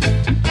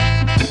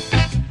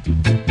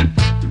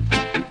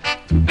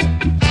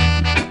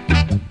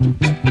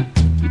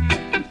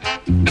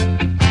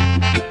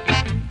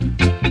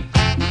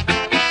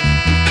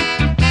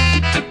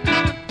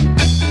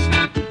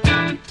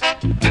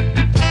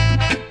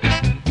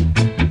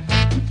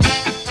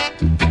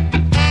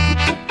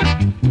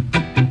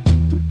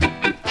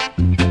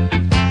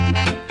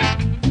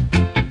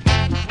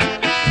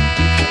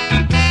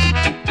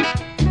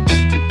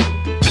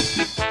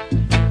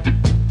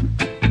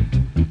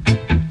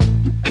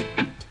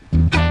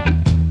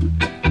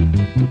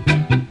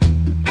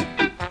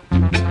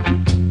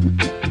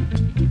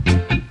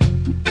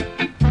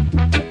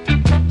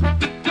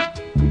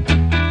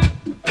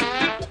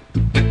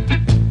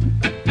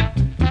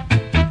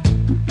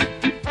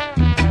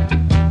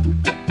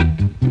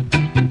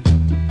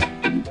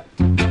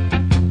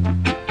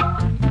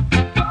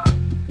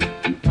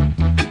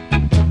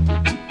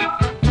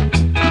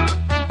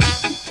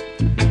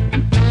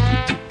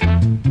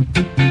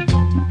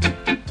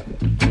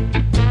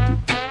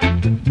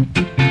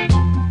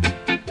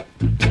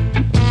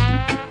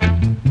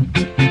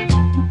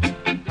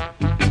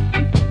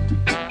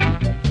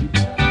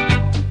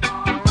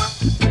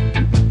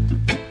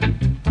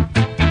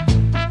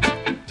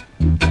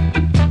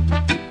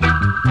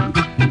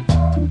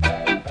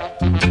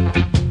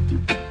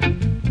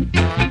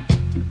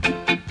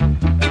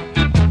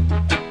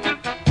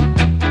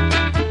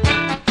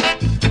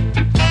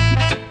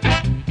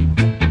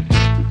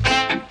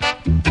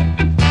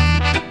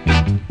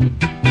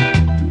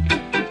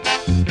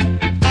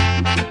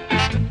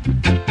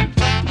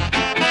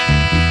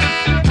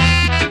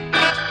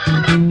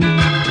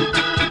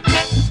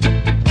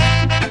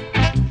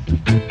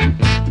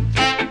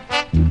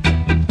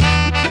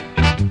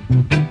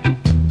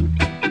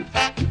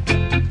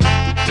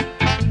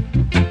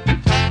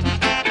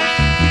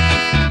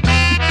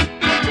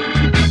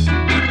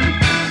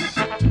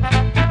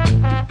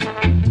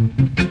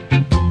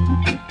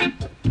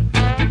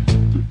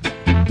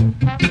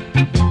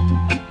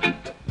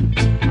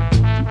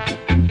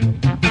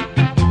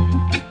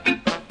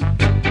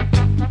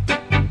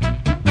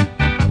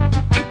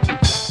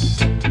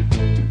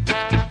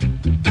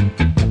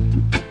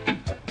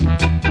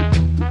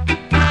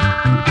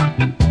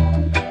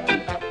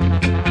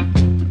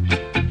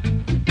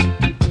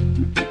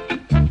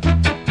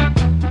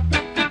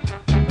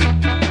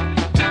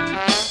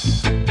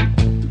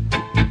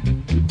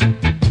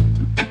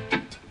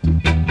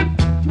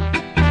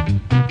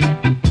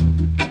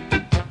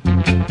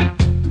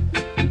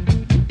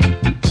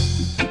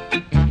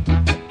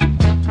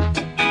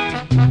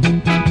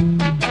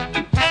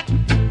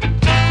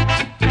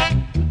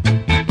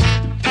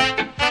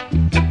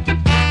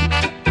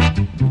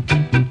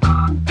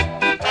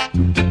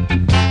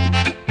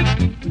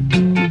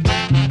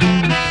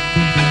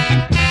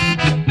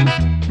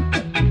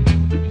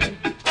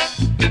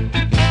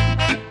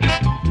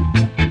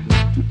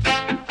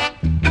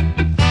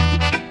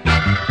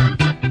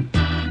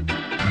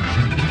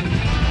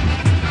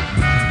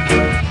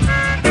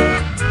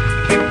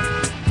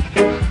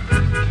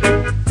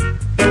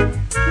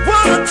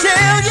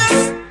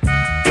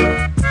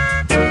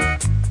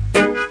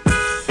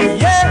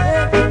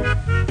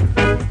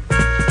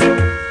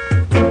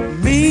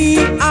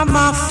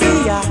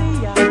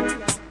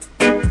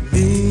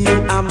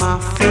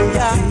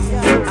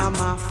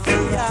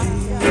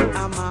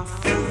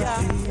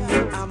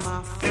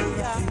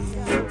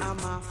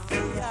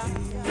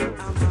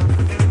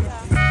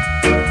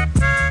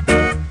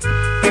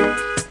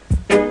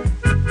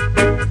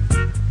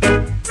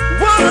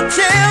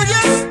 tell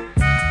you,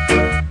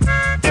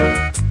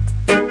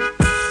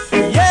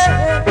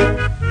 yeah,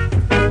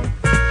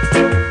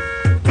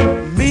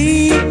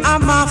 me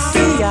I'm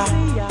mafia,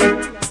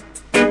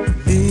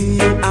 me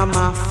I'm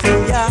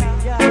mafia,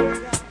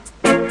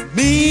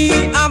 me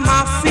I'm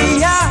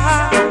mafia,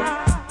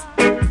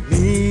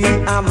 me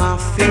I'm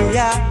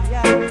mafia.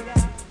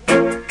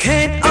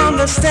 Can't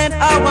understand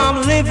how I'm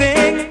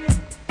living,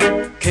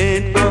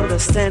 can't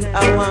understand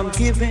how I'm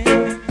giving.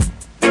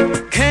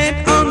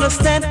 Can't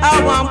understand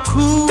how I'm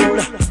cool.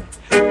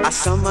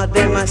 Some of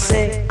them I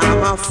say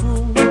I'm a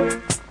fool.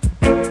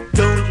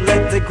 Don't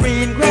let the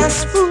green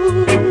grass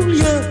fool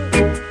you.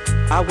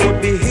 I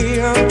won't be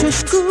here to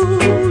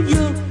school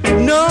you.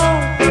 No,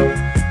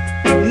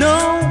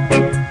 no.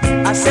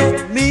 I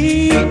said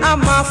me, I'm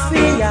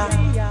mafia.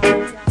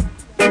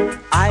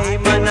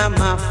 I'm a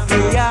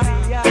mafia.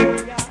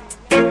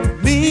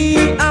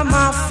 Me, I'm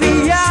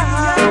mafia.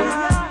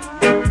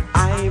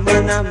 I'm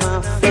a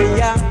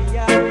mafia.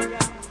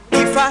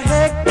 If I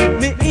had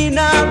me in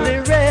all the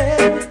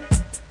red,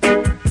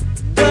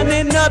 done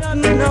it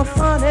nothing no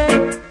funny,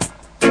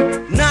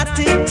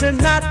 nothing to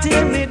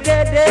nothing me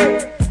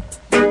dead.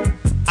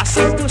 I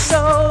saw to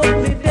soul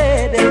me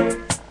dead.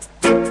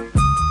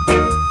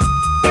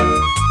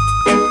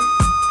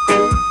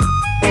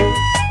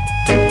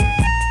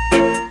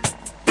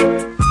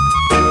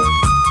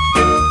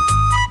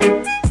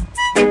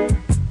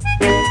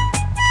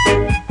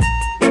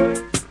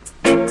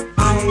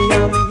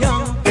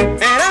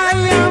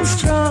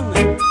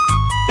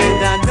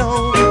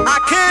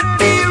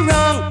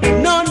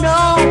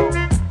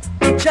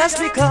 Just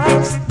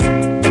because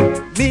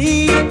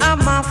me I'm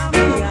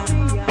mafia,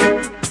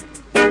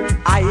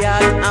 I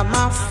am a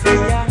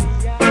mafia.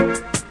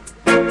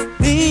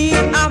 Me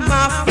I'm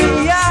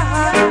mafia,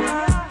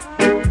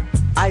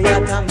 I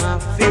am a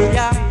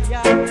mafia.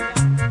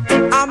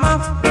 I'm a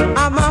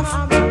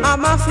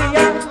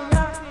mafia.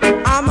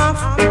 I'm a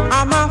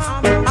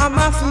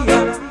mafia.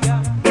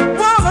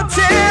 Wanna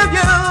tell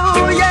you,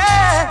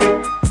 yeah,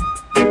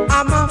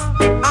 I'm a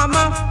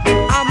mafia.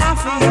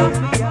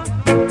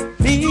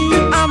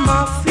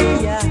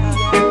 Mafia.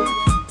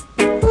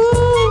 Ooh,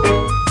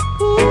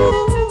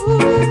 ooh,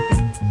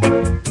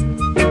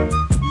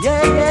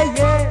 yeah, yeah,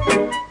 yeah.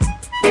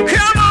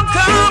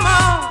 Come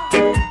on.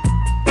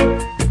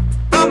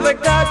 I'm the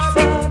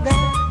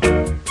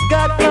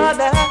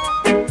Godfather.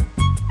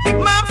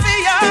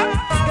 Mafia,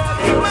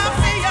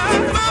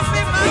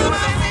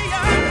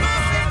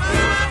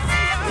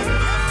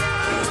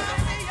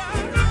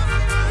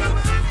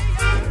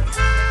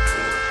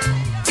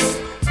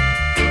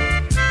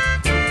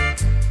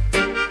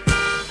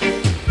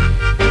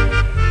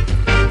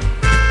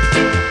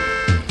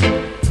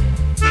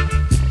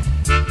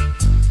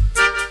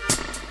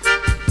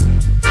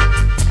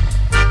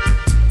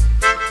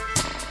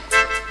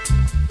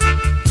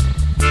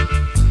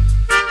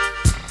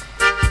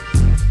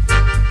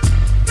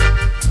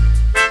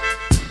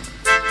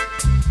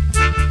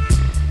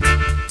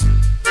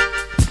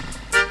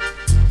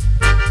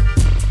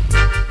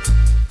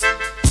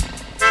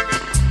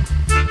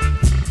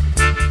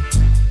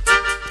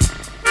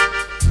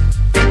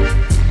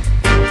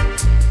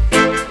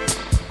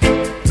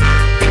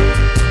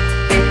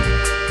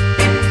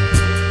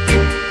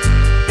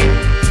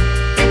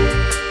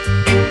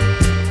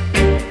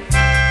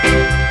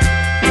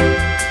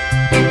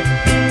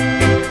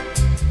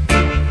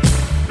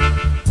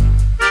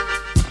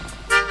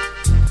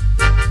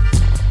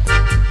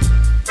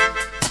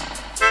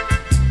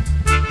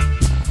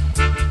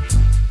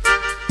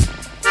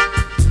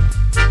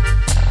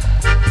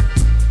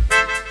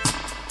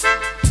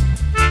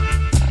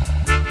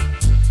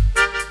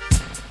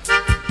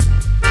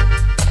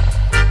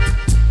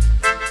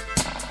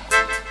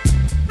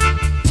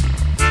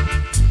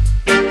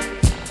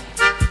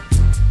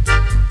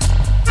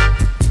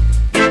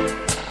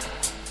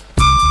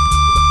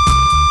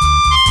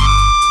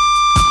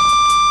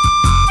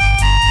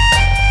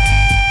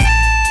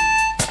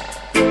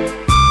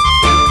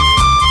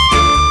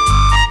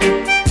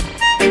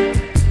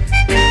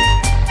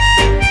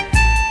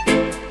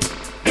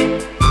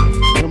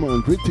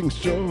 Greetings,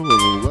 Joe.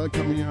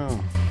 Welcome here.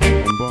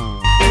 On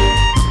board.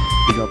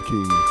 Big up,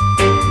 King.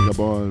 Big up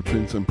all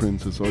Prince and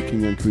Princess, all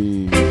King and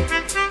Queen.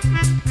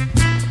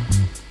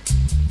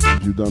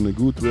 You done a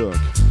good work.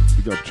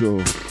 Big up,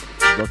 Joe.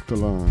 Dr.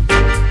 Lan.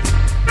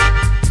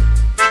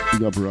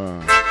 Big up,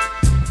 Ra.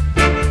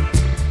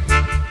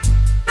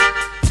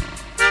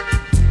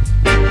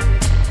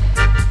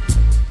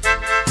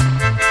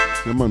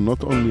 Yeah, man,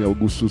 not only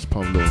Augustus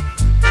Pablo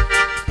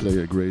play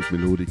a great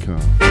melodica.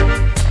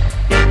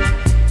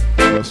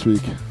 Last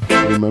week,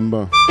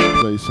 remember,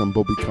 play some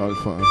Bobby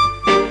Calford.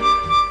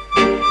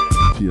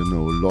 You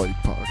know, Lloyd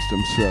Parks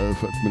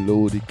themselves at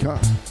Melodica.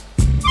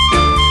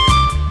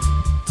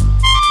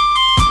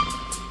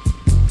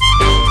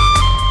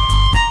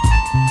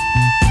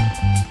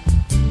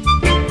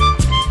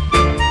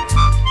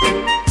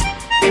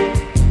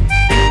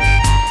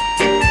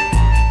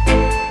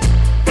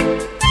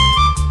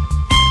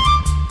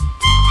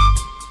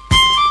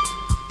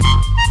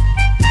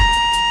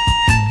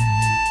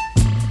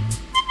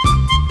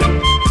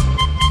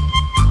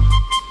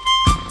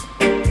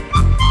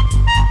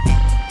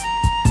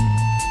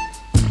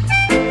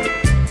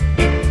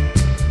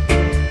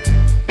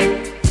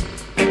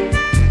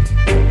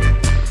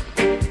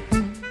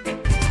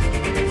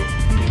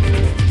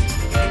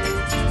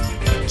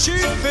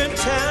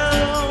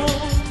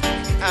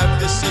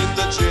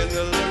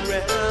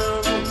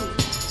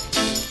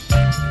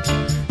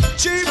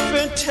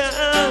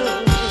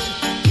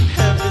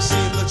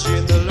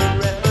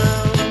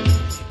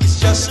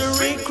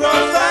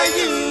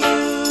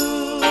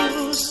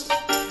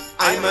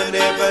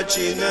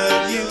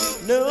 original you.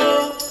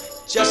 No,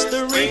 just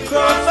the ring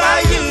crop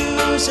I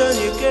use on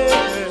you,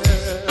 girl.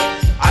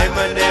 I'm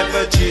an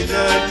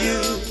original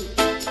you.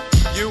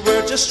 You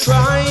were just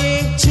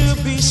trying to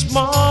be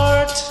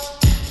smart,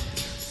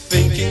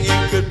 thinking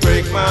you could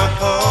break my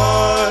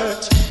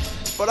heart.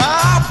 But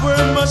I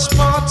were much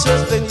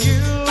smarter than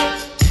you.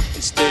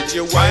 Instead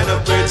you wind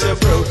up with a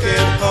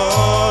broken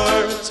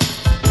heart.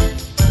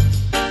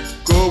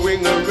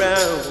 Going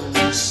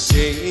around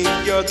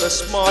saying you're the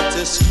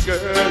smartest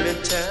girl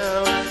in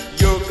town.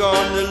 You're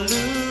gonna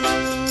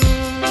lose,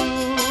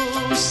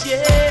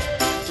 yeah.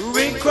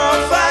 Ring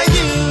crop I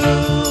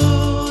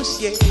use,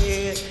 yeah.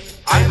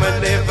 I'm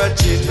an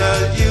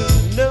original you,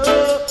 no.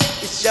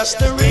 It's just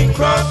the ring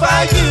crop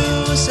I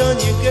use on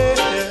you, girl.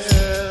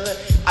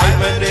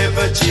 I'm an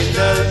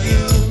original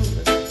you.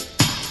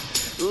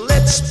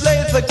 Let's play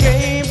the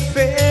game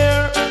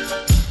fair,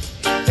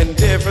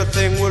 and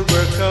everything will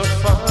work out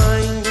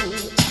fine.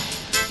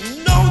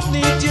 No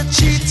need you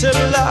cheat to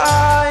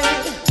lie,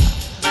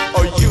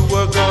 or you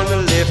are gonna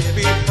left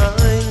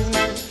behind.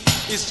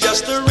 It's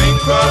just the ring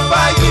crop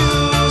I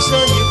use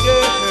on you,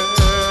 girl.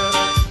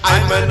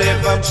 I'm an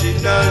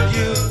original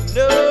you,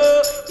 no.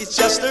 It's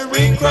just the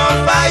ring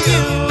crop I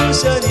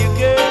use on you,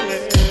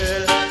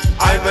 girl.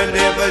 I'm an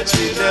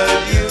original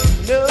you,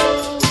 no.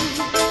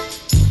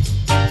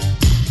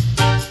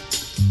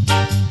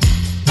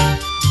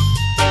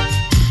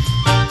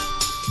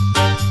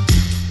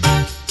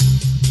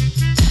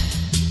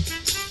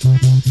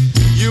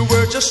 You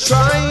were just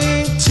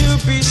trying to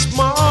be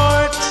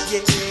smart,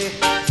 yeah,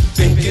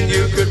 thinking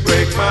you could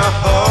break my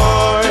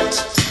heart.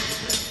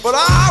 But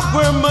I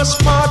were much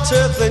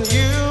smarter than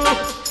you.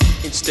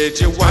 Instead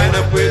you wind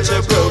up with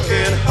a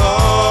broken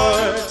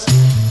heart.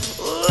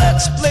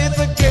 Let's play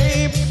the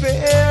game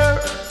fair,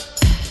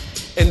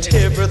 and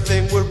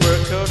everything will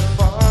work out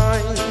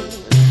fine.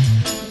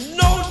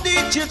 No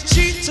need you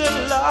cheat to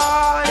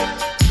lie,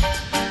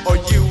 or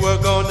you are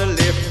gonna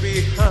live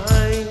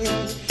behind.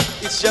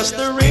 It's just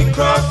the ring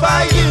crop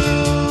I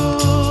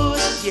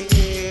use,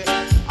 yeah.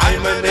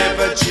 I'm an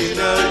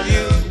original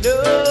you, no.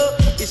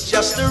 It's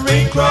just the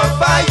ring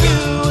crop I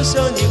use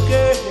on you,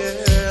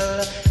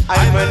 girl.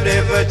 I'm an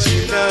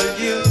original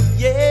you,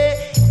 yeah.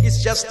 It's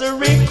just the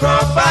ring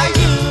crop I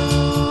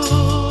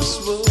use,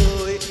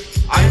 boy.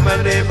 I'm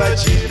an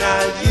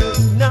original you,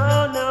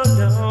 no, no,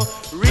 no.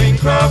 Ring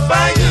crop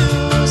I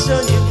use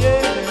on you,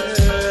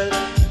 girl.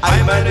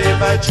 I'm an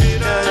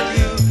original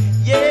you,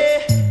 yeah.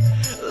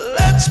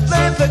 Let's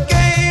play the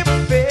game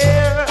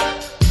fair,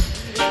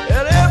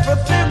 and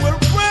everything will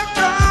work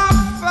out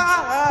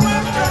fine.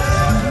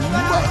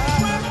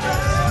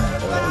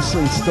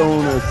 Nelson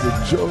Stone at the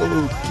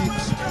Joe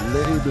Keeps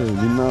label.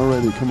 We're now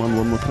ready. Come on,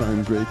 one more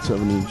time. Great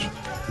 7-inch.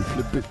 We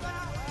flip it.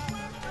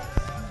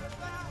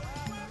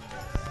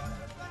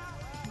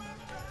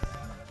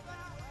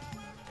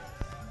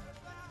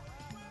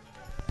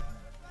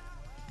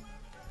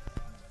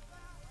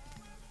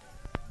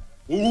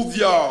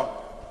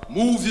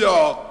 Move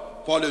ya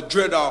for the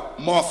Dreader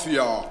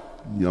Mafia.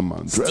 Yeah,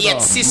 man.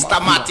 State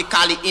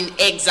systematically in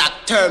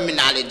exact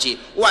terminology.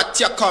 What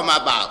you come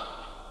about?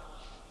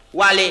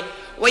 Wally,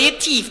 what you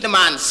thief the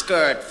man's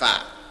skirt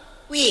for?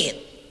 Wait,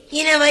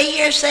 you never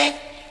hear say,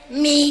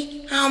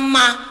 me a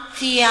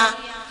mafia, ha,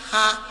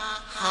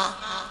 ha, ha,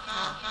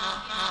 ha, ha,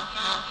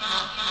 ha,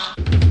 ha.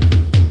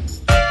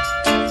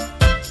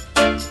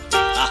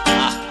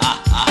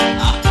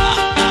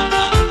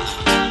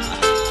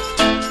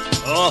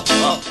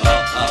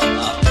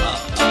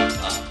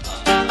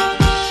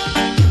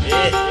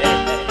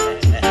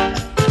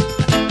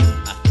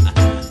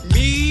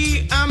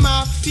 Me a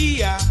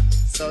mafia.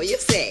 So you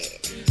say?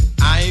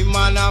 I'm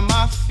a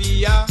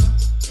mafia.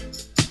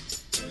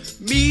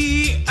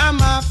 Me a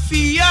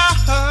mafia.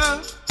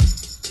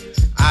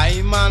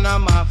 I'm a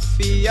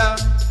mafia.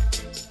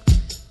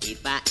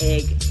 If I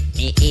egg,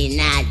 me in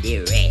a the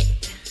red.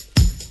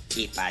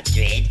 If I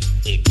dread,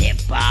 it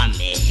upon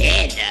me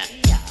head.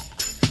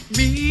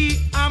 Me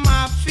a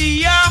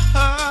mafia.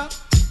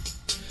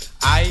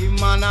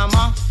 I'm a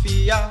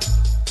mafia.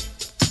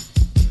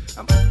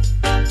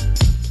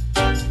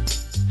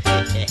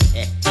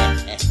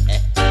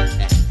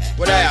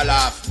 What are you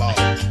laugh about?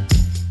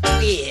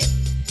 Wait,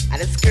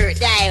 and the skirt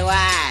die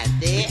was,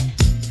 eh?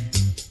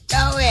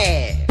 No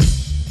way.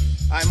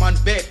 I'm on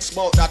bets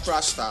about that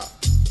rasta.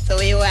 So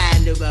what you want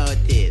to do about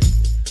it?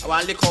 I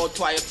want to lick out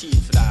twice your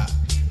teeth for that.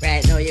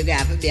 Right now you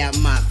got to be a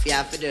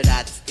mafia to do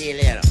that still,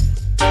 you know.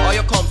 Or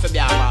you come for be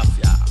a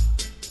mafia?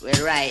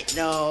 Well, right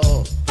now,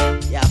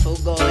 you have to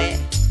go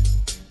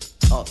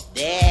up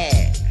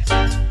there.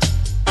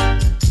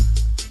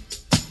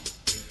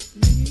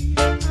 Me a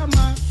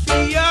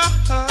mafia.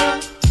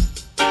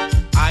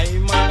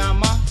 I'm a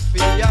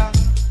mafia.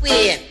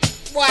 Wait,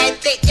 boy,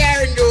 take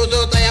your nose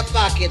out of your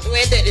pocket.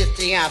 Where did this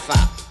thing off of?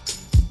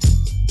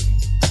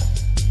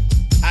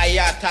 I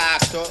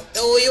talk to.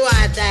 Who you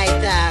want I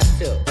talk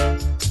to?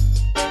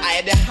 I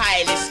am the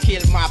highly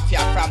skilled mafia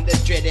from the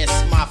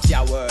dreadest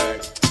mafia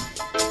world.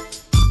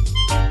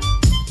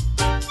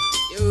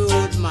 You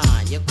rude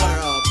man, you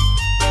corrupt.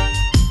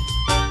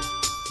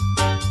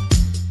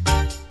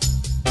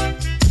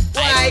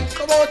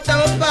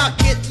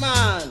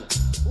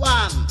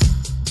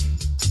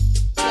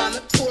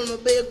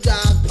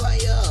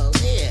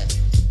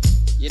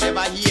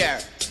 here.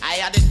 I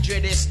had the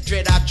dreadest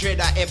dreader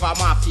ever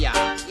mafia.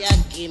 Yeah,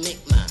 gimmick,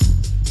 man.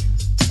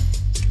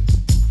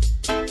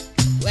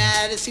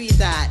 Where the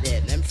sweetheart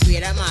then? I'm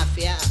afraid of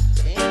mafia.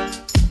 Eh?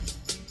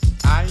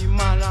 I'm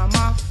a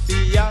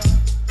mafia.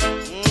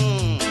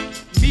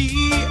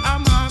 Be a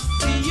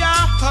mafia.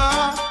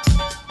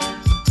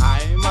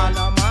 I'm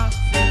a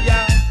mafia.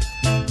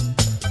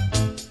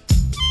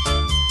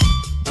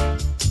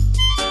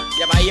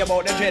 You ever hear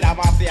about the dreader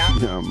mafia?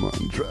 Yeah,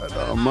 man,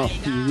 dreader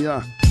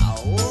mafia.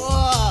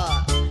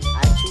 Oh,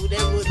 I chew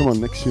them good. Come on,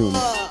 next tune.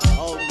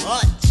 How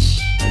much?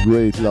 A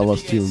great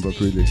lovers tune, but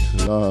really,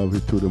 love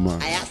it to the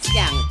max. I a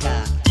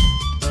skanker.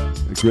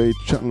 A great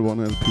Channel 1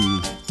 LP.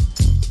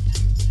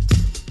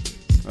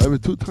 I have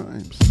it 2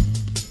 times.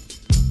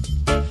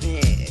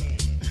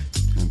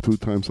 Yeah. And 2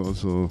 times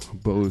also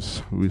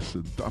Bose with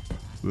the dub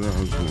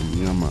version.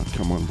 Yeah, man,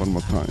 come on, one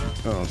more time.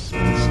 Earth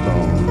and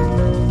Stone.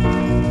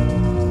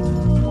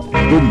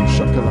 Boom,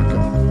 shakalaka.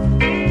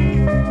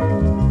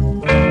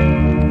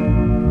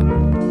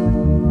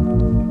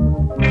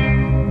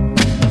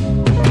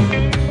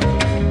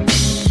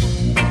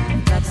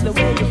 The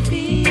way you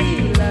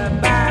feel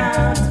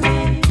about me,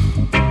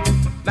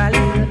 my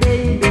little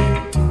baby,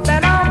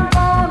 that I'm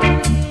gonna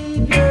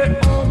leave your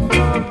home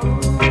for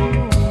good.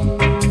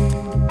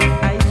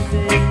 I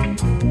said,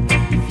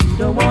 if you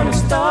don't wanna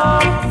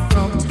stop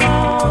from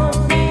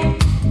talking,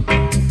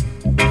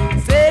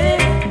 say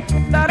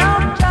that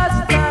I'm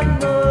just a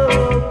no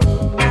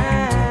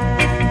man.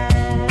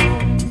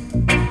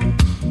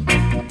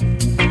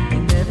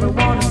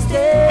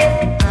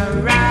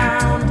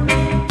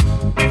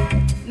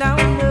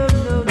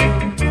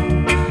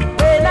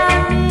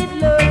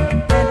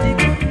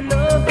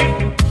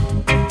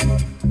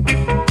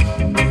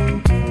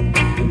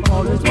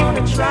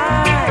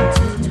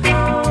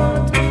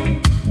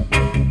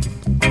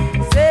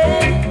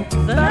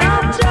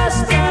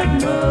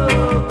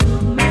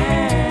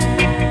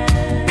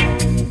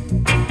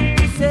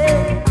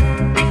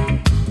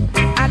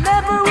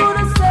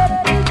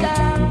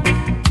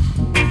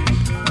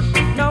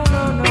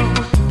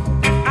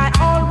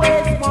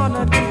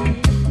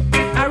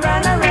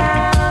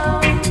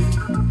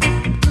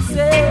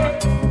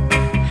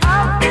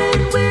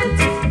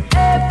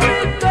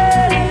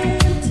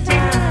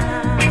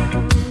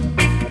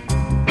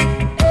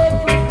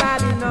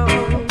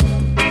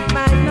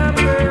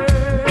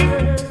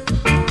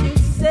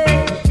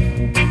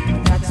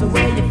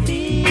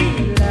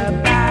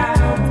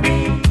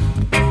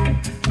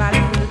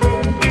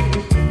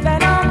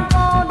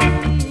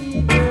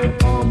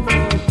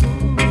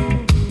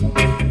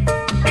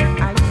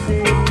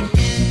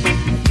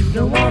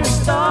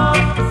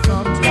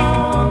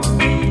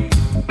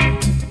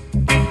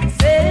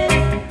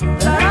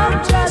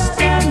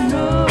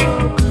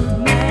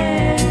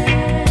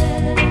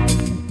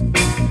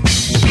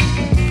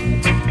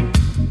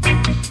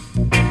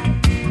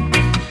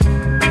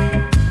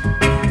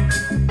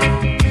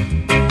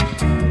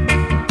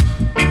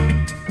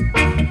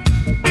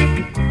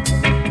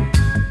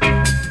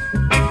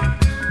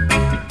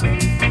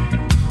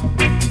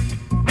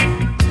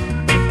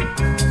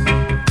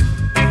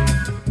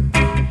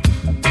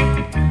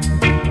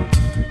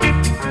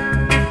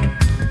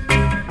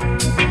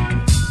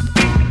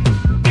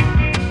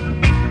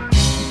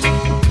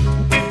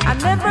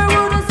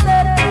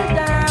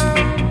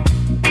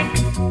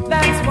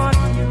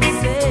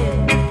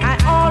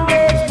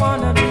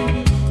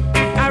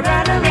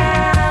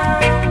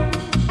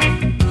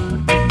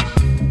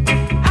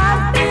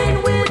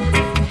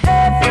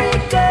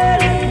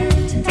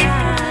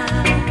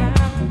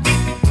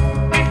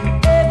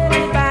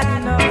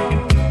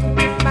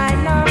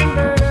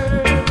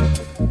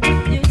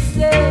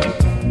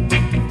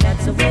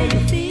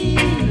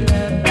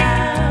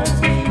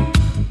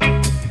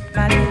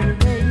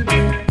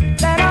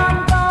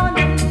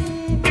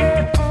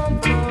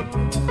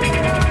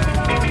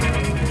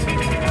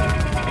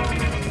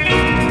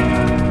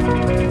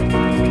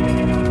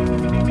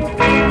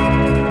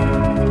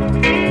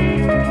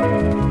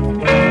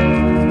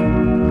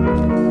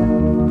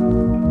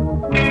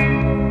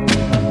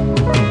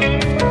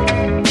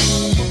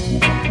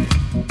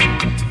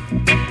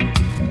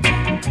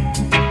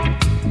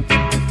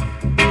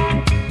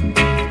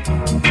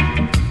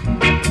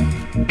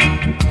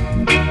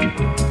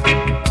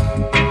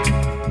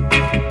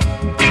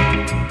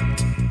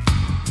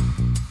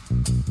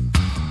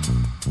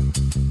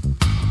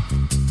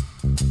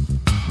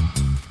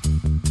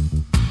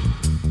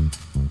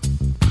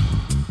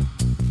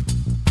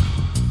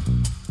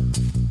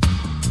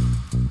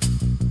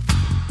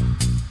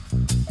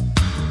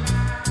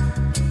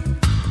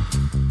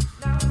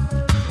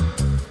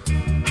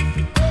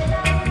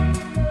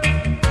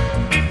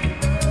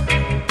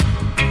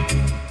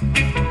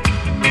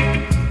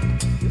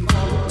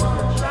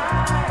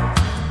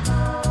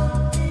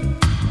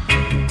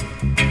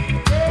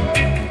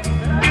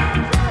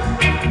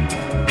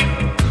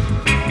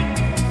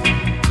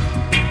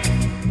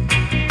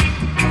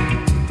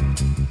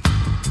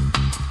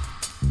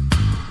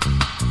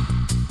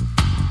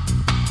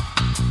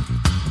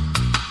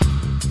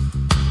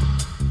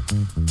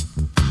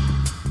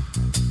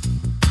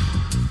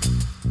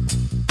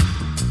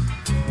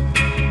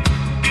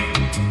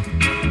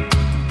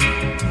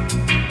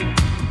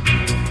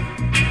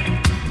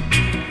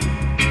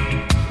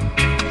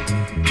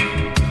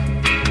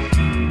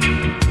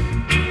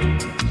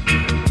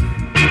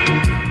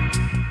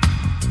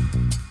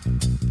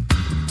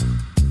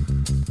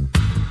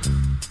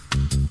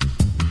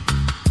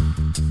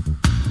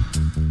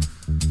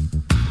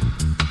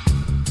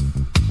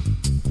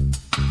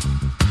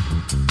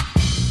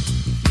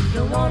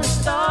 wanna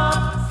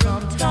stop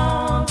from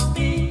telling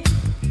me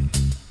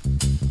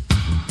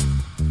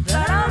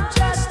that I'm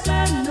just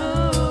a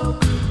no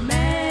good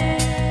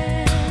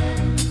man.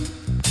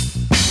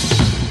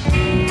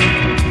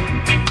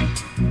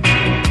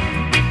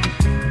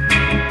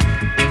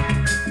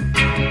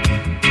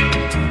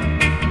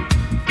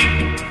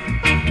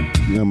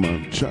 Yeah,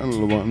 man,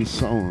 Channel One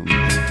sound.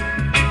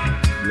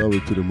 Love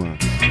it to the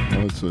max.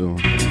 Also,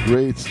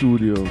 great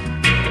studio.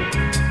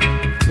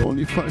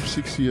 Only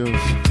 5-6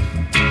 years.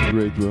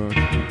 Great work.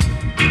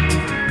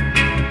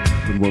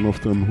 And one of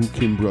them,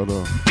 Hookin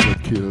brother,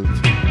 got killed.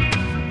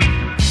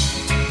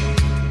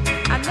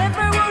 I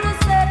never wanna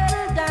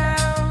settle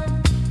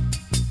down.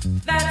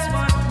 That's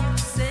what you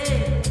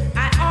say.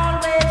 I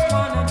always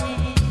wanna be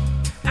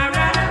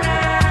around.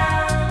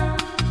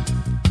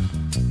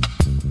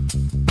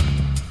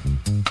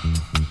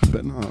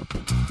 Ben Up.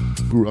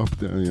 Grew up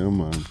there, yeah,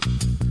 man.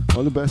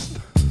 All the best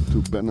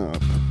to Ben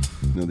Up.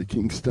 Now the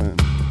Kingston.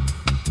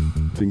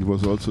 I think it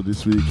was also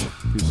this week.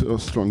 It's a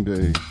strong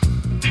day.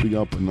 Big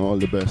up and all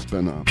the best,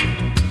 Ben Up.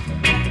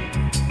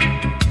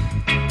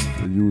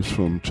 The news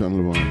from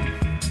Channel One.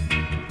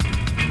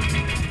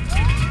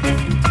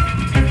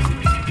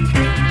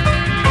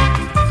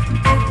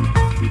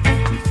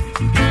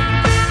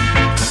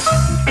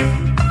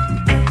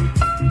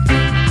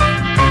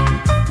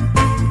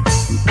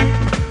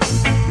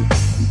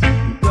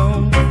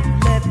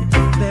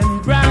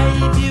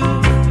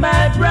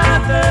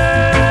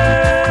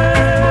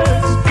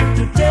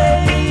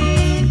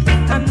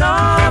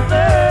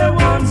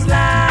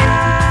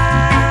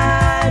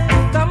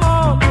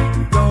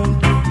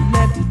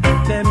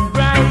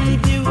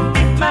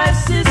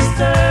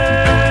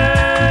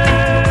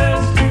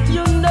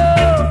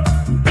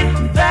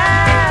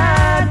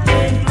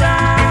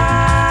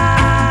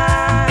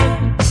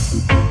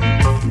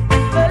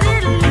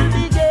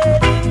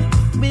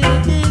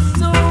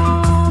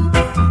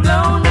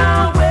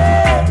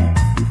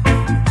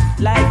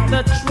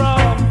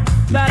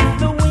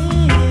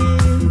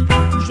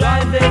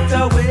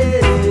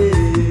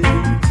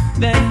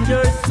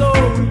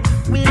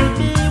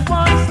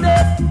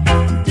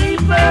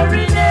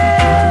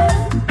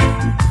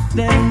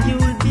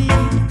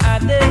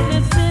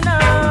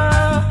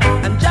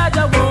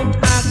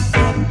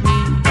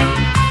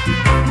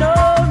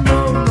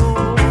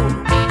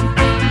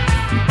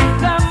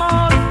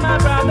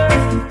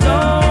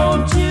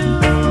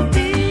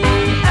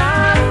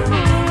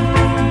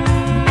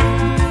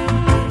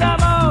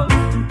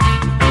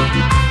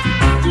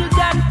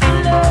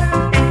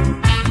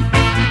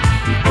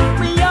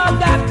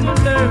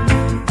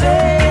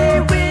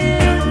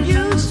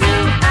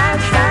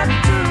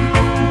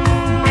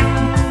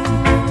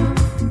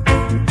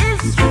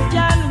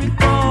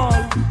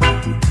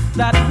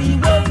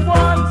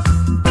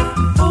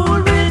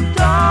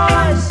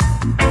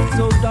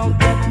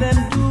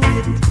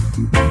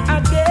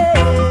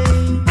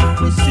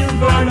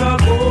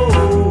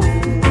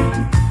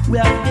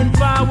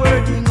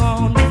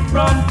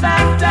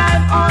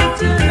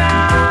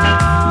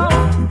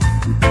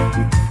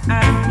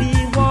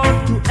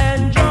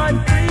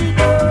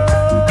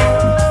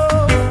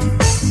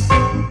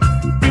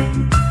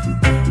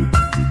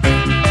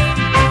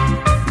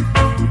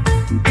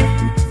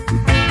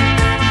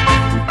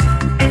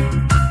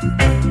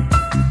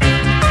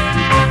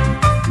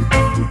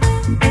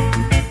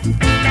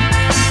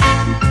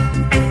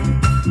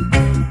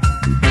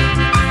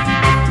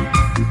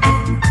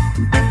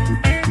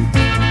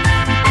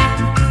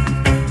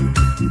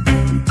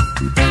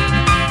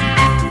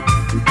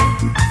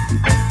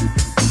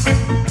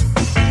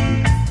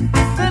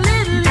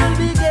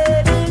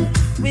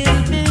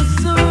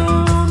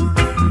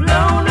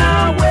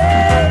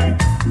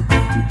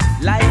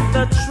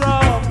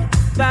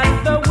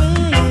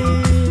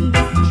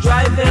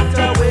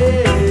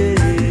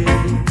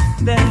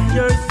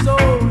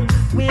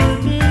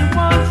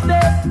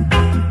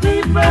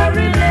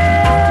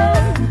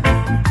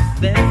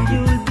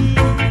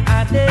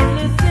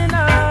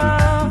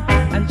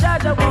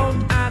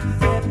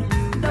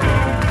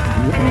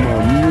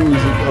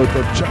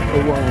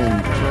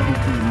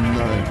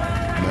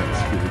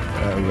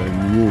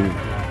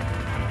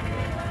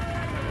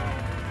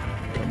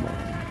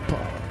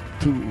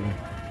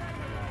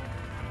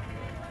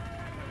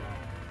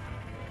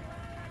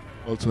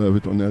 Also have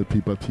it on LP,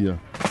 but here,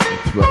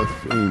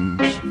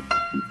 12-inch.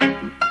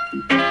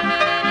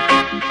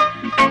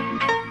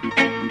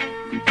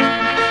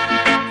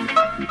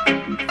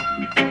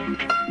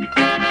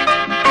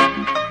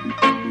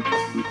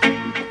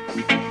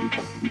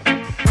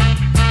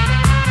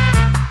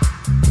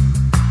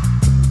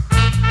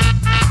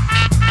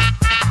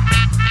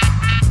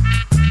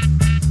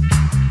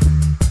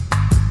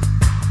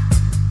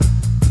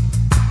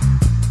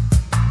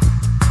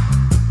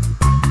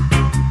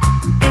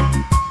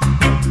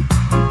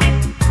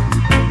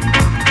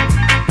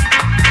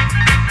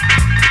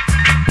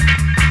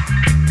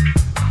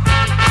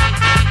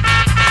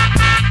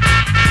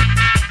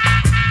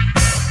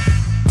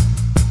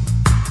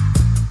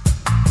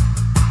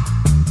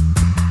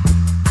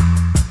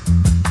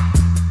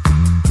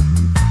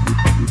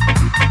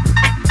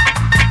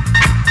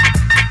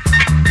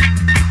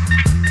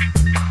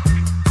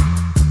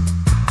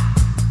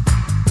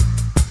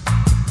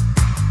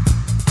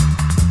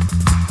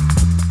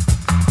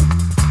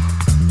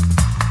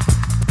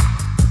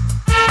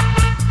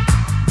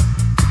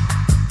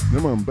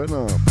 man, Ben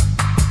up.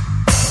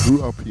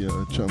 Grew up here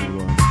at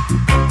Channel 1.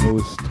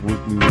 Always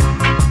told me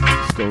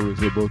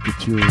stories about the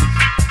tunes.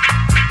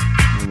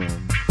 Yeah, man.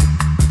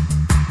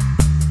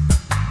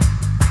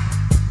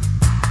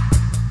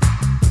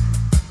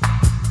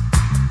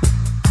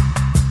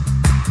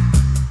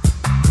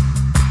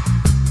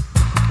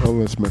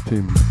 Always met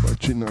him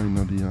watching 9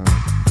 of the yard.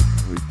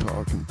 We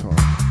talk and talk.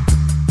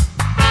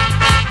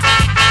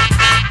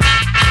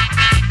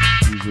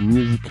 He's a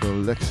musical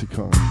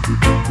lexicon.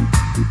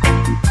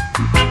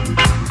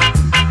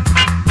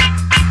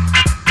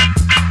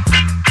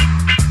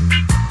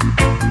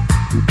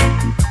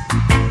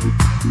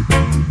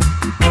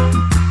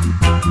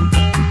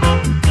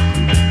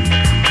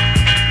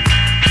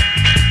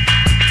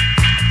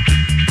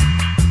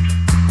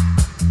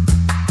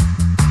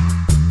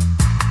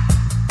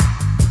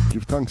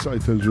 Give thanks, I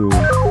tell you.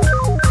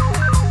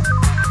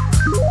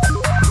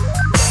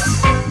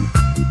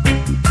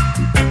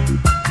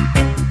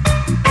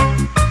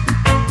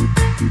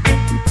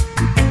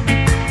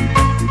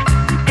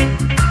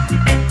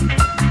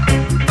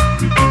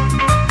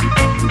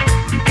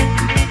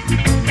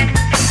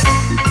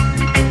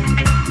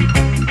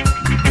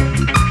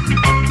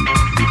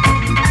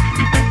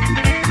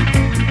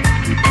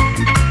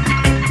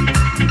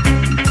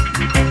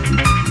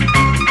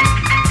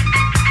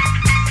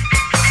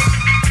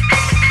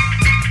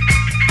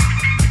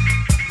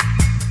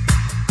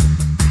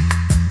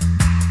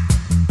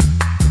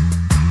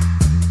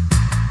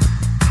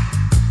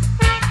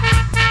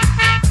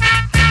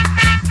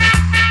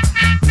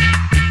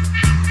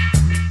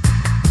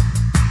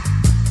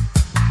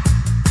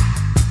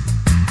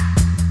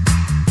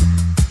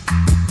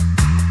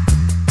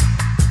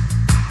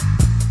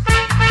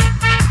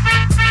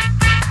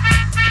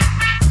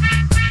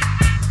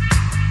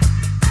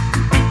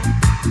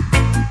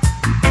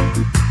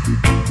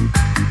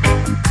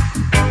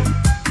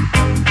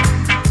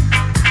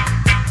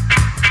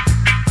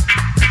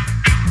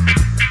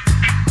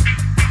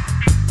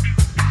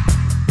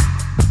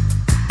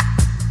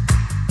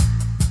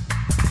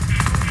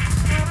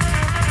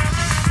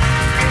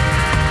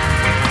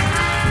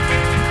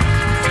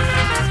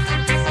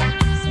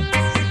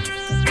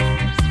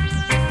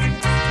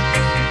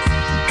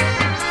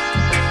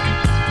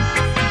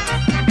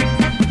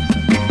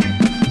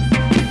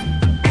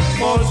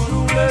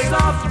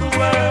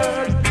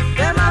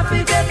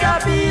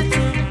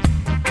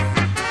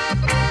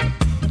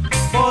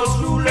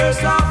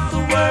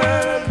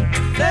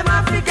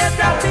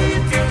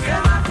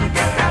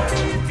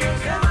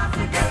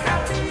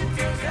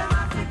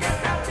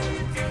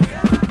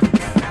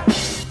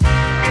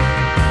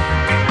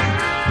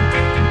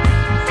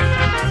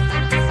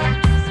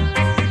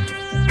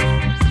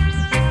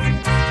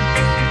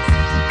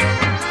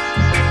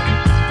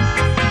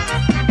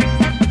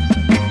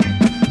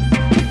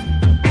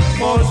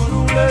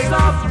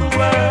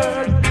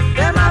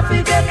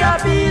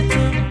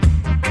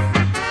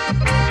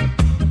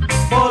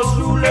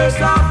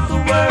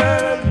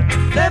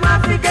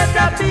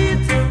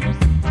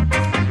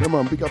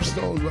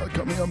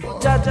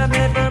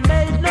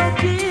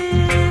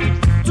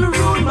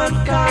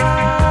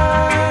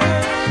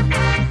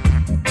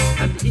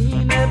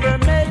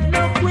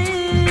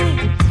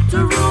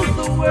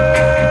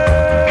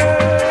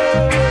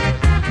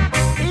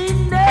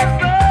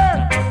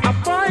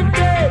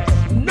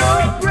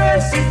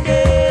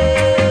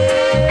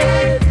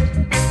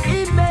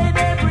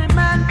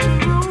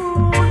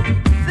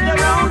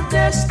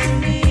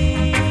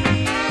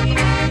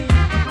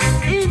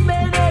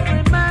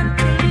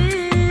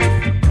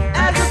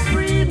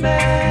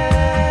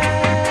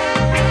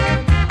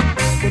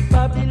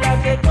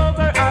 Like a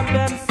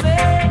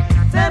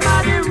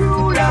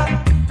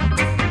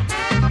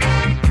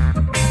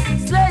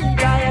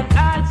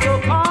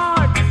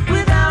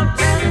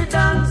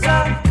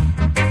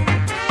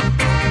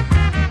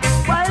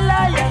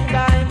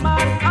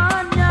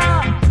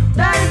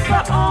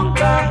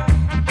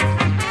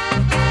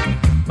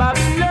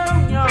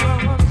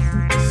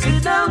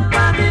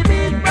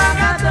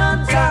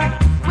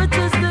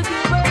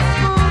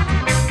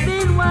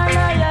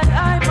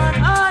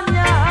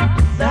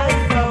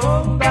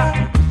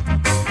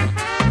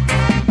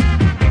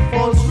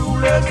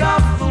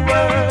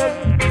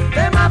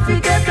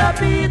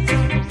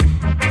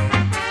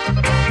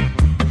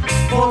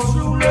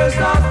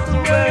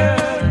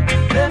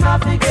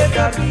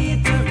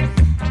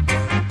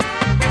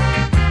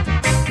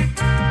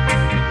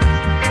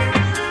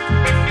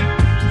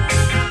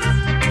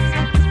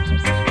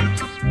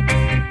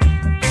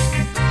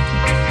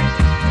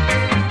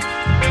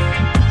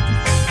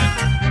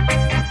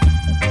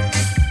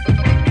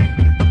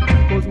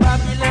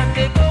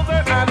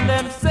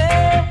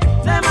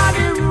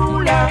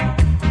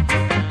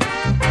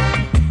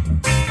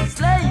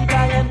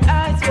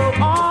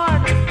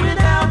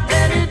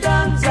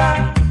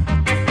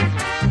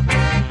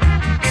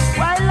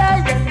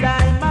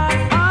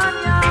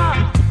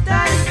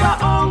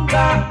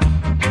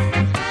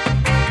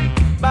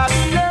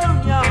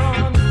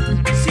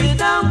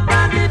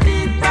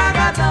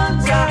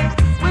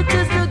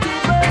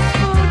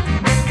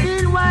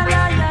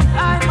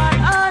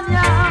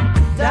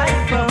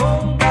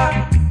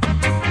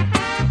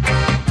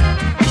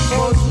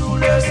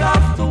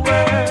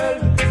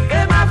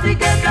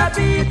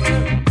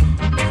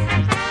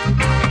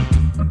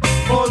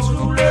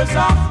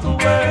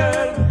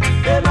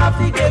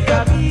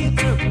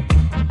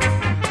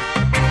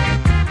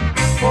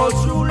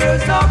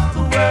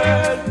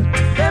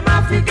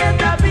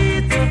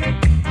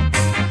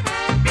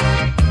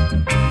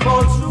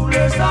False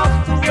rulers of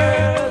the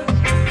world,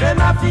 them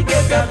have to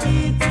get a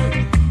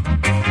beating.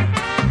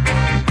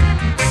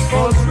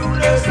 False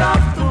rulers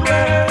of the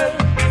world,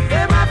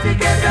 them have to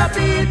get a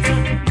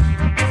beating.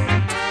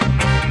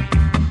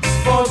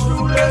 False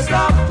rulers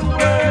of the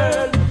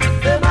world,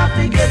 them have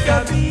to get a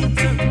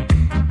beating.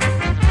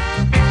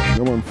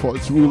 Come on,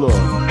 false ruler,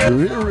 you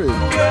hear it?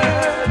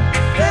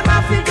 Them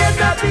have to get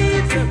a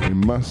beating.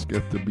 They must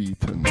get the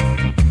beating.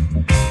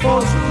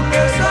 False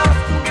rulers of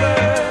the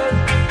world,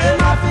 them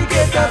have to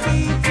get a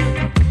beating.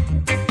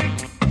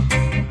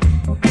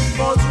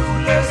 False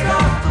rulers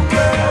of the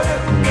world,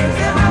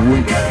 them have to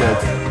get a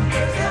beating.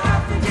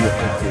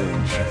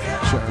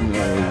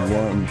 Channel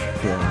 1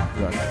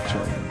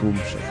 production. Boom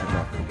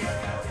shakalaka.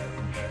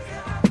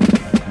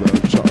 Well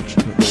charged,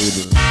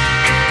 baby.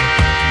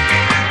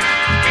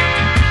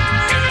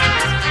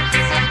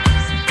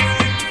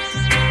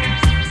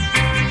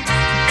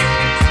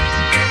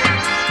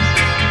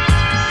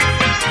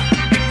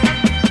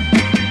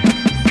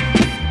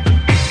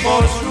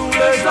 False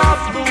rulers of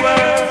the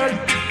world,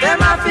 them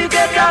have to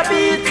get a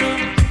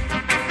beating.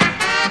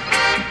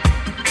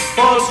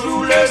 False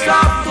rulers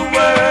of the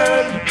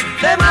world,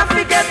 them have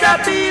to get a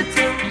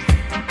beating.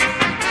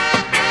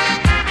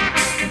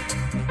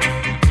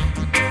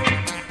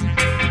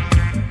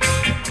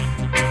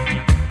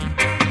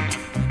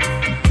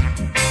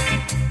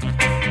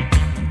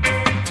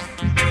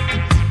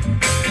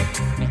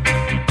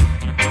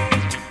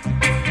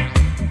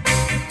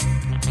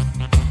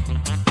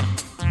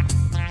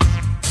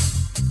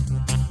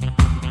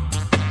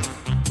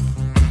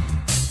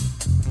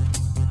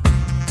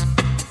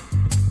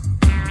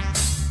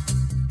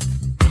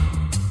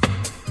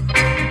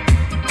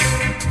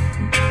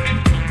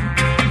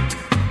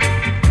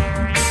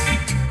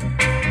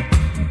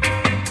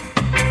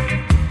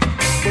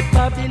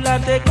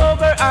 Babylon take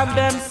over and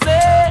them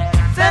say,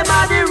 them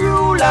are the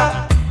ruler.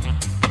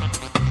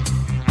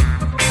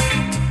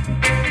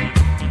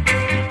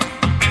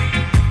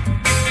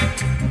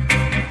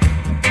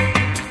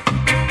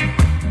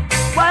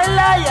 While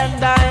I and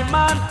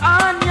Diamond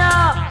Anya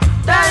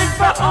dying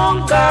for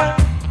hunger.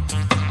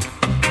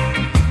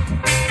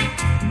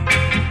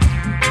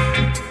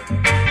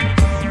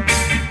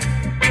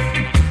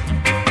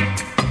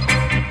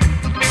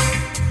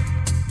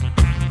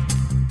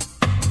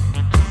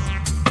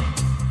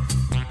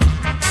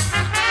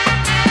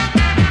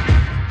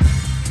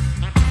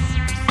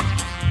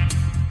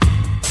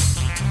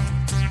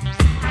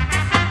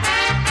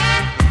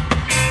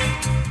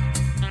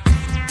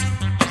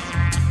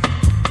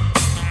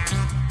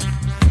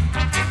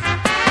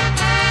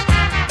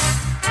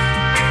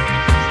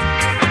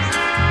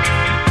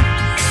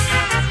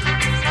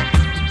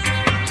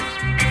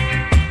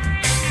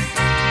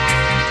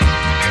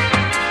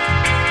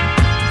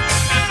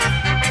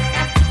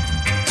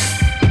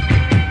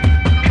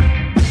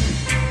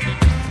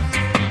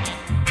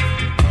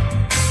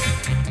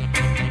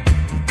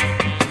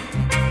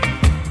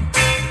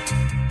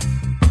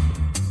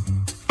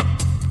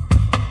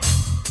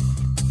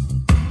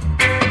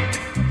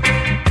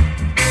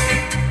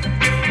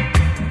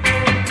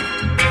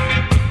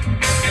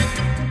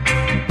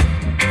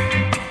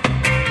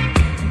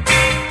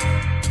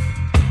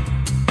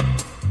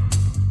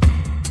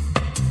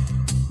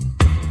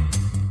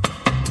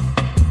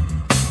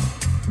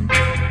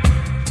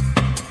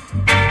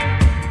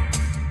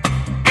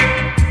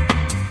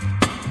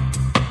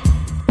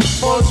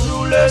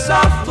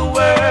 Of the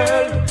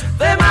world,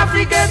 them have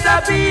to get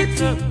a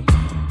beating.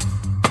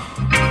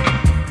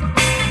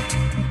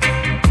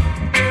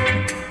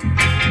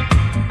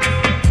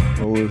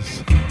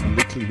 Always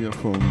little here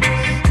from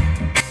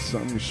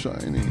Sun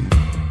Shining.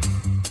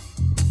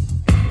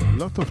 A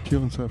lot of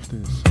tunes have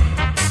this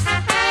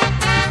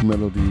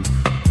melody.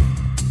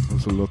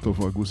 There's a lot of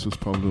Augustus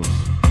Paulus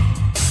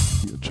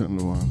here,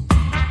 Channel 1.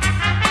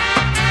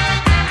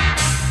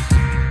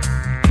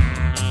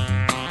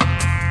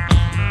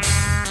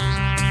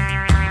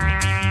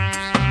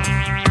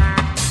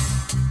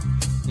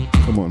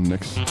 Come on,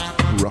 next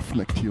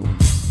Ruffneck tune.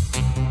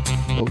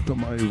 Outta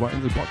my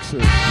vinyl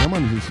boxes. Yeah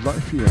man, he's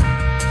live here.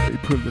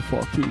 April the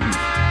 14th,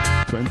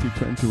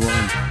 2021.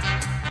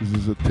 This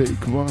is a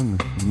take one.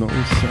 No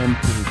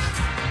samples,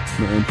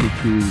 no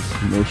MP3s,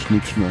 no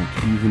schnick-schnack,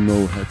 even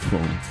no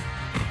headphone.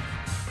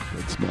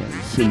 That's my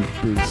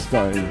simple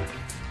style.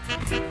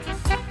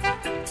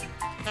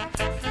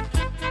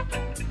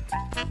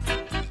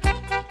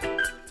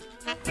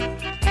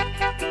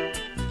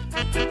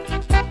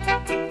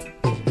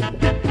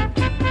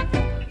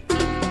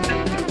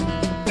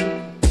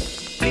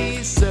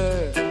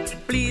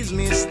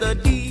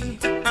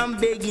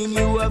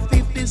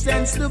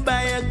 To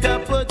buy a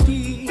cup of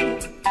tea.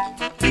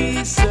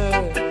 Please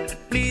sir,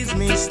 please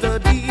Mr.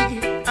 D,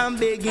 I'm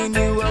begging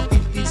you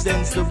 50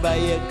 cents to buy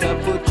a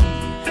cup of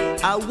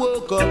tea. I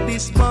woke up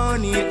this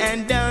morning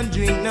and don't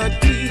drink no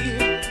tea.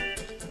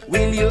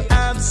 Will you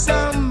have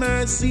some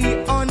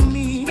mercy on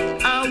me?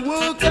 I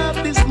woke up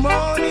this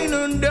morning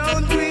and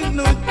don't drink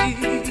no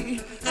tea.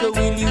 So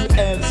will you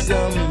have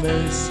some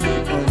mercy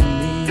on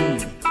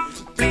me?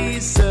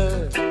 Please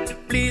sir,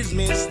 please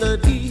Mr. Mr.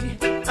 D.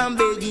 I'm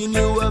begging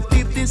you a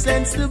 50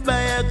 cents to buy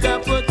a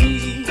cup of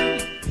tea.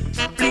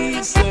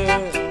 Please,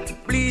 sir,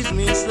 please,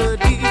 Mr.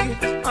 D.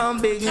 I'm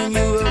begging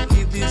you a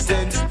 50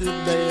 cents to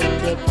buy a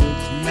cup of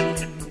tea.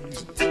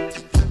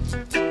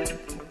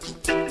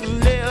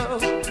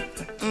 Love,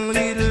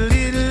 little,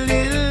 little,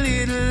 little,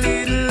 little,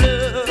 little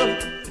love,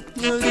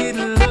 a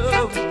little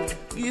love,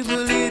 give a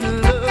little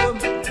love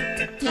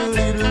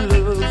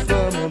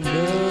from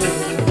above.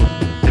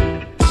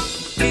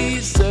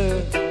 Please, sir,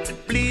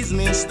 please,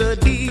 Mr.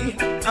 D.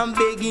 I'm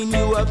begging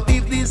you a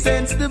 50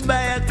 cents to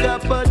buy a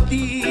cup of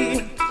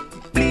tea.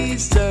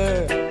 Please,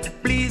 sir,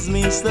 please,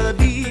 Mr.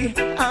 D.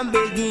 I'm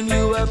begging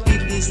you a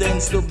 50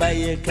 cents to buy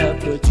a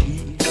cup of tea.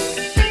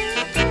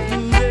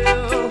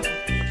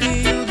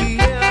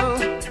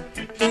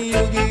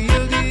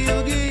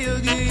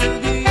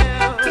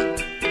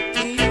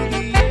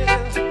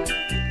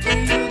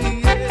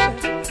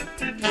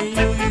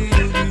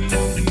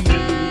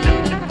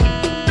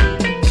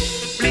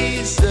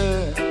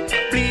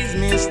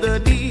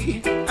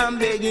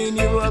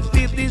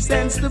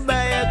 Cents to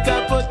buy a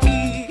cup of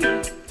tea.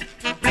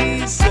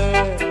 Please,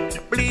 sir,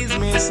 please,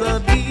 Mr.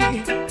 D.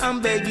 I'm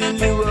begging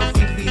you a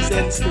 50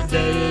 cents to buy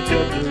a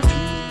cup of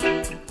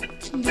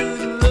tea.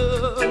 Little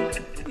love,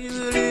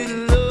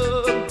 little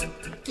love,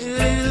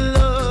 little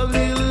love,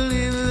 little,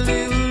 little,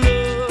 little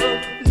love.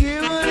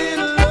 Give a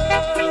little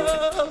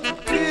love,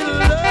 little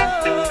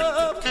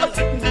love.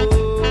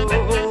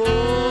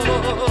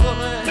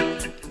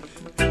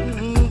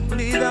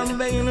 Please, I'm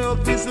begging you a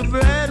piece of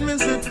bread,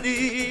 Mr. D.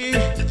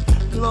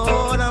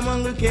 Lord, I'm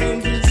hungry,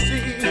 can't you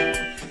see?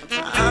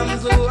 I'm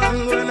so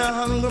hungry, and a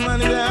hungry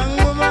man is a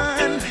hungry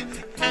man.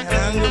 And a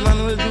hungry man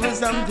will do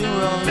something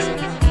wrong, so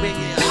I'm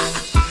begging you.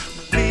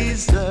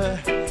 Please, sir,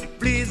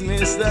 please,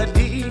 Mr. D.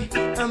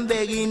 I'm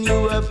begging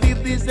you a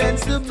 50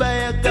 cents to buy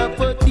a cup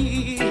of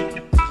tea.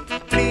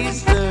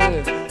 Please,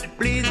 sir,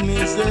 please,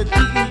 Mr. D.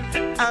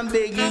 I'm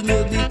begging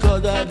you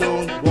because I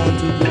don't want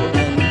to go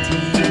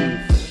empty.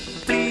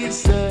 Please,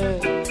 sir,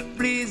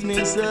 please,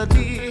 Mr. D.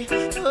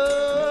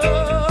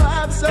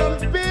 Some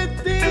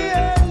pity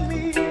on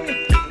me,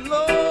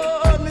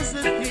 Lord,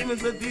 Mr. D,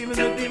 Mr. D,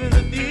 Mr. D,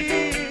 Mr. D.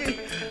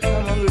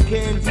 I'm hungry,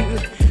 can't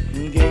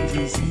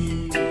you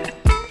see?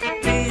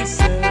 Please,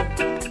 sir,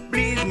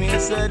 please,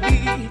 Mr. D.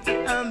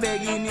 I'm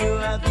begging you,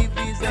 I'll give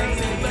these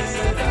cents.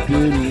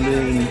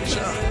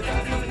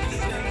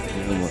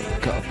 I'm a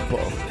cup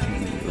of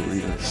tea, a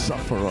real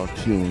sufferer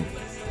tune.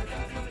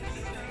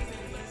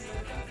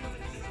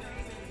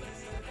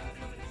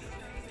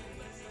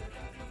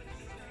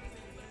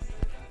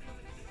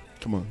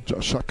 Come on,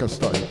 Shaka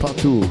style, part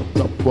 2,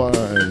 top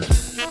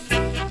wise.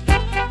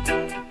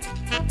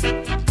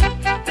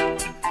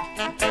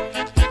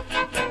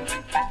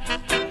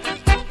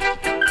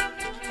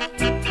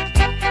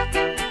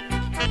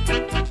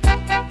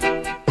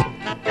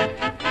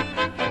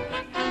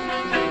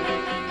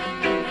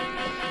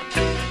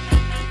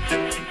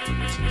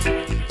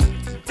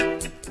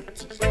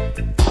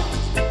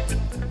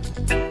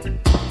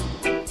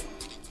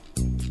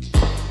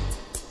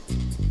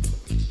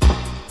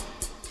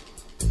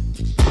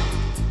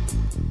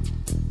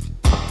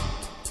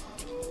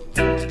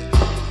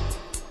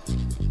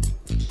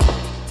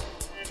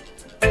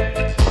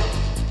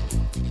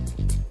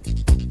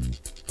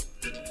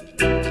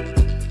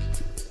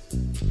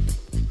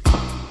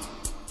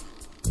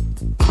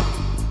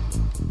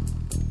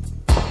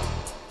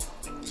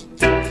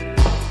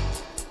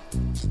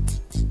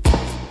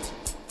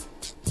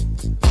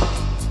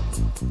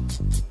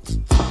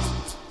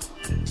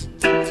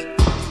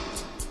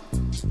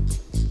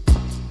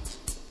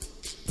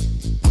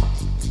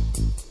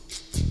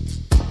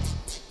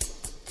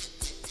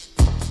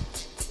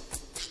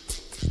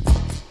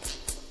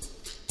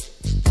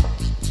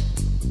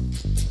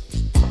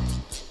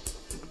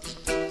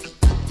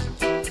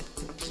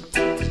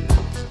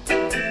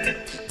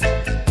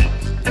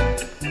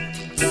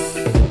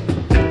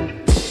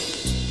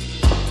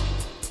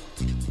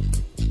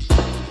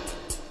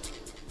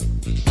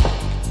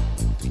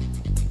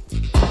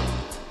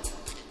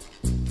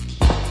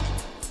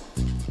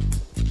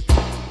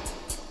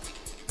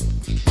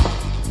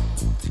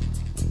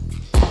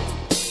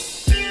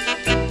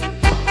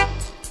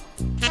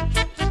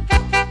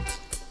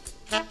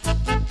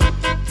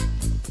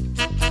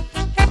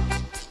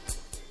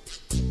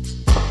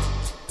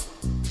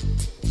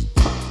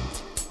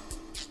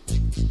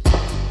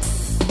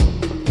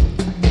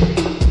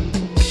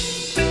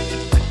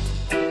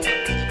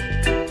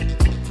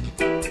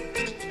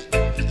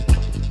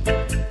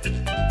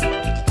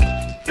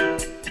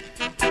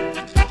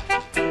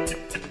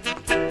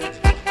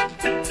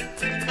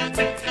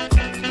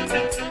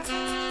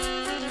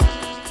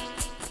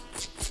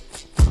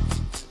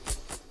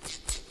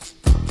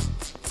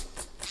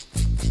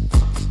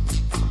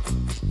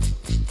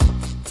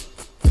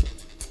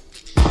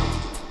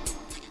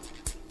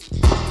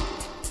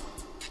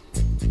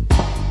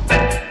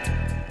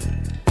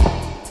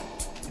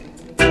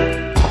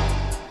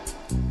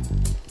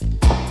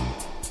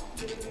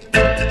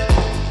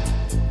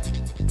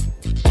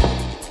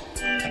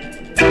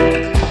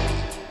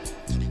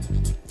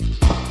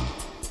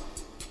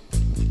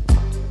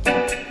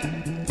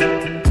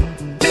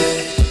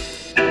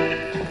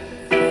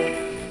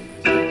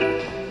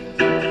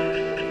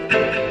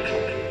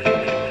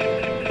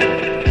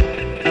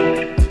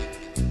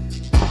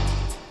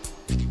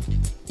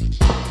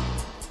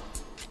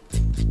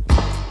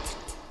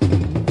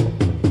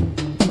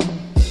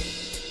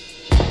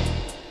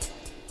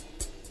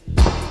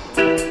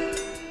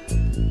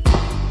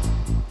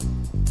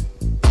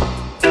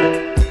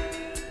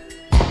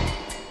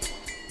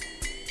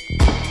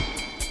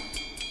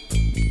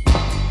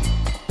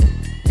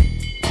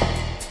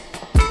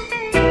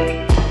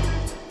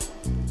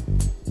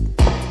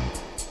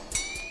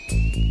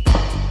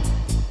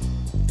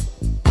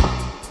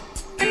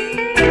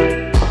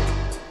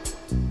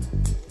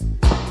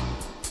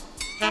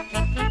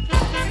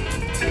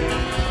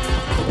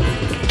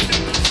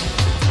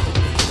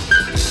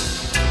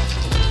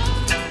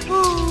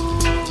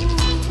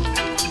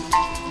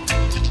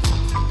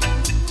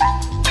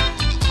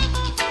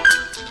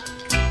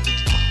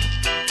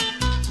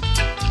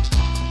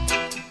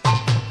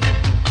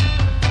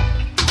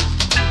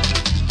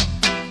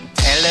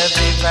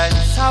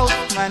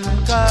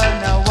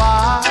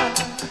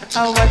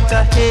 what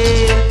a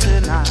hail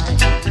tonight.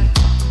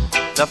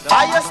 The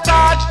fire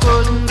start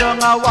burning down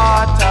a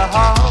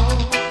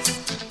waterhouse.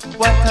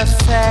 What a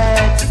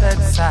sad, sad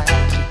sight.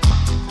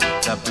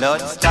 The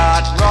blood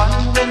start run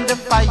when the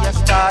fire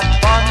start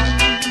burn.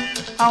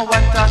 And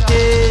what a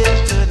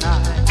hail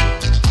tonight.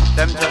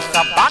 Them just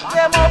a back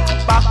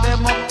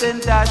them up, then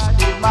dash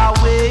them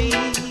away.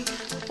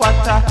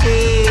 What a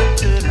hail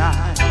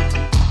tonight.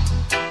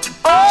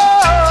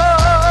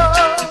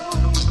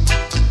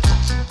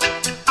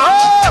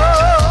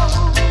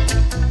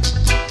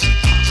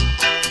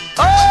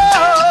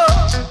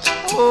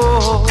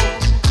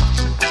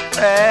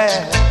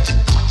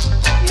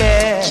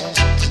 Yeah.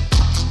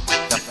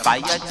 The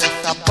fire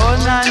just a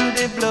burn and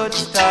the blood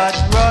start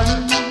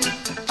run.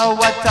 Oh,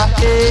 what a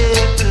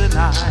hail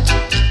tonight.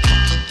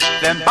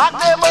 Then back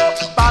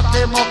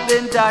them up,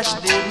 then dash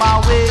them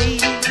away.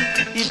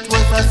 It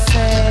was a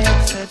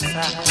sad, sad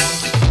sight.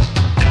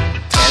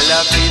 Tel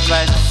Aviv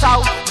and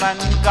Southman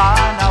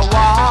gone a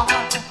war.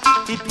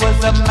 It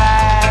was a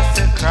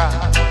massacre.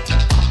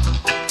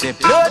 The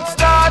blood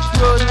start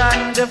run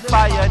and the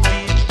fire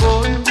did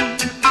burn.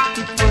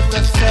 It was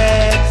a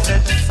sad,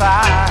 sad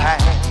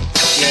sight.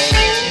 Yeah.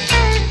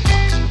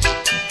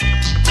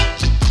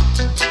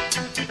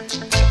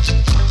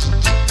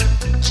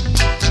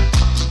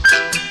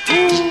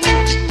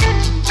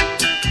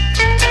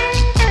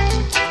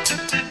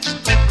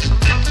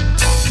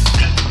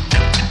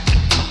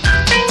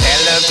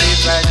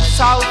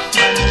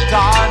 Southman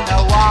gone a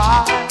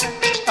war.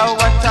 Oh,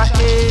 what a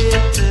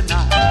hail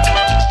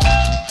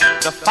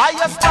tonight. The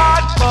fire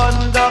start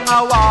burn down a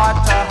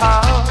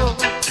waterhouse.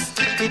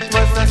 It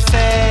was a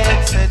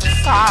sad, sad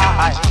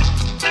sight.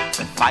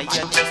 The fire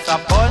just a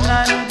burn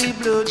and the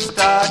blood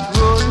start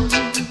run.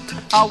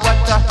 Oh,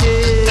 what a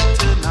hail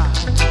tonight.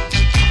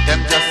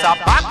 Them just a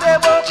back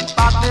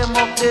them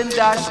up, then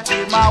dash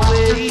them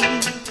away.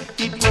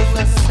 It was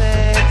a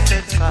sad,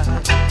 sad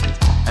sight.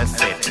 I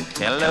said,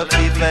 Tel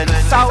Aviv and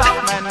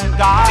Southman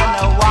gone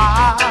a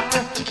war.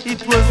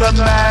 It was a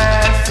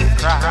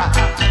massacre.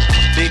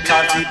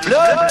 Because the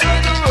blood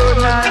did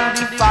run and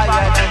the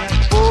fire did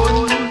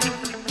burn.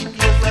 It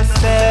was a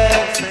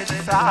sad, sad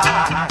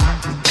sight.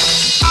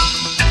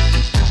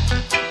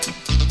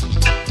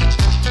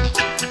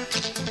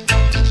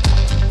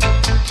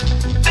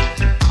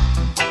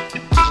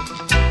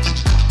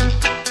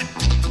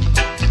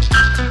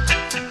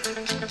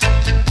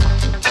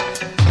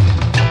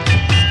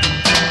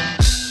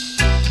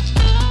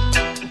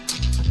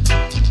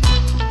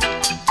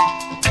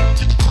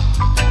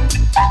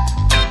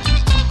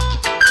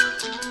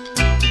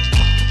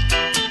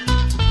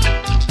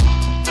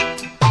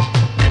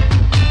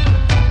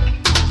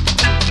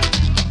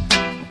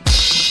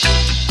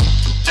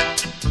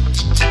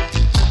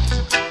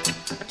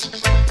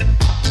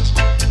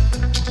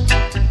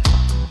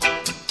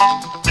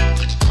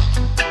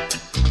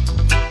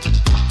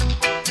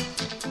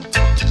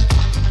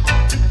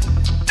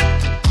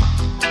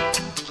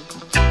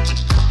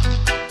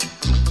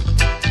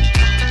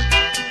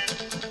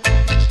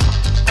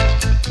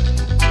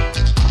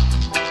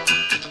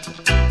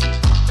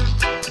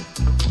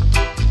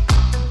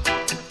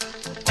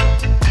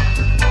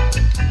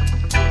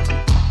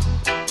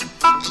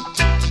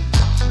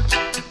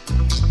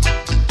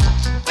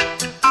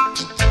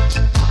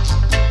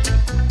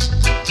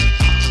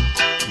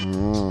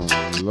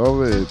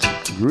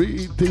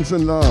 Greetings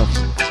and love.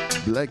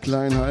 Black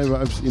Line High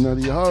Vibes in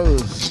the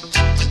house.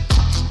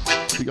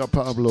 Big up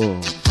Pablo.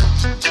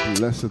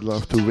 Blessed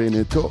love to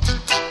Veneto.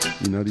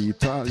 In the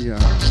Italia.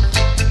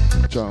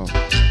 Ciao.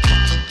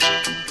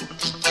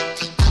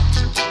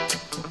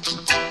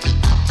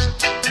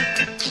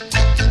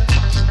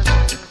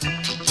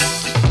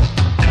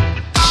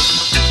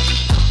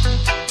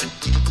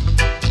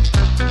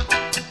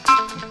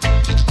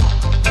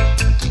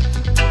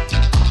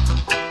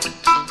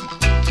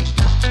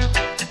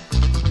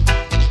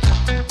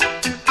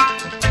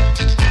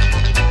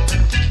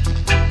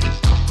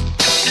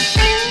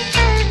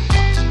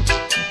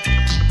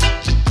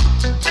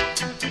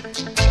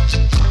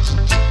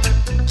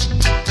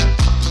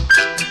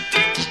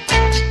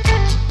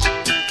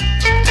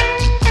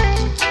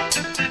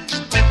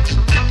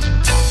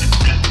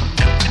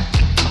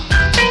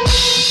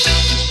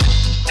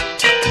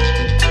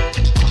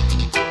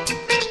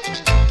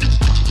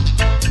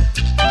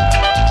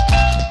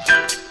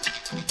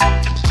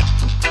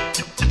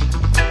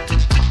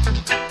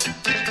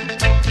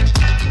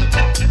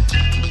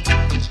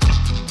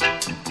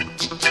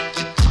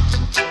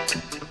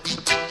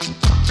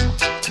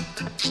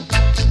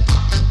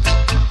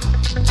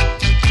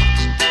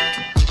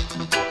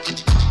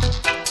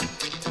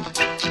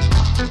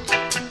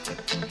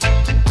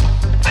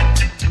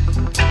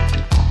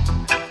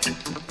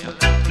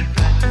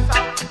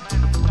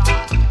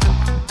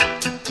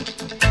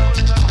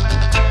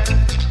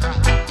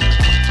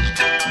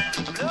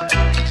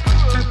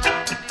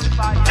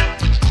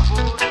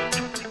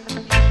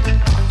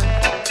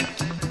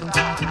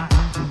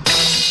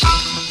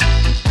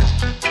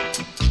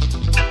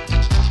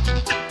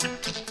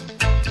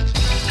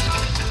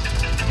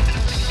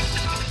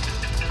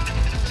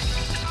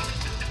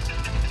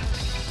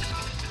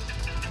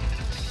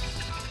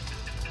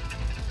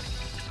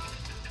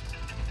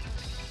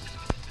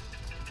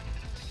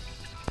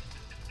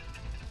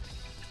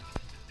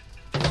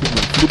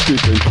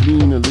 it and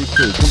clean a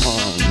little. Come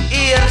on.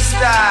 Ear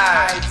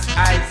star.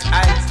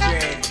 Ice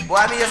grade.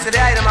 Boy, me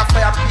yesterday, them a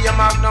fire P.M.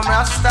 Magnum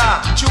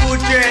Rasta. True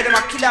grade, them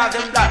a kill out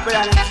them black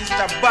brother and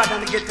sister. Bad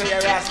on the ghetto,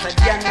 your Rasta.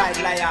 Day and night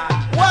liar.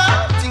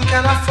 What? Think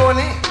kind of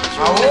funny?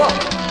 Oh,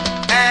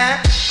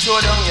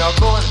 throw down your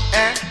gun,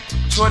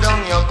 throw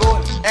down your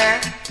gun,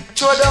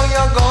 throw down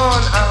your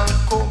gun and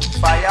cook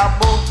fire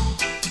boom.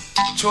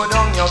 Throw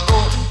down your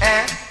gun,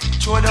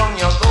 throw down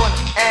your gun,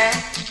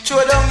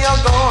 throw down your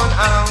gun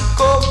and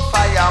cook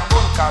fire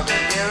boom. Cause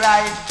when the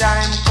right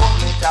time come,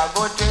 it a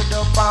go to the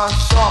pan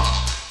some.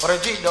 Or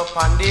it up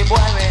on the boy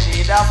when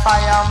it a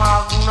fire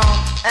magnum,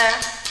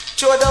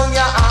 throw down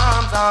your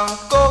arms and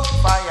cook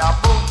fire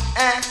boom,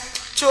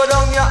 throw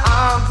down your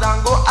arms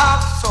and go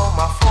have some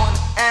fun,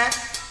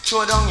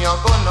 throw down your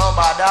gun, no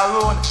bother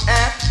run,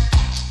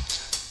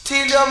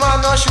 till your man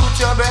no shoot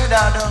your brother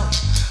down,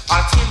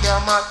 or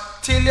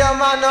till your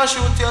man no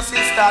shoot your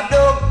sister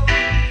down.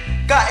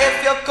 Cause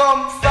if you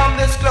come from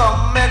this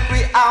club, make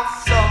we have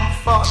some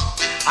fun.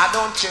 I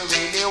don't you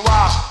really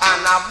walk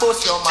and I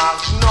bust your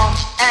magnum,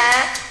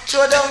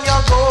 throw down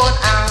your gun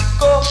and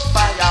go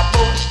fire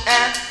boom,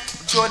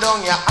 throw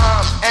down your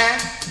arm,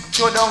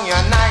 throw down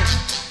your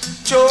knife.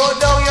 Throw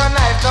down your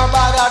knife,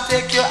 nobody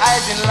take your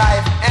eyes in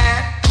life,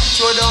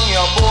 throw down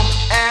your boom,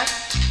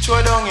 throw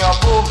down your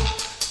boom.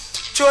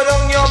 Throw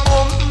down your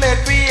boom, make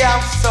we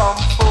have some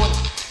fun.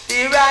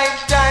 The right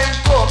time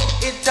come,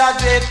 it's a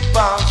dread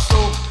pan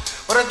soup.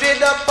 But a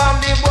dread up on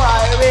the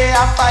boy, we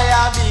a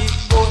fire big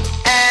gun,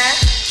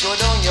 throw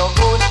down your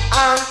gun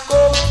and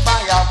go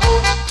fire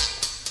boom.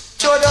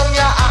 Throw down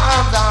your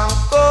arms and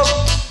go.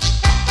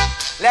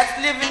 Let's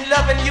live in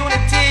love and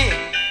unity.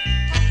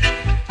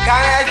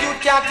 Cause you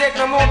can't take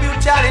no more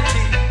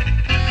brutality.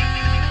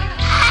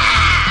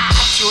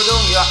 Throw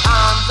down your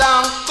arms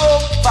and go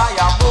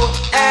fire boom,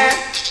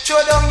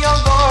 throw down your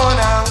gun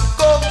and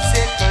go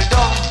settle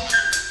down.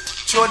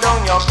 Throw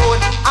down your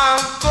gun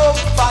and go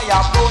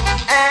fire boom,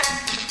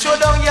 throw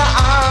down your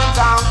arms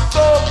and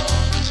go.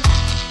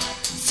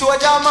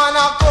 Soldier man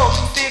a come,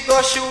 fi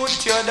go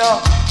shoot you down.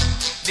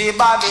 The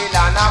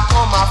Babylon a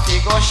come a fi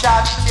go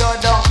shot you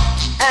down,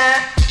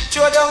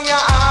 throw down your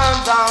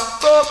arms and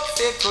go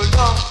settle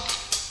down.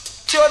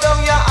 Throw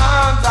down your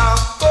arms and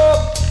go.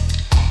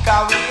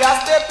 Cause we a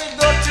step it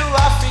go to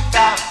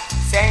Africa.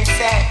 Say,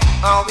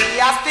 and we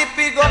a step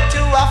it go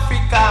to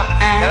Africa.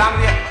 The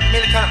language,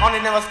 milk and honey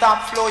never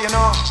stop flow, you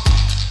know.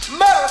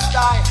 Murder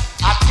style,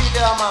 I tell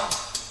you man.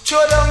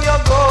 Throw down your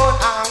gun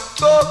and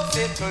go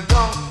settle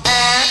down,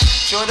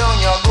 throw down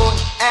your gun,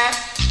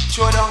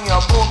 throw down your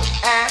boom,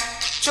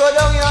 throw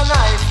down your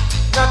knife.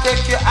 Now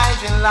take your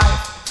eyes in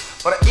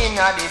life. But in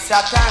this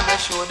time we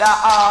should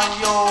have all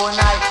your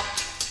knife.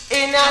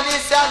 In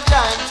this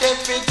time take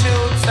the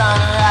truth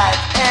and right,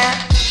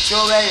 throw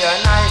away your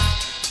knife,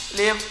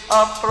 live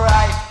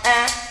upright,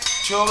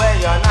 throw away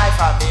your knife,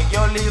 I beg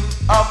you live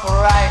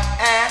upright,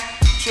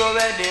 throw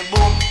away the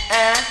boom,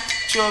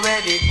 throw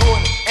away the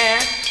gun,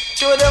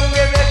 throw down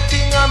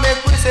everything and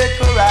make we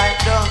settle right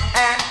down,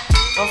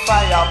 on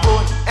fire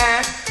bone,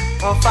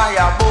 on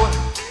fire bone.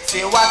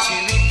 Say watch you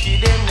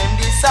wicked them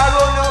this a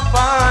run up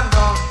and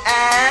down,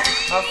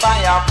 on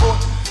fire bone,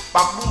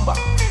 bam boom bam,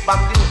 bam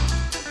diddle,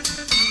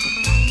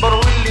 but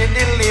willy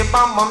dilly,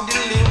 bam bam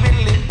dilly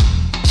willy.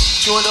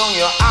 Throw down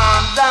your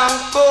arms and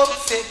go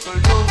settle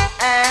down,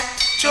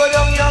 throw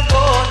down your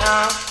gun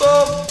and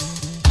go.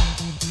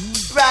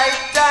 Right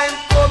time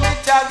come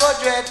it a go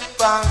dread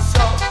pan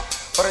so.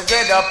 But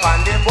dread up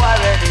on the boy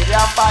ready to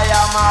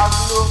fire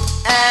magnum,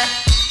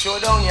 throw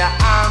down your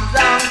arms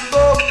and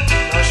go.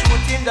 Now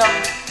shoot him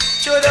down.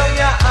 Throw down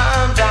your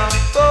arms and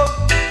go.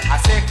 I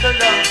settle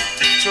down.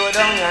 Throw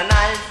down your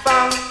knife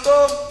and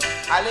go.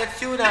 I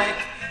let you knife.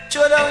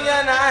 Throw down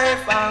your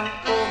knife and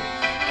go.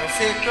 I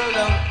settle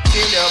down.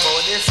 Tell you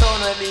about the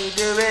sun will be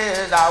the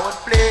ways I would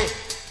play.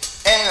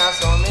 And I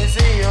saw me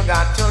say you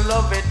got to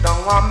love it,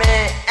 don't want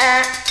me.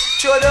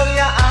 Throw down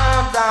your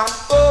arms and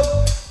go.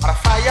 Or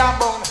fire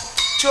burn.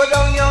 Throw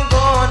down your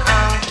gun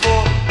and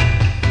go.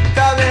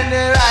 Cause when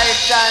the right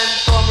time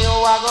come, you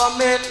are gonna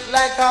make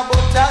like a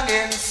boat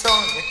again,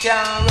 son. You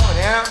can't run,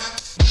 yeah?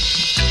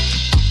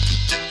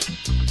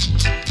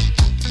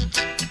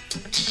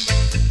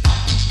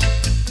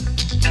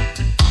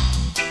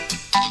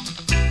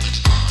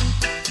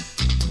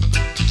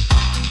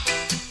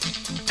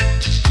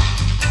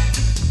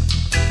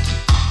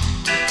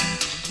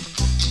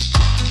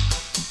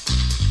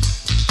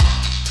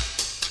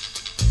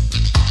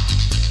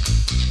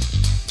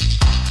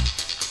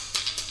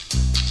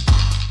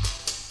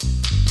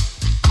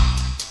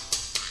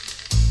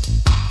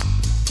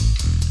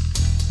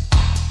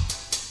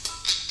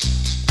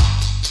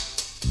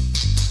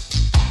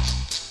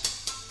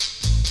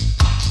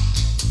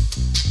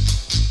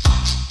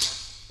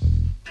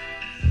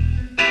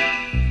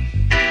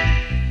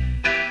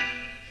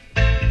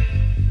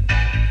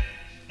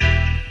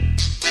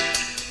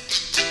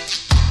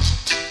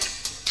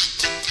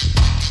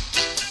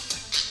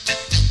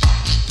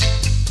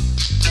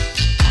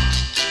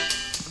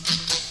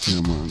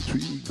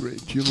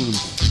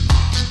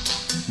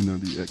 You know,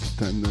 the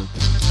extended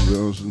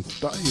version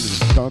style.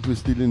 Start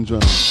with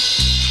Dillinger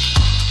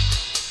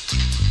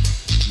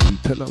in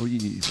Tel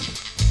Aviv.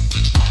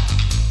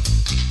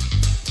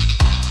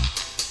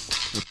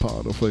 A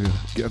part of a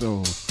ghetto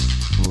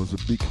was a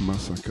big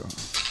massacre.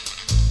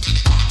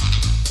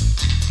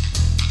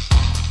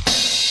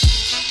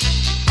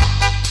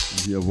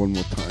 And here one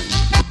more time,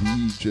 the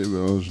DJ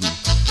version.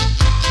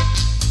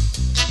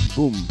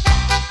 Boom.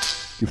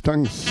 Give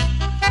thanks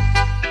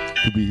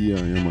to be here,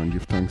 yeah man.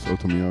 Give thanks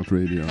Outta Me Out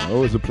Radio.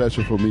 Always a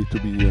pleasure for me to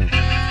be here.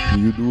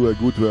 You do a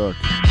good work.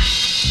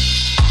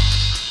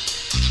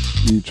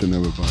 Each and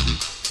everybody.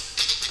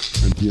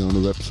 And here on the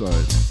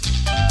website.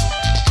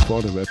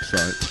 For the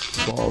website.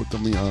 For Outta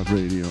Me Out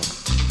Radio.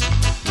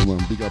 Yeah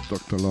man, big up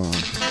Dr. Lan.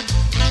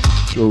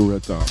 Joe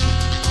Retta.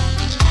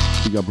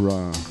 Big up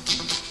Ra.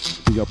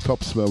 Big up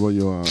Tops wherever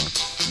you are.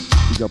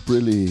 Big up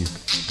really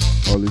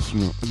our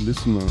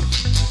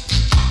listeners.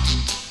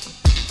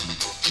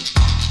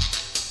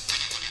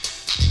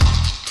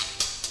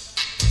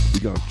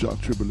 Big up Jar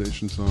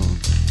Tribulation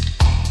Sound.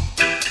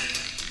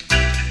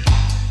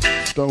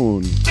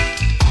 Stone.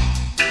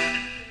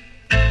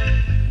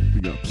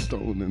 Big up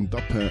Stone and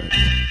Dubhead.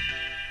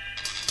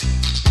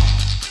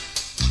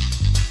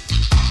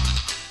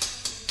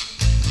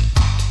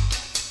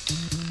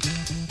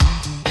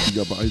 Big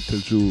up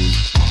Eitel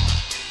Jules.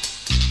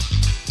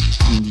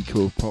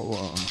 Indico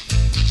Power.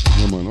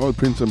 Yeah man, all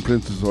prince and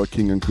princesses are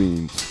king and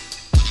queens.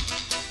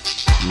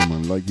 Yeah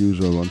man, like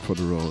usual, run for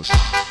the road.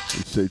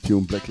 And stay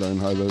tuned, Black Line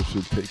Highway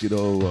should take it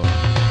over.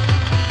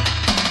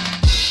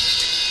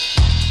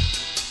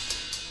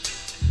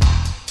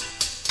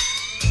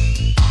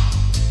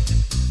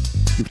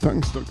 Give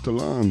thanks, Dr.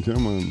 Land, yeah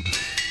man.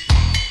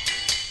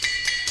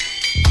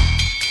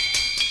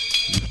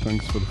 Give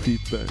thanks for the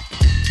feedback.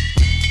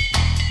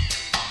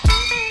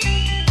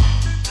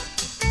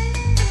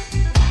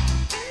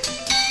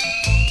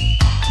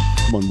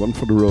 Come on, one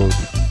for the road.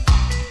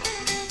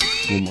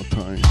 One more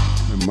time.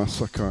 A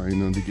massacre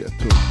in the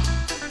ghetto.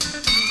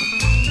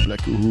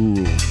 Black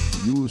Uhuru,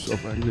 use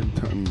of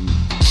Eglinton.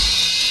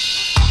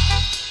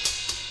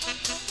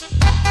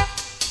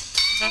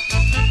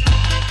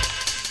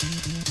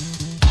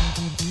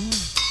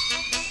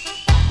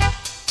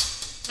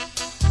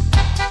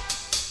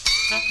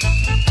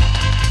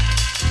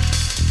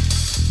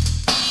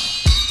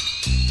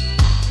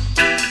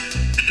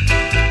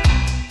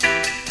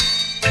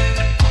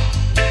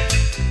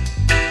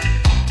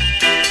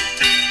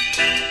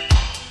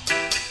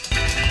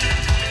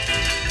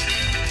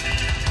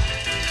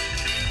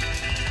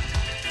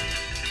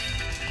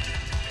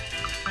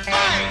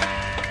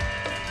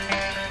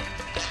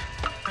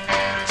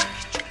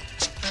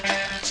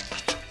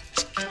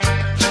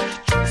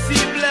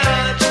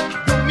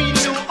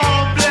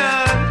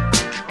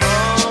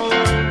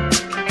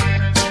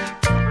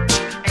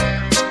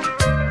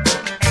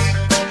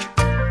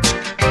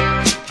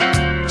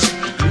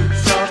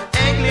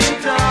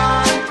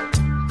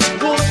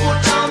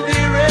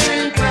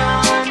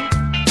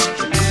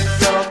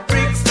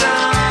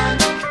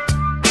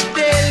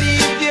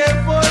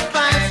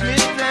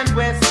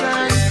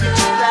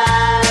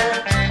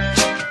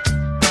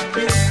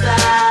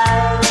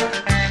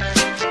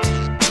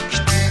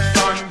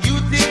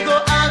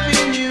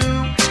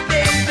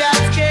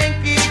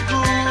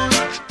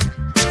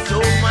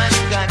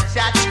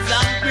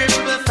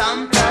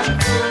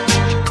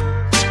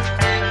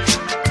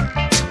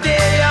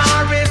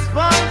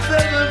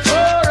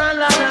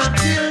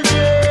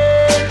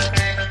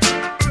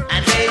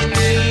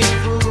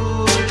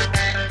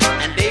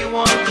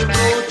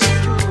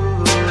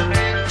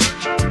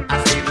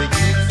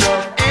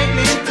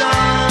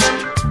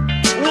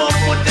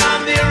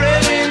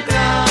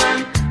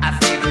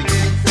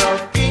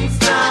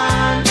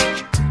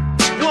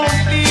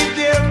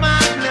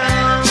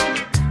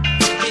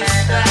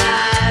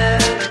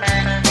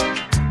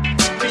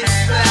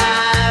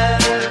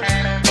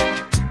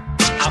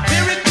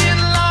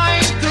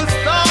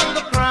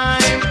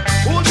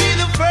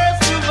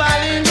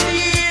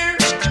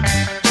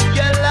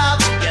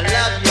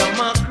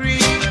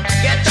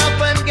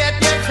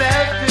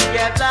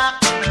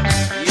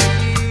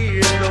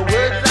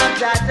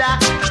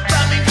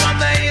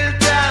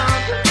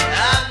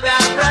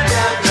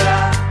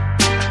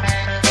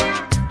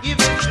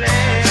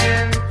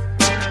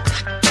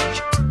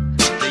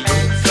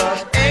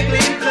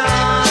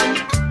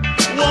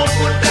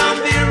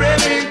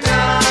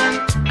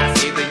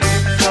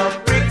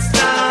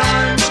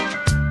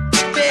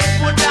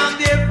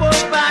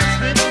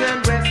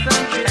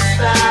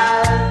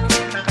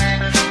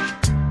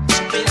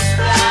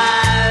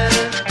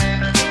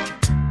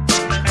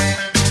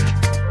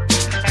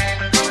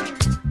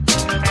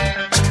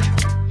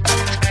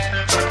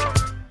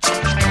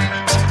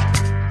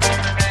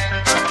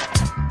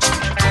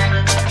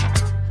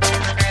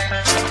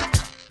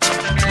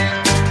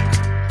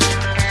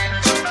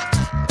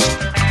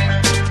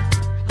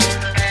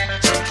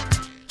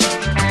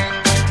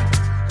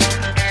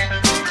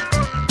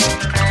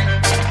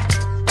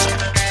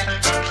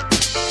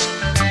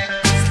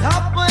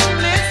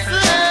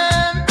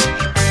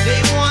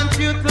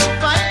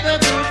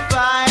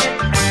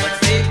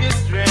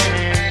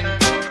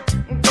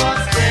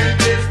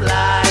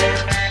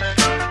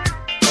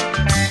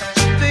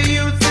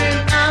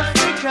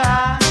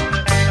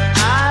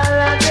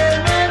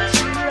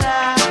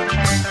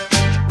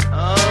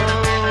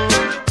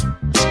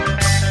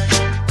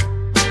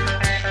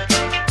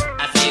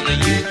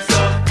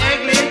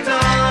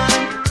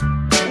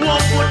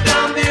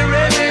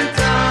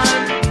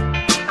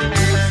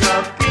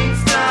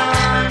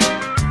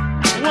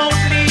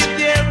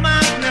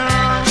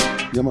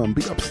 man.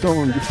 Big up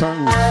Stone, give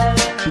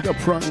thanks. Big up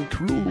Frank,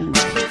 Rules.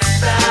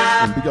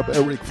 And big up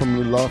Eric from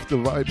the Love the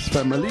Vibes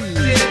family.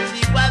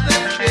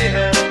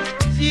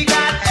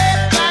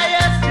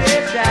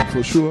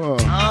 For sure.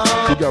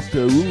 Big up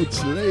the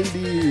Roots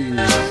ladies.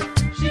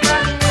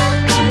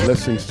 And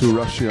blessings to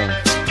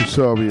Russia, to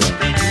Serbia.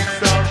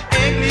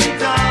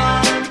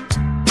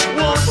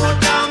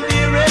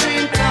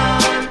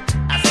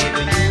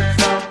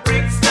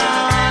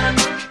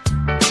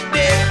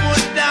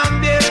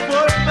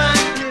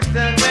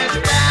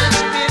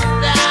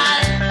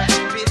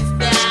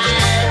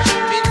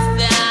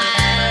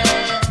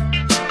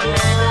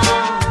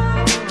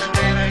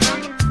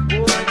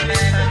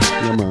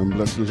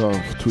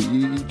 Love to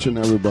each and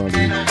everybody,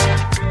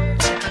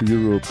 to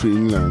Europe, to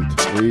England,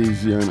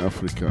 Asia and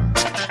Africa,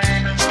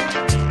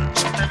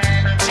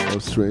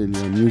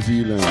 Australia, New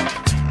Zealand,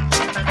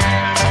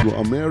 to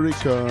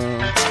America,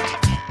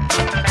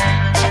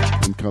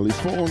 and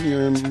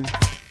California,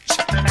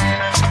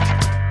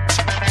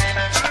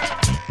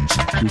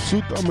 to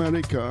South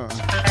America,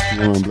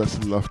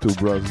 blessed love to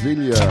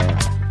Brasilia,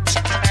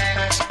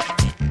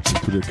 and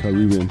to the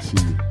Caribbean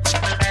Sea,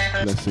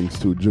 blessings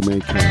to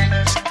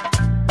Jamaica.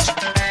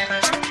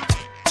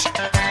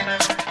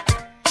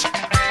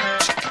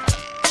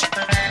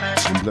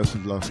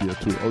 Blessed love here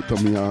to Outta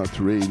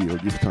Radio.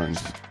 Give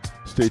thanks.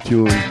 Stay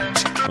tuned.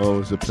 Oh,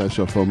 it's a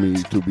pleasure for me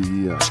to be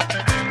here.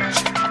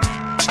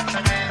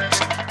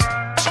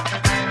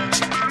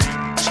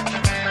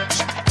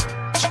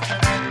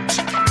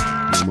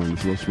 Yeah, man,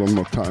 it was one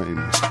more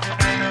time.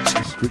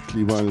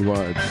 Strictly Wild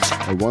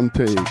Vibes. A one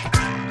take.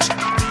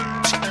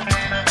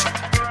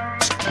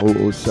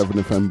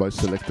 007 FM by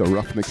selector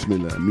Ruffneck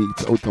Smille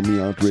meets Outta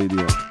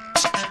Radio.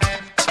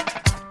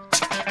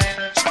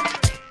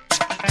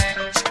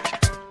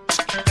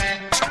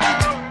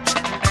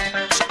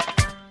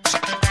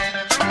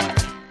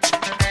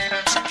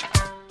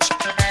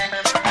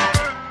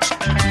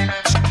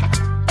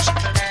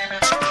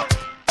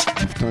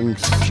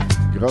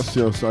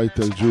 Gracias,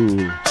 Aitel.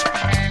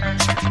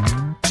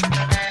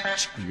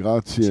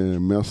 Grazie,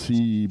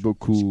 merci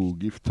beaucoup,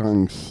 give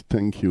thanks,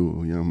 thank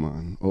you, yeah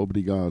man,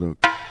 obrigado.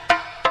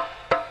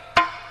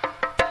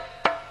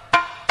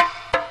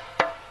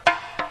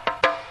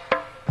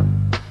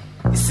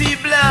 You see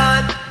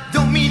blood,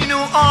 don't mean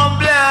no all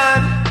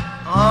blood,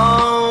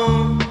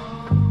 oh.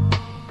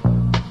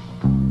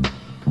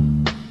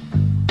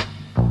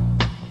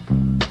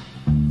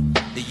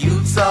 The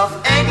youths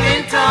of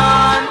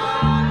Eglinton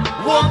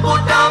won't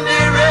put down the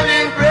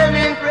railing.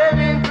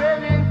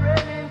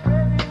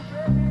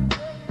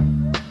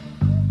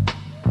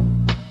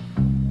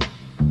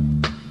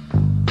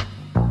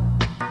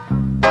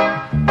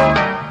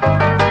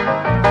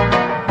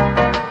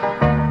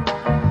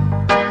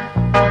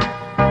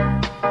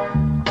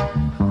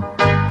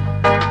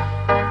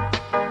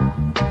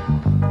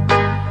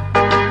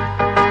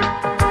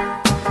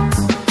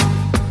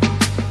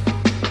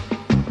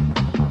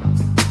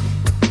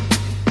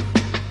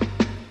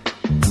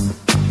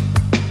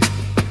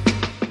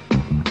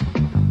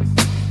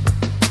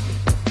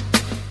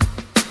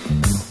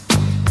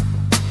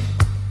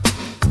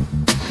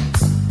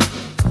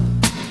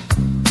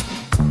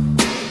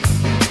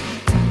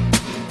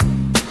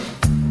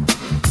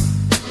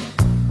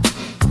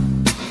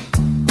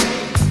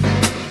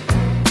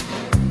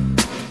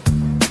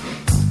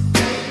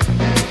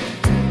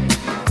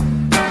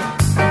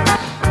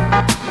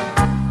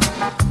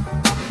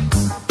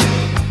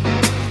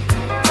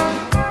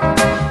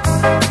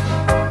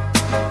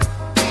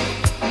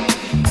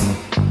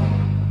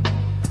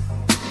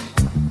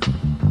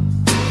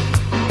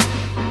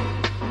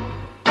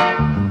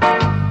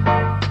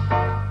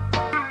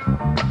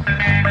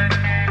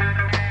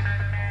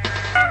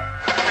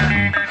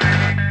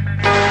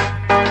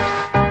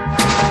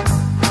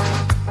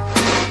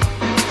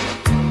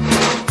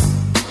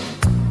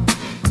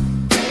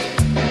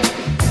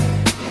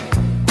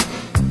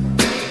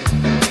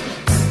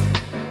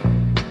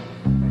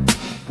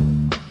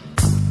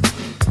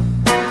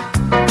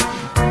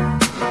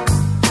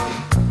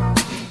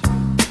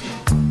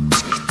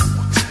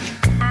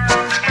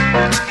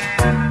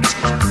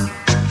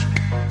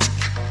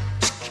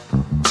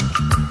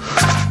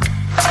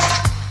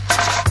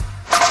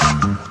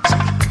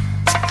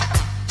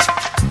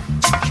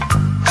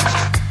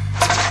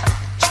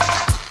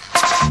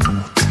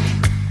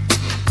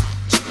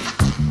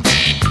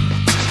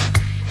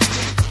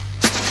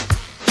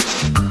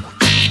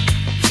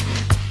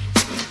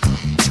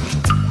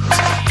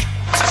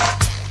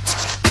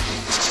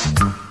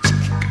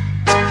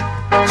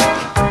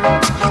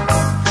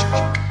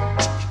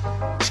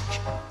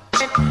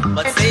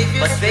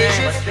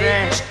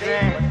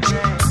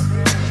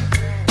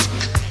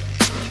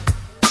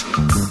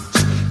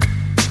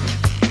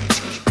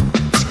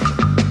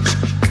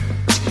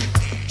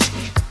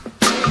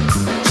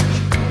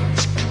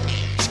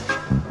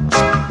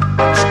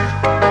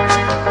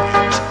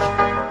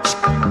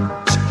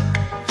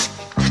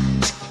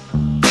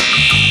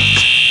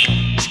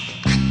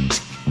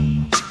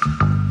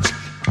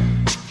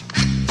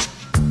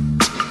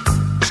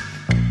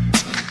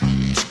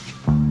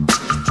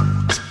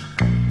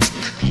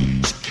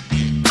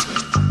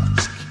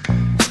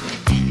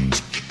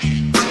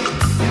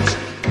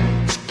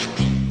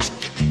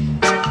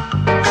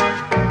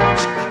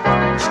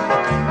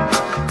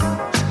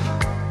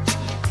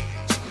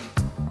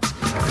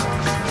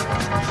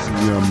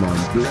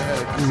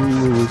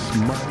 With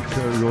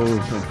Michael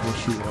Rose and for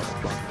sure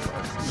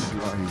Backpack,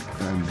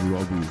 Sly and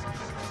Robbie.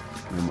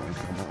 Come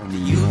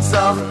on, Youths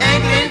of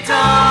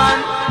Eglinton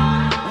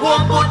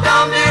won't put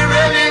down the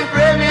railing.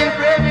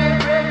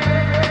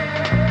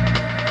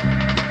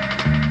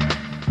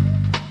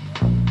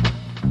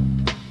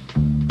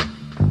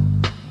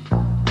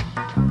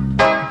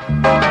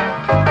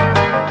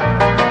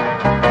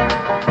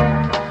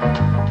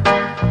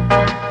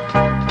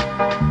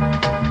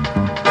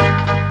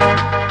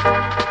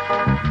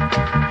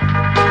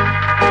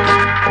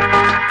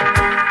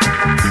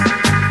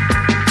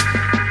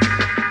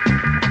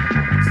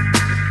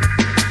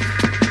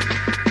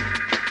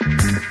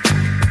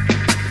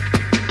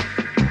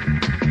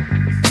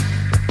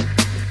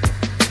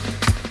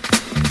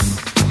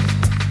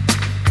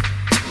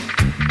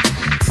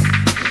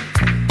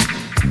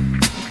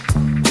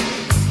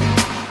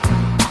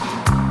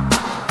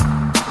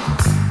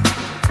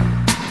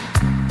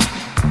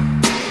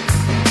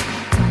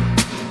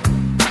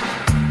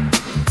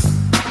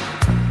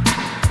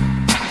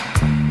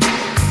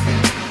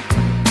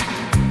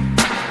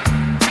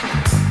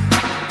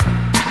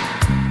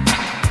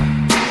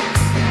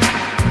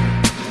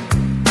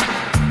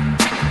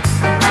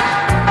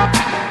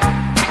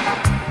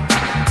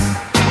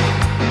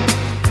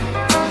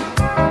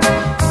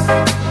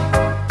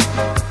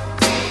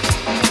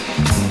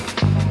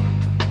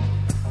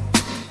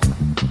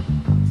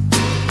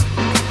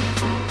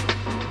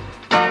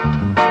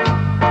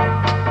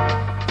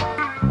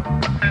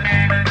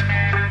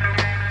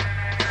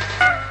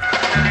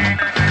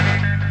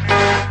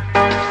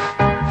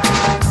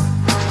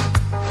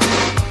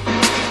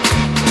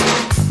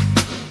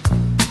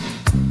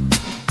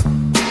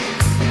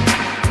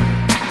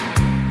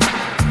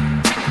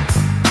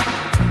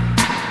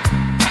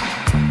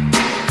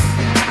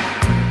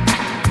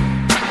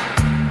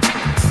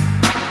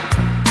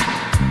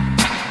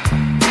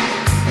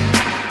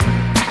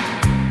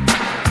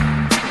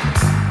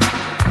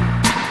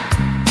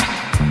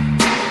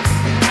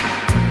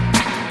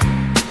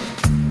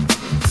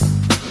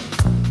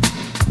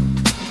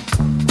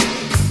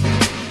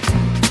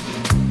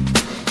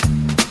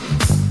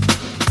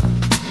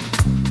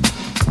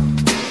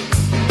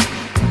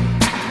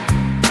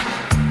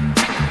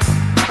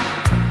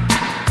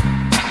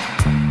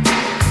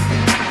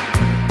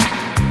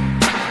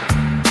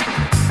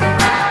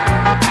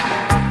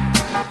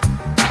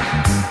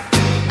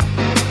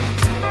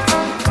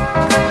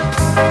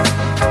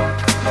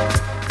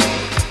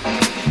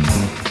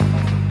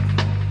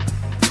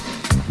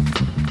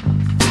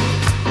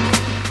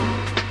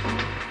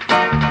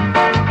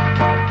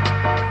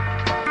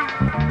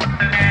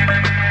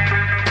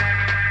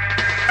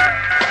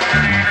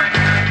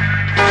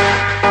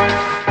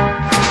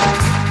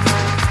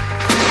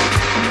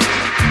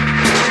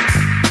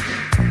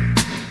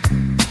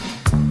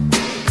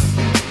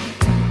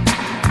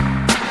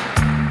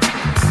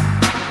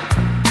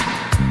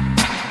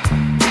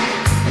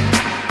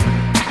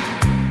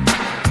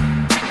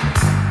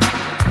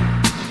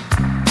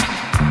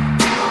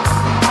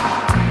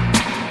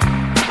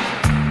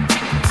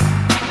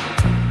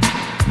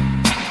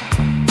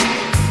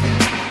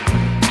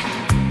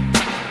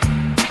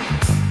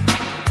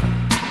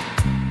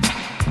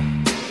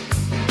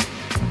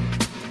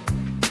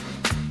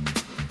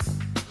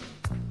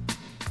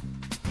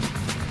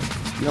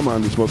 Yeah,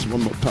 man, this was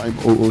one more time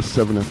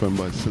 007 FM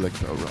by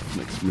Selector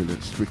Ruffneck, Smille,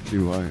 strictly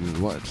vinyl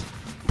vibes.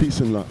 Peace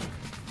and love.